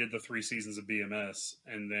then he did the 3 seasons of BMS,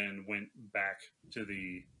 and then went back to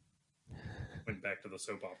the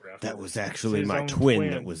soap opera. That was actually my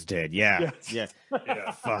twin that was dead. Yeah. Yes.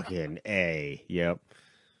 Yeah. Fucking A. Yep.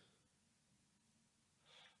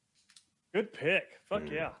 Good pick. Fuck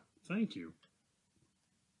yeah. Thank you.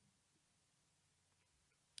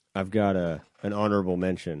 I've got an honorable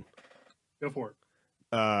mention. Go for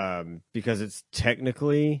it. Because it's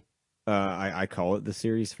technically, I call it the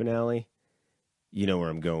series finale. You know where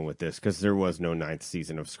I'm going with this, because there was no 9th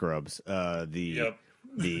season of Scrubs. The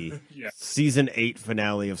Yeah. season 8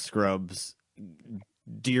 finale of Scrubs.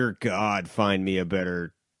 Dear God, find me a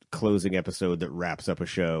better closing episode that wraps up a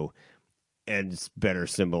show and better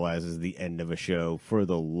symbolizes the end of a show. For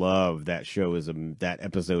the love, that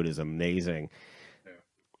episode is amazing.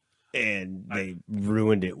 Yeah. And they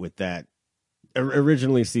ruined it with that.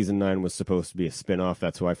 Originally, season 9 was supposed to be a spinoff.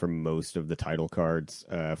 That's why for most of the title cards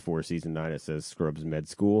for season 9, it says Scrubs Med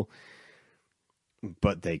School.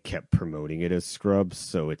 But they kept promoting it as Scrubs,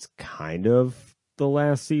 so it's kind of the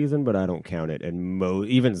last season, but I don't count it. And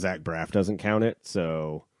even Zach Braff doesn't count it,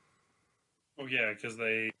 so... Oh, yeah, because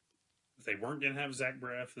they weren't going to have Zach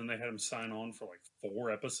Braff, then they had him sign on for like 4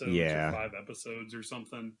 episodes or 5 episodes or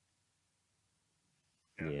something.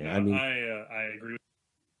 Yeah, no, I agree with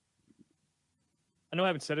I know I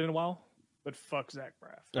haven't said it in a while, but fuck Zach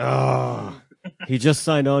Braff. Oh, he just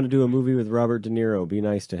signed on to do a movie with Robert De Niro. Be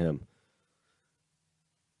nice to him.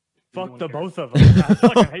 Fuck the both of them. I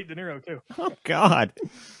fucking hate De Niro too. Oh God.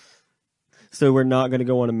 So we're not going to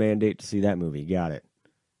go on a mandate to see that movie. Got it.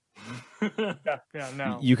 Yeah,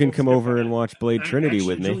 no. You can come over and watch Blade Trinity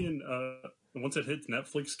Actually, with me. Julian, once it hits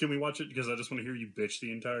Netflix, can we watch it? Because I just want to hear you bitch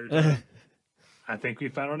the entire time. I think we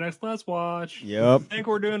found our next Let's Watch. Yep. I think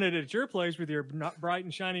we're doing it at your place with your bright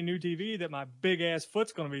and shiny new TV that my big ass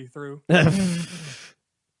foot's going to be through.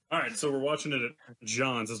 All right, so we're watching it at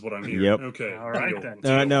John's, is what I'm hearing. Yep. Okay. All right,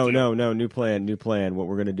 then. No. New plan. What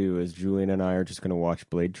we're going to do is Julian and I are just going to watch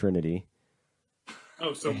Blade Trinity.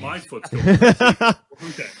 Oh, so my foot's going to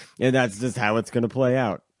okay. And that's just how it's going to play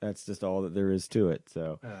out. That's just all that there is to it.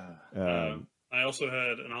 So, I also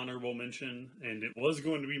had an honorable mention, and it was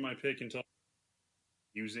going to be my pick until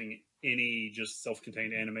using any just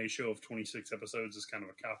self-contained anime show of 26 episodes is kind of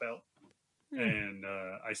a cop-out. And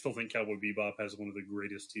I still think Cowboy Bebop has one of the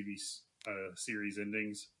greatest TV series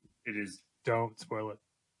endings. It is. Don't spoil it.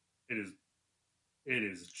 It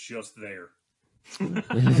is just there.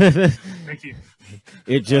 Thank you.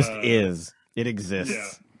 It just is. It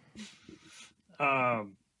exists. Yeah.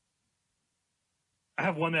 I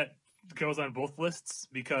have one that goes on both lists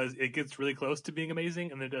because it gets really close to being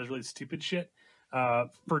amazing and then it does really stupid shit.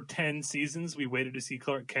 For 10 seasons, we waited to see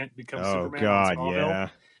Clark Kent become Superman. God, on Smallville. yeah.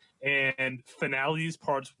 And finales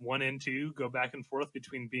parts 1 and 2 go back and forth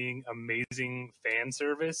between being amazing fan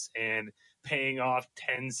service and paying off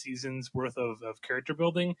 10 seasons worth of character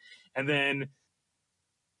building, and then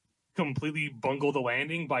completely bungle the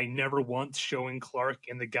landing by never once showing Clark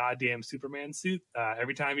in the goddamn Superman suit.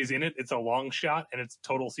 Every time he's in it, it's a long shot and it's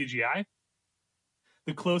total CGI.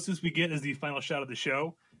 The closest we get is the final shot of the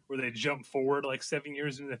show where they jump forward like 7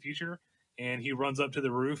 years into the future. And he runs up to the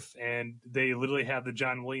roof, and they literally have the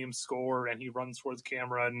John Williams score, and he runs towards the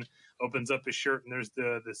camera and opens up his shirt, and there's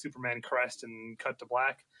the Superman crest and cut to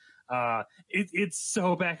black. It's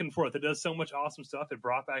so back and forth. It does so much awesome stuff. It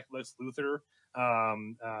brought back Lex Luthor,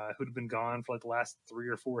 who'd have been gone for like the last 3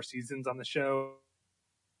 or 4 seasons on the show.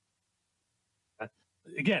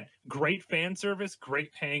 Again, great fan service,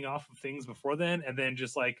 great paying off of things before then, and then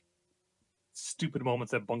just like stupid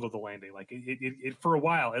moments that bungled the landing. Like it for a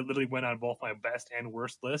while, it literally went on both my best and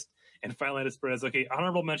worst list, and finally I just put it as okay,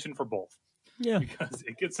 honorable mention for both. Yeah, because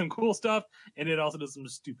it gets some cool stuff and it also does some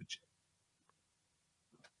stupid shit.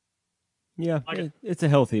 Yeah, it's a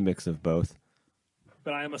healthy mix of both.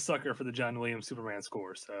 But I am a sucker for the John Williams Superman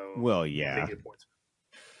score, so well, yeah, they get points.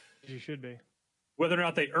 You should be. Whether or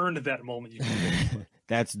not they earned that moment, you can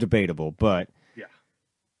that's debatable, but yeah,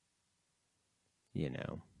 you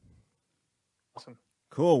know. Awesome.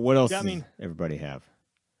 Cool. What else Yeah, does everybody have?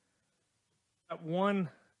 One.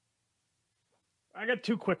 I got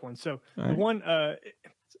 2 quick ones. So right. One,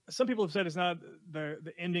 some people have said it's not the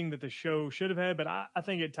ending that the show should have had, but I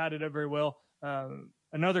think it tied it up very well.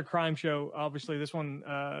 Another crime show, obviously this one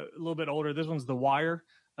a little bit older. This one's The Wire.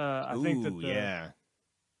 I think that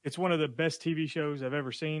it's one of the best TV shows I've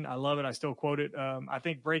ever seen. I love it. I still quote it. I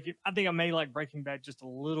think I may like Breaking Bad just a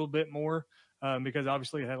little bit more because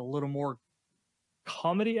obviously it had a little more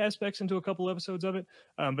comedy aspects into a couple episodes of it.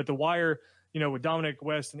 But The Wire, with Dominic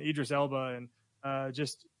West and Idris Elba and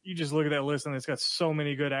you just look at that list and it's got so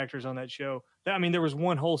many good actors on that show. There was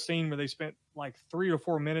one whole scene where they spent like 3 or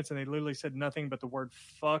 4 minutes and they literally said nothing but the word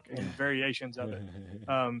fuck and variations of it.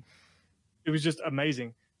 It was just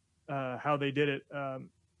amazing how they did it.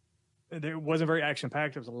 It wasn't very action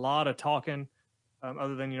packed. There was a lot of talking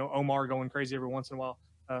other than, Omar going crazy every once in a while.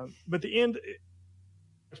 But the end,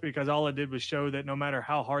 because all it did was show that no matter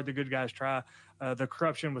how hard the good guys try, the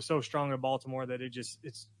corruption was so strong in Baltimore that it just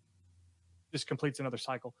completes another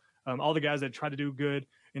cycle. All the guys that tried to do good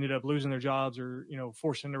ended up losing their jobs or,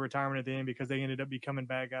 forced into retirement at the end because they ended up becoming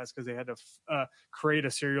bad guys because they had to create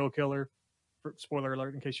a serial killer. Spoiler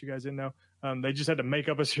alert, in case you guys didn't know. They just had to make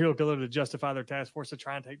up a serial killer to justify their task force to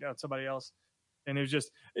try and take down somebody else. And it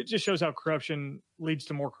just shows how corruption leads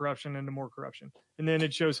to more corruption and to more corruption. And then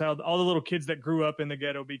it shows how all the little kids that grew up in the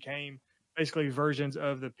ghetto became basically versions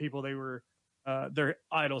of the people they were their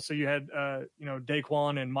idols. So you had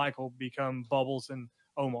Daquan and Michael become Bubbles and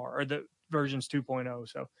Omar, or the versions 2.0.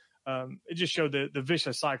 So it just showed the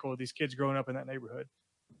vicious cycle of these kids growing up in that neighborhood.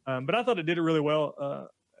 But I thought it did it really well.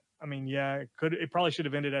 It probably should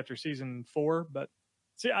have ended after season 4, but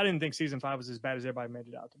I didn't think season 5 was as bad as everybody made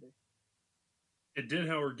it out to be. It did,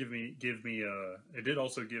 however, it did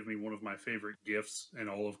also give me one of my favorite gifts in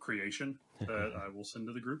all of creation that I will send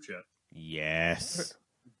to the group chat. Yes.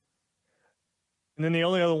 And then the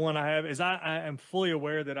only other one I have is I am fully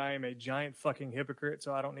aware that I am a giant fucking hypocrite,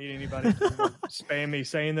 so I don't need anybody to spam me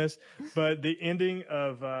saying this. But the ending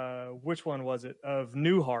of which one was it? Of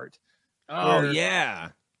Newhart. Oh, yeah.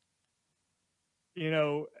 you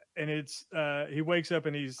know, and it's he wakes up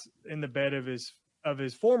and he's in the bed of his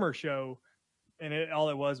former show, and all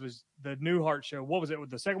it was the Newhart show. What was it?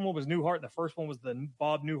 The second one was Newhart. The first one was the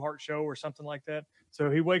Bob Newhart show or something like that. So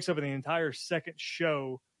he wakes up and the entire second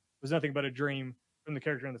show was nothing but a dream from the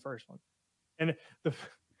character in the first one. And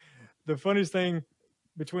the funniest thing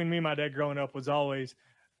between me and my dad growing up was always,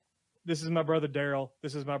 this is my brother Daryl,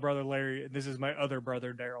 this is my brother Larry, and this is my other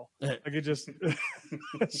brother Daryl. Like it just,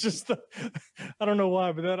 it's just, I don't know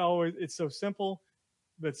why, but it's so simple,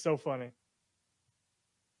 but it's so funny.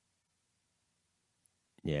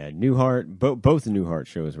 Yeah, Newhart. Both the Newhart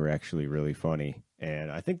shows were actually really funny,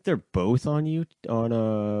 and I think they're both on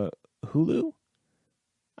Hulu.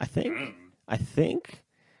 I think.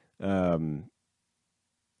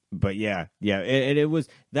 But yeah, and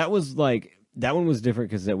that one was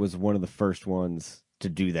different because that was one of the first ones to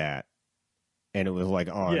do that, and it was like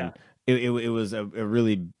on. Yeah. It was a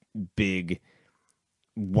really big,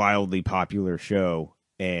 wildly popular show,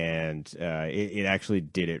 and it actually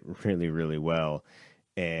did it really, really well.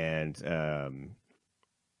 And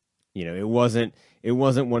you know, it wasn't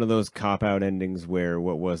one of those cop out endings where,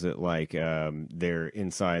 what was it like, they're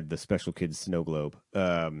inside the Special Kids snow globe.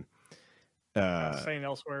 Saying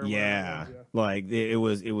elsewhere. Yeah, like it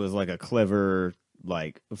was like a clever,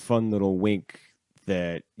 like fun little wink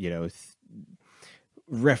that, you know,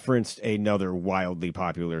 referenced another wildly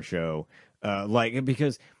popular show, like,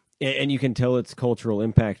 because, and you can tell its cultural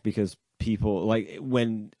impact because people, like,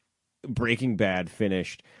 when Breaking Bad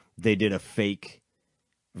finished, they did a fake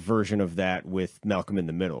version of that with Malcolm in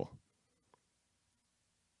the Middle,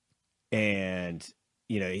 and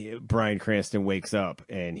you know, Bryan Cranston wakes up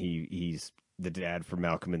and he's the dad for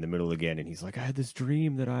Malcolm in the Middle again, and he's like, I had this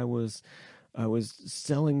dream that I was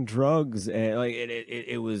selling drugs, and like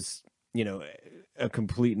it was, you know, a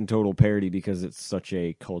complete and total parody because it's such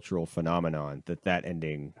a cultural phenomenon that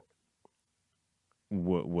ending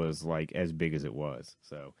was like as big as it was.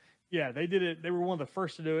 So yeah, they did it. They were one of the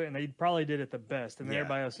first to do it, and they probably did it the best. And then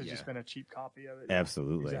everybody else has just been a cheap copy of it.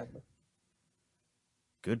 Absolutely. Exactly.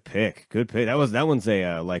 Good pick. That one's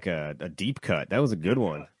a deep cut. That was a good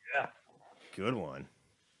one. Yeah. Good one.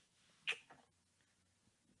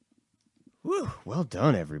 Woo! Well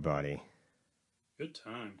done, everybody. Good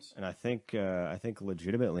times. And I think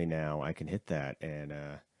legitimately now I can hit that, and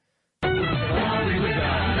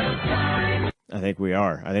I think we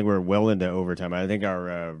are. I think we're well into overtime. I think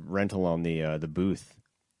our rental on the booth,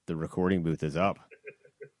 the recording booth, is up.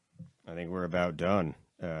 I think we're about done.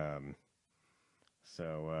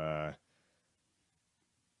 So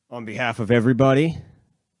on behalf of everybody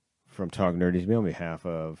from Talk Nerdy to Me, on behalf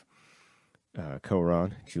of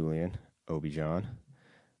Koron, Julian, Obi-John,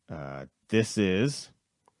 this is.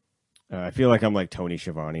 I feel like I'm like Tony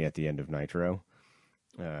Schiavone at the end of Nitro.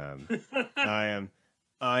 I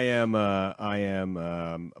am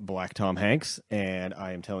Black Tom Hanks, and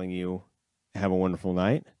I am telling you, have a wonderful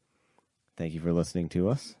night. Thank you for listening to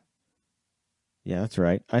us. Yeah, that's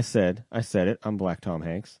right. I said it. I'm Black Tom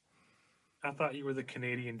Hanks. I thought you were the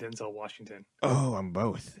Canadian Denzel Washington. Oh, I'm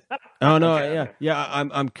both. Oh no, Okay. yeah.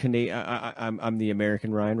 I'm Canadian. I'm the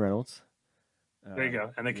American Ryan Reynolds. There you go.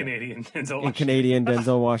 And the Canadian Denzel Washington. And Canadian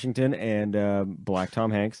Denzel Washington, and Black Tom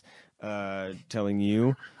Hanks, telling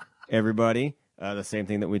you, everybody, the same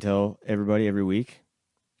thing that we tell everybody every week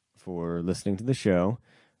for listening to the show.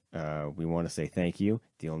 We want to say thank you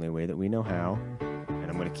the only way that we know how. And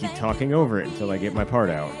I'm going to keep talking over it until I get my part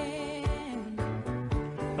out.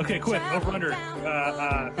 Okay, quick. Over under.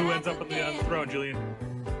 Who ends up on the throne, Julian?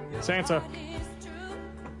 Sansa.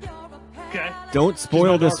 Okay. Don't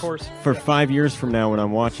spoil this horse. for 5 years from now when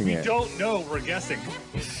I'm watching We it. don't know. We're guessing.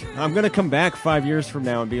 I'm going to come back 5 years from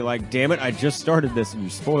now and be like, damn it, I just started this and you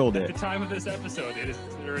spoiled At it. the time of this episode, it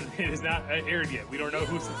is not aired yet. We don't know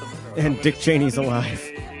who sits on the throne. And Dick Cheney's alive.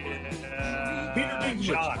 Peter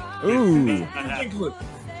Dinklage. Ooh.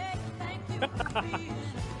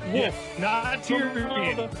 Yeah, not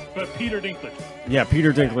Tyrion, but Peter Dinklage. Yeah,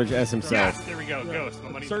 Peter Dinklage as himself. Yes, there we go. Ghost. My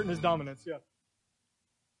money's Certain his dominance, yeah.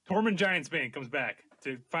 Tormund Giantsbane comes back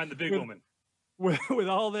to find the big woman. With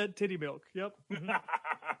all that titty milk. Yep.